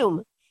in the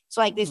Zoom. It's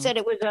like they said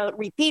it was a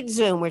repeat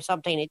Zoom or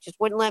something. It just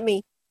wouldn't let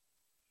me.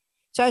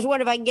 So I was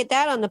wondering if I can get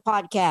that on the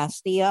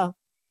podcast.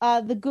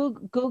 The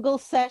Google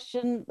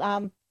session.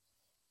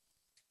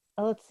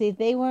 Let's see.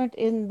 They weren't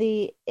in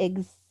the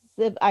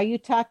are you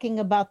talking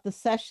about the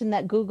session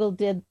that Google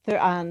did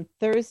on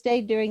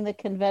Thursday during the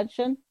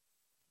convention?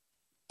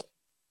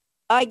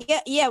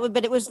 Yeah,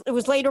 but it was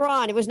later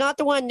on. It was not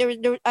the one.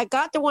 I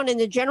got the one in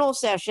the general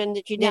session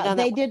that you did on.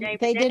 They did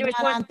one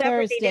on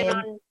Thursday.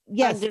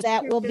 Yes,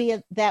 that will be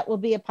a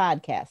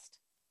podcast.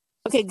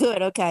 Okay,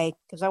 good. Okay,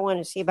 because I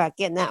wanted to see about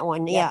getting that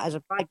one. Yeah, as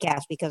a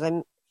podcast because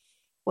and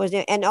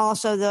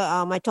also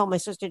I told my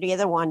sister the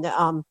other one that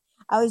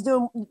I was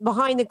doing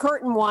behind the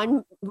curtain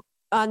one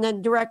on the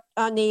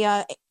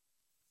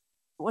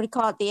what do you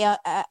call it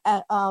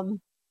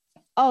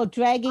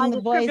dragging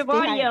the boys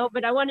behind. Audio,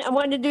 but I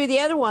wanted to do the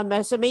other one,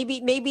 but so maybe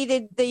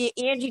the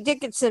Angie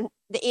Dickinson,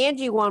 the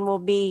Angie one will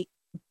be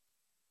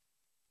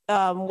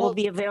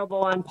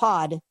available on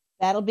Pod.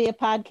 That'll be a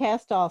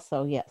podcast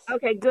also. Yes.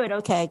 Okay, good.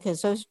 Okay,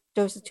 because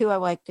those are two I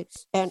like to,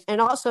 and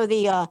also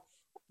the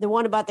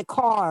one about the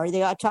car,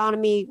 the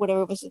autonomy,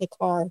 whatever was the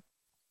car.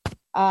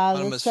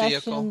 The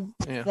session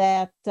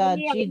that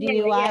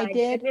GDUI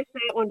did. I missed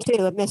that one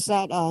too. I missed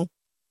that.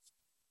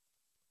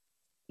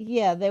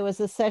 Yeah, there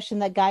was a session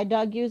that Guide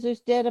Dog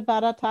users did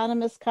about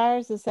autonomous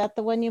cars. Is that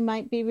the one you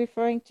might be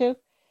referring to?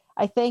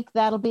 I think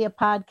that'll be a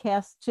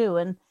podcast too.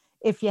 And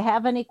if you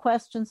have any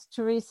questions,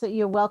 Teresa,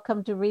 you're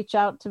welcome to reach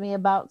out to me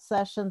about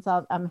sessions.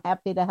 I'm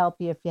happy to help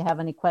you if you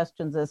have any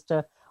questions as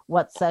to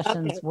what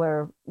sessions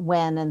were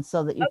when, and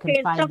so that you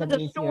can find them. At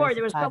the store,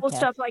 there was a couple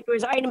stuff like there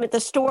was an item at the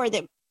store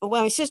that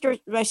my sister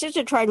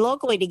tried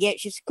locally to get.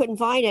 She couldn't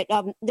find it.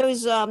 There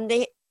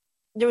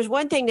was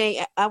one thing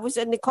I was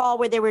in the call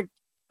where they were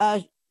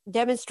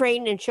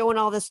demonstrating and showing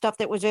all the stuff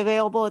that was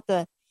available at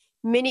the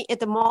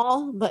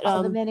mall, but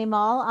the mini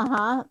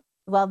mall.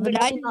 Well,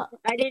 I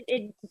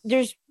didn't.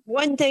 There's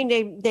one thing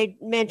they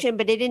mentioned,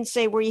 but they didn't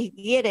say where you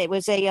could get it.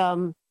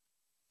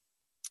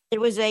 It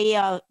was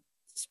a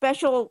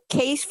special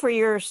case for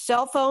your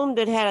cell phone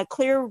that had a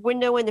clear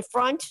window in the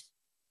front.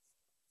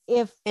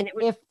 If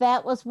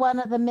that was one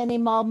of the mini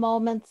mall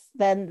moments,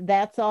 then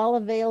that's all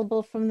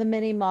available from the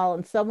mini mall.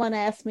 And someone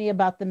asked me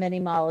about the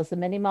mini mall. Is the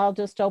mini mall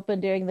just open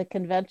during the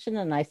convention?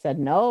 And I said,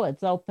 no,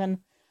 it's open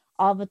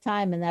all the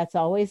time. And that's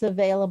always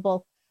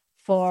available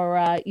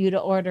for you to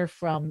order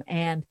from.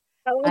 And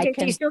so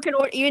you still can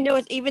order, even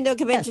though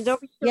convention's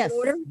over, you still can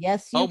order?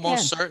 Yes, you can.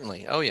 Most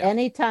certainly. Oh, yeah.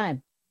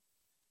 Anytime.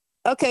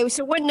 Okay,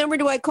 so what number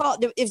do I call?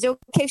 Is it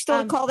okay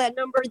still to call that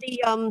number the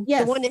one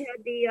that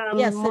had the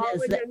yes,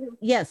 it is.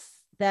 Yes.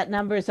 That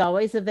number is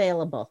always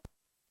available.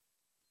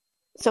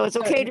 So it's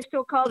okay to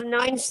still call the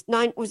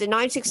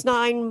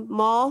 969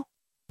 mall?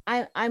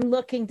 I'm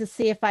looking to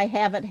see if I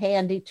have it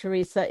handy,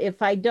 Teresa.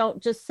 If I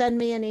don't, just send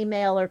me an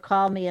email or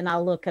call me and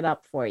I'll look it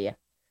up for you.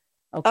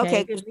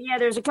 Okay, because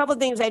there's a couple of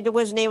things I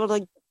wasn't able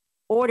to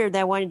order that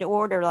I wanted to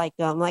order, like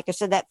I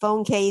said, that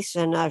phone case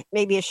and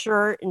maybe a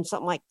shirt and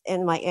something like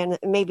and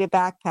maybe a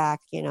backpack,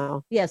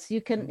 Yes,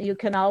 you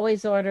can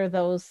always order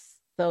those.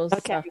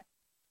 Okay.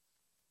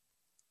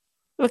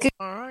 Okay.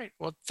 All right.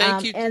 Well,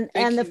 thank you. And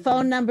the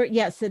phone number,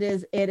 yes, it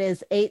is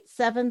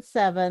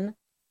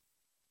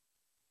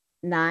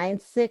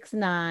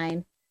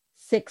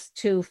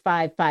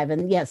 877-969-6255.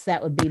 And yes,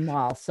 that would be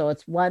mall. So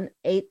it's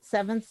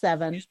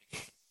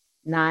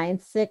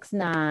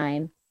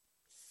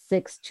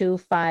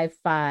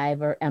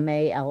 1-877-969-6255 or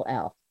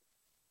MALL.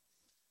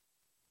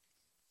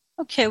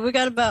 Okay, we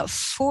got about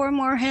 4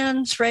 more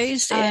hands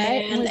raised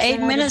and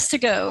 8 minutes to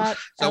go.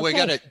 So we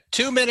got a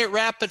 2-minute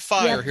rapid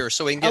fire here,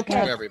 so we can get to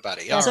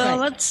everybody. All so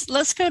right.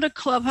 let's go to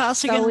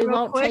Clubhouse again. So we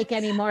won't take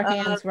any more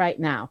hands right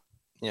now.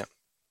 Yeah.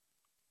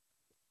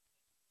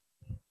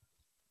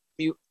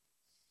 Mute.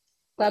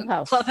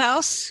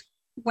 Clubhouse.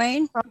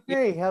 Wayne.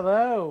 Okay.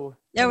 Hello.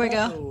 There we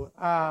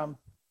go.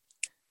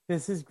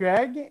 This is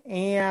Greg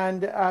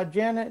and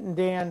Janet and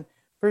Dan.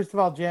 First of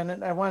all,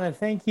 Janet, I want to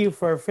thank you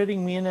for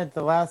fitting me in at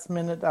the last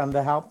minute on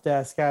the help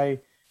desk.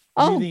 Good.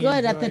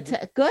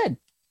 Good.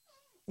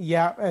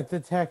 Yeah, at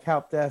the tech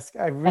help desk.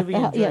 I really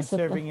enjoyed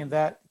serving in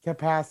that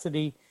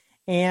capacity.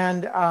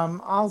 And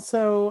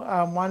also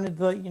wanted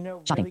to let you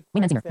know, really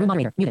quick,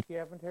 that if you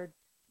haven't heard,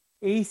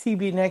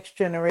 ACB Next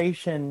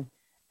Generation,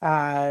 which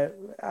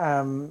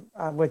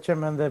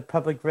I'm on the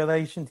Public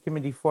Relations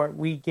Committee for,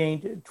 we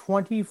gained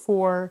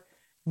 24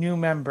 new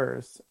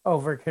members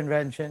over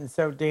convention.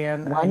 So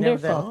Dan,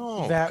 wonderful. I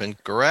know that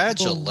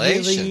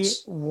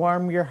congratulations. Will really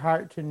warm your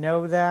heart to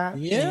know that.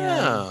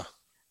 Yeah.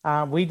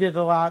 And, we did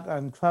a lot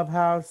on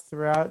Clubhouse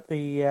throughout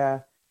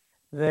the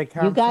conference.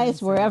 You guys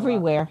were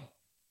everywhere.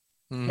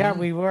 Yeah,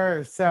 we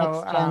were.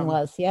 So Jen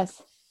was,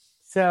 yes.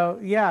 So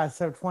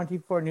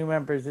 24 new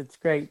members. It's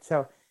great.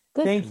 So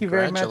thank you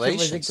very much. It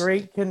was a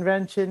great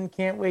convention.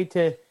 Can't wait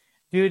to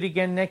do it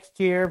again next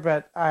year,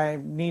 but I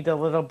need a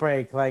little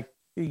break,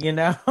 Yeah.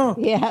 10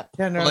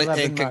 or 11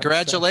 and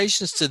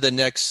congratulations to the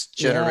Next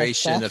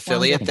Generation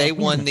affiliate. They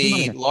won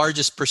the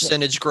largest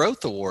percentage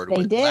growth award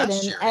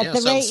last year.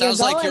 So it sounds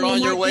like you're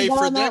on your way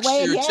for next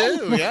year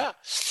too. Yeah.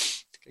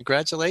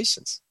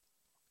 Congratulations.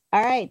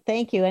 All right.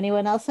 Thank you.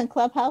 Anyone else in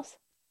Clubhouse?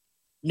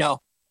 No.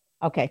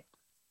 Okay.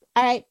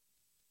 All right.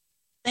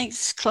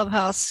 Thanks,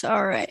 Clubhouse.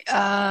 All right.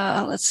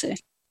 Let's see.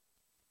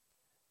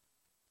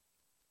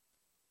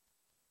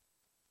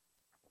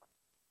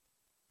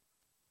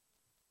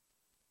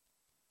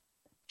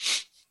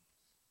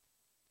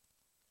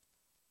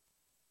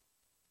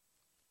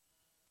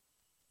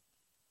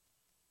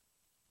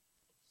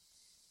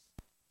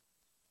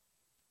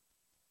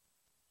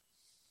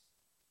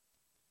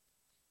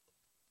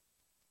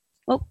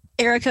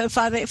 Area code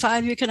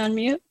 585, you can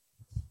unmute.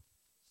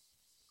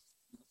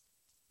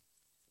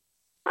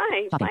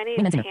 Hi, my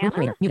name is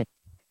Hannah.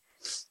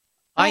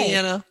 Hi,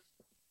 Anna.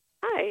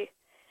 Hi.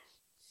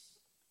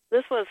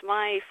 This was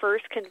my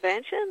first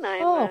convention.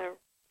 I'm a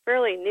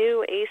fairly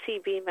new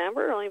ACB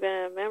member, only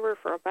been a member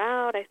for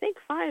about, I think,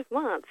 5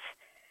 months.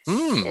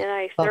 And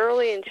I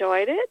thoroughly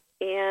enjoyed it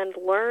and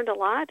learned a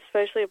lot,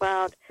 especially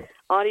about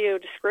audio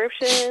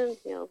description,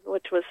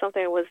 which was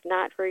something I was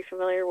not very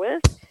familiar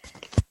with.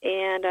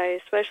 And I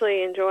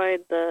especially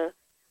enjoyed the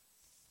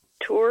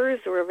tours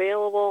that were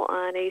available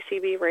on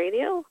ACB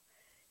Radio.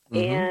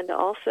 And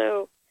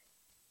also,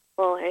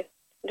 well, I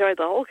enjoyed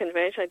the whole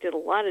convention. I did a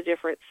lot of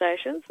different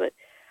sessions, but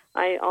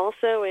I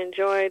also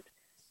enjoyed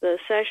the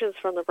sessions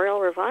from the Braille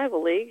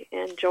Revival League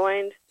and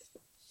joined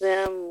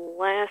them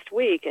last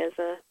week as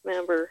a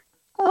member.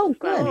 Oh,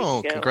 good.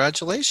 Oh,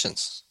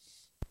 congratulations.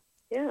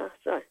 Yeah,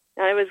 so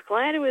I was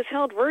glad it was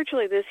held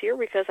virtually this year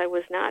because I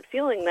was not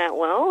feeling that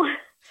well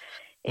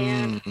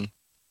and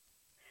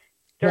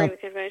during the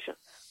convention.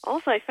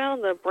 Also, I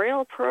found the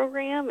Braille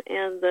program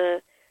and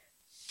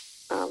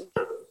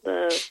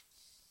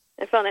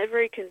I found that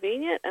very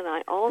convenient, and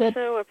I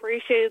also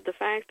appreciated the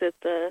fact that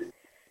the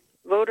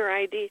voter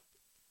ID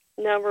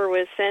number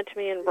was sent to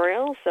me in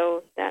Braille,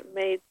 so that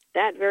made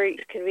that very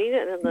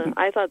convenient, and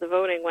I thought the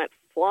voting went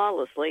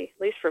flawlessly,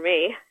 at least for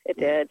me. It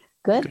did.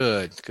 Good.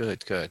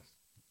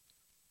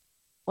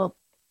 Well,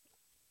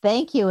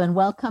 thank you, and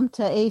welcome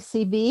to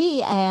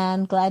ACB,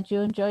 and glad you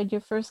enjoyed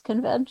your first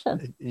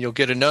convention. You'll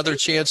get another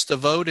chance to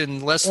vote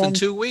in less than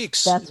 2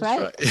 weeks. That's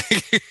right.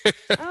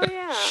 Oh,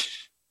 yeah.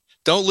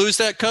 Don't lose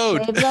that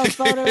code. Save those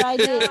voter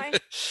ID.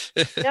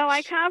 No,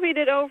 I copied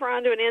it over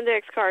onto an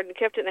index card and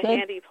kept it in a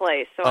handy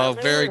place. So I'll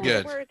never very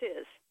forget good. Where it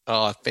is.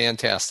 Oh,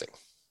 fantastic.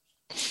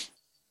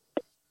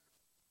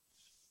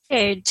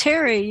 Hey,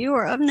 Terry, you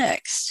are up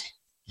next.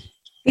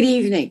 Good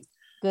evening.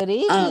 Good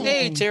evening.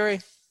 Hey,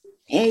 Terry.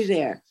 Hey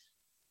there.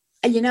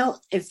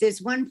 If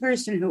there's one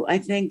person who I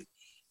think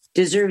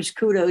deserves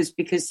kudos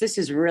because this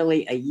is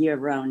really a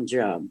year-round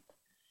job,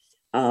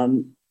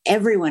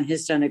 everyone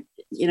has done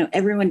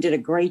everyone did a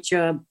great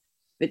job,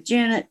 but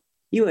Janet,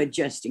 you are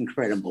just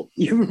incredible.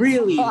 You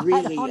really,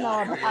 really I don't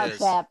know about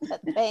that, but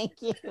thank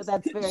you.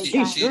 That's very She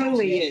kind.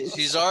 truly is.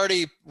 She's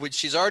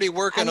already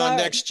working on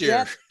next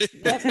year.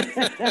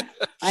 Yep.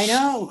 I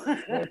know.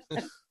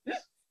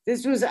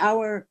 This was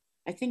our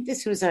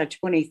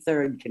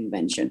 23rd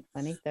convention.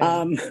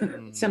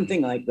 23rd.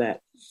 Something like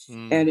that.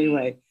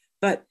 Anyway,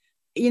 but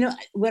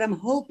what I'm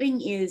hoping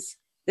is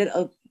that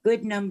a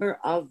good number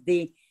of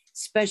the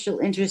special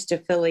interest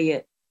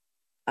affiliate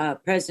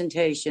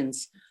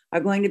presentations are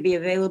going to be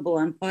available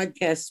on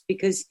podcasts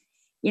because,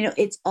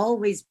 it's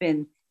always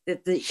been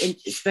that the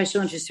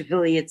special interest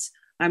affiliates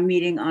are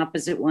meeting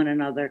opposite one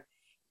another.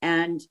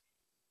 And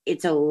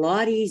it's a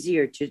lot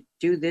easier to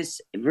do this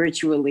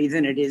virtually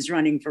than it is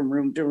running from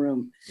room to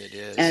room. It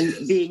is. And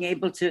being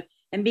able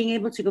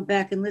to go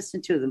back and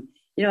listen to them.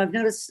 I've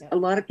noticed a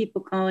lot of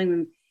people calling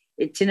them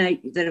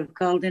tonight that have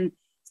called in,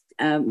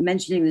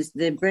 mentioning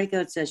the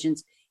breakout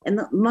sessions.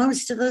 And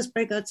most of those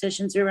breakout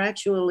sessions are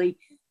actually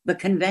the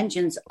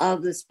conventions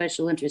of the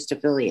special interest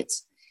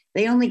affiliates.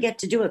 They only get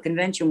to do a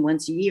convention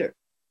once a year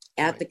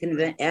at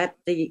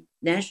the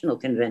national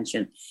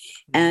convention.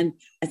 And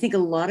I think a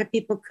lot of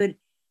people could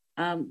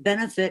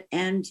benefit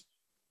and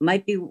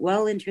might be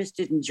well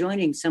interested in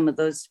joining some of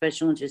those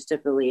special interest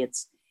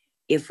affiliates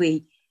if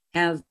we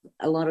have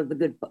a lot of the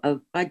good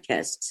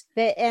podcasts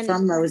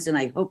from those, and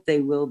I hope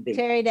they will be.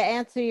 Terry, to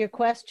answer your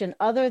question,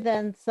 other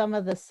than some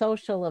of the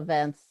social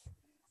events,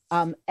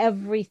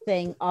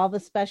 everything, all the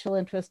special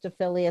interest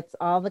affiliates,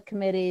 all the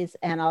committees,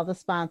 and all the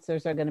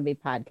sponsors are going to be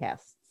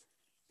podcasts.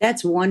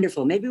 That's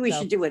wonderful. Maybe we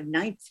should do a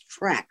 9th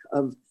track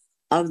of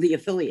the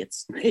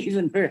affiliates,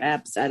 even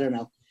perhaps, I don't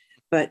know.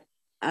 But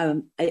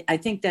I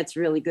think that's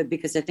really good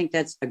because I think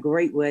that's a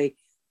great way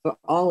for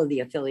all of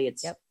the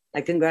affiliates. Yep.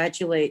 I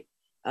congratulate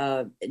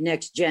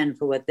Next Gen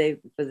for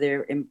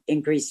their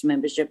increased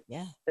membership.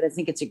 Yeah. But I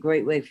think it's a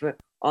great way for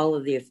all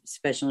of the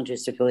special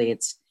interest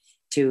affiliates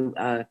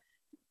to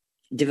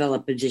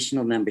develop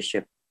additional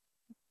membership.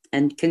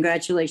 And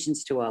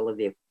congratulations to all of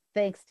you.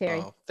 Thanks, Terry.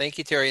 Oh, thank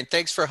you, Terry. And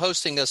thanks for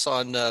hosting us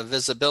on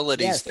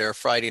Visibilities there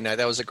Friday night.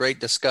 That was a great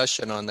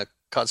discussion on the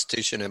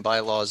Constitution and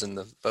bylaws and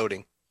the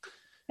voting.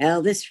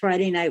 Well, this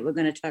Friday night, we're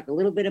going to talk a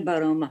little bit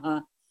about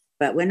Omaha,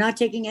 but we're not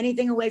taking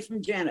anything away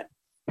from Janet.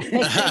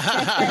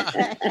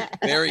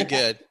 Very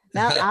good.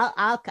 Now,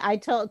 I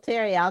told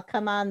Terry I'll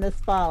come on this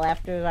fall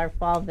after our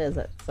fall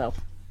visit. So,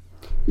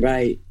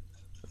 right.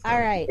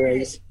 All right.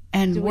 Grace.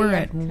 And we're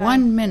at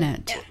 1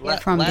 minute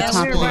from the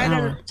top of the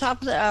hour. At the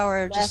top of the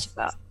hour, just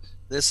about.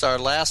 This is our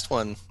last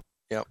one.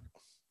 Yep.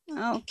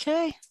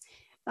 Okay.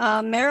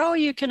 Meryl,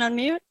 you can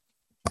unmute.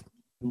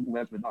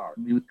 Webinar.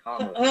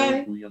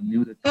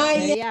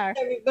 Hi,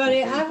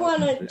 everybody. I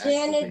want to,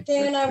 Janet,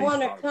 Dan, I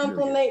want to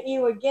compliment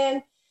you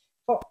again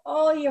for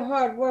all your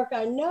hard work.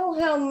 I know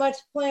how much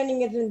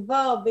planning is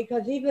involved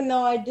because even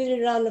though I did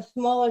it on a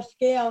smaller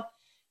scale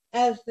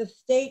as the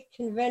state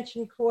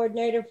convention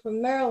coordinator for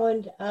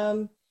Maryland,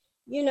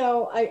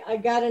 I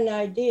got an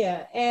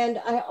idea. And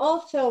I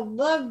also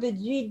love the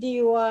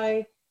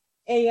GDUI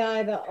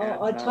AI, the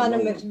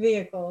autonomous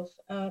vehicles.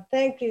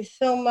 Thank you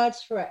so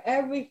much for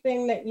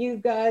everything that you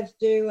guys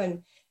do,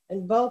 and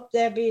both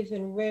Debbie's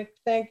and Rick.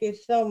 Thank you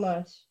so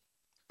much.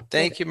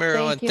 Thank you,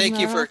 Marilyn. Thank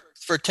you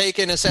for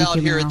taking us out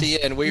here at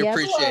the end. We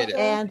appreciate it.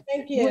 And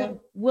thank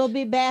you. We'll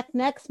be back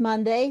next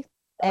Monday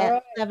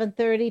at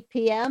 7:30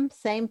 p.m.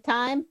 same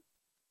time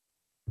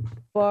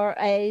for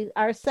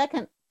our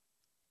second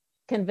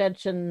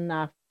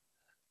convention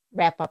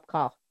wrap-up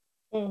call.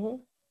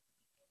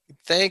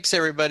 Thanks,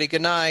 everybody.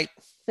 Good night.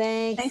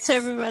 Thanks. Thanks,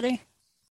 everybody.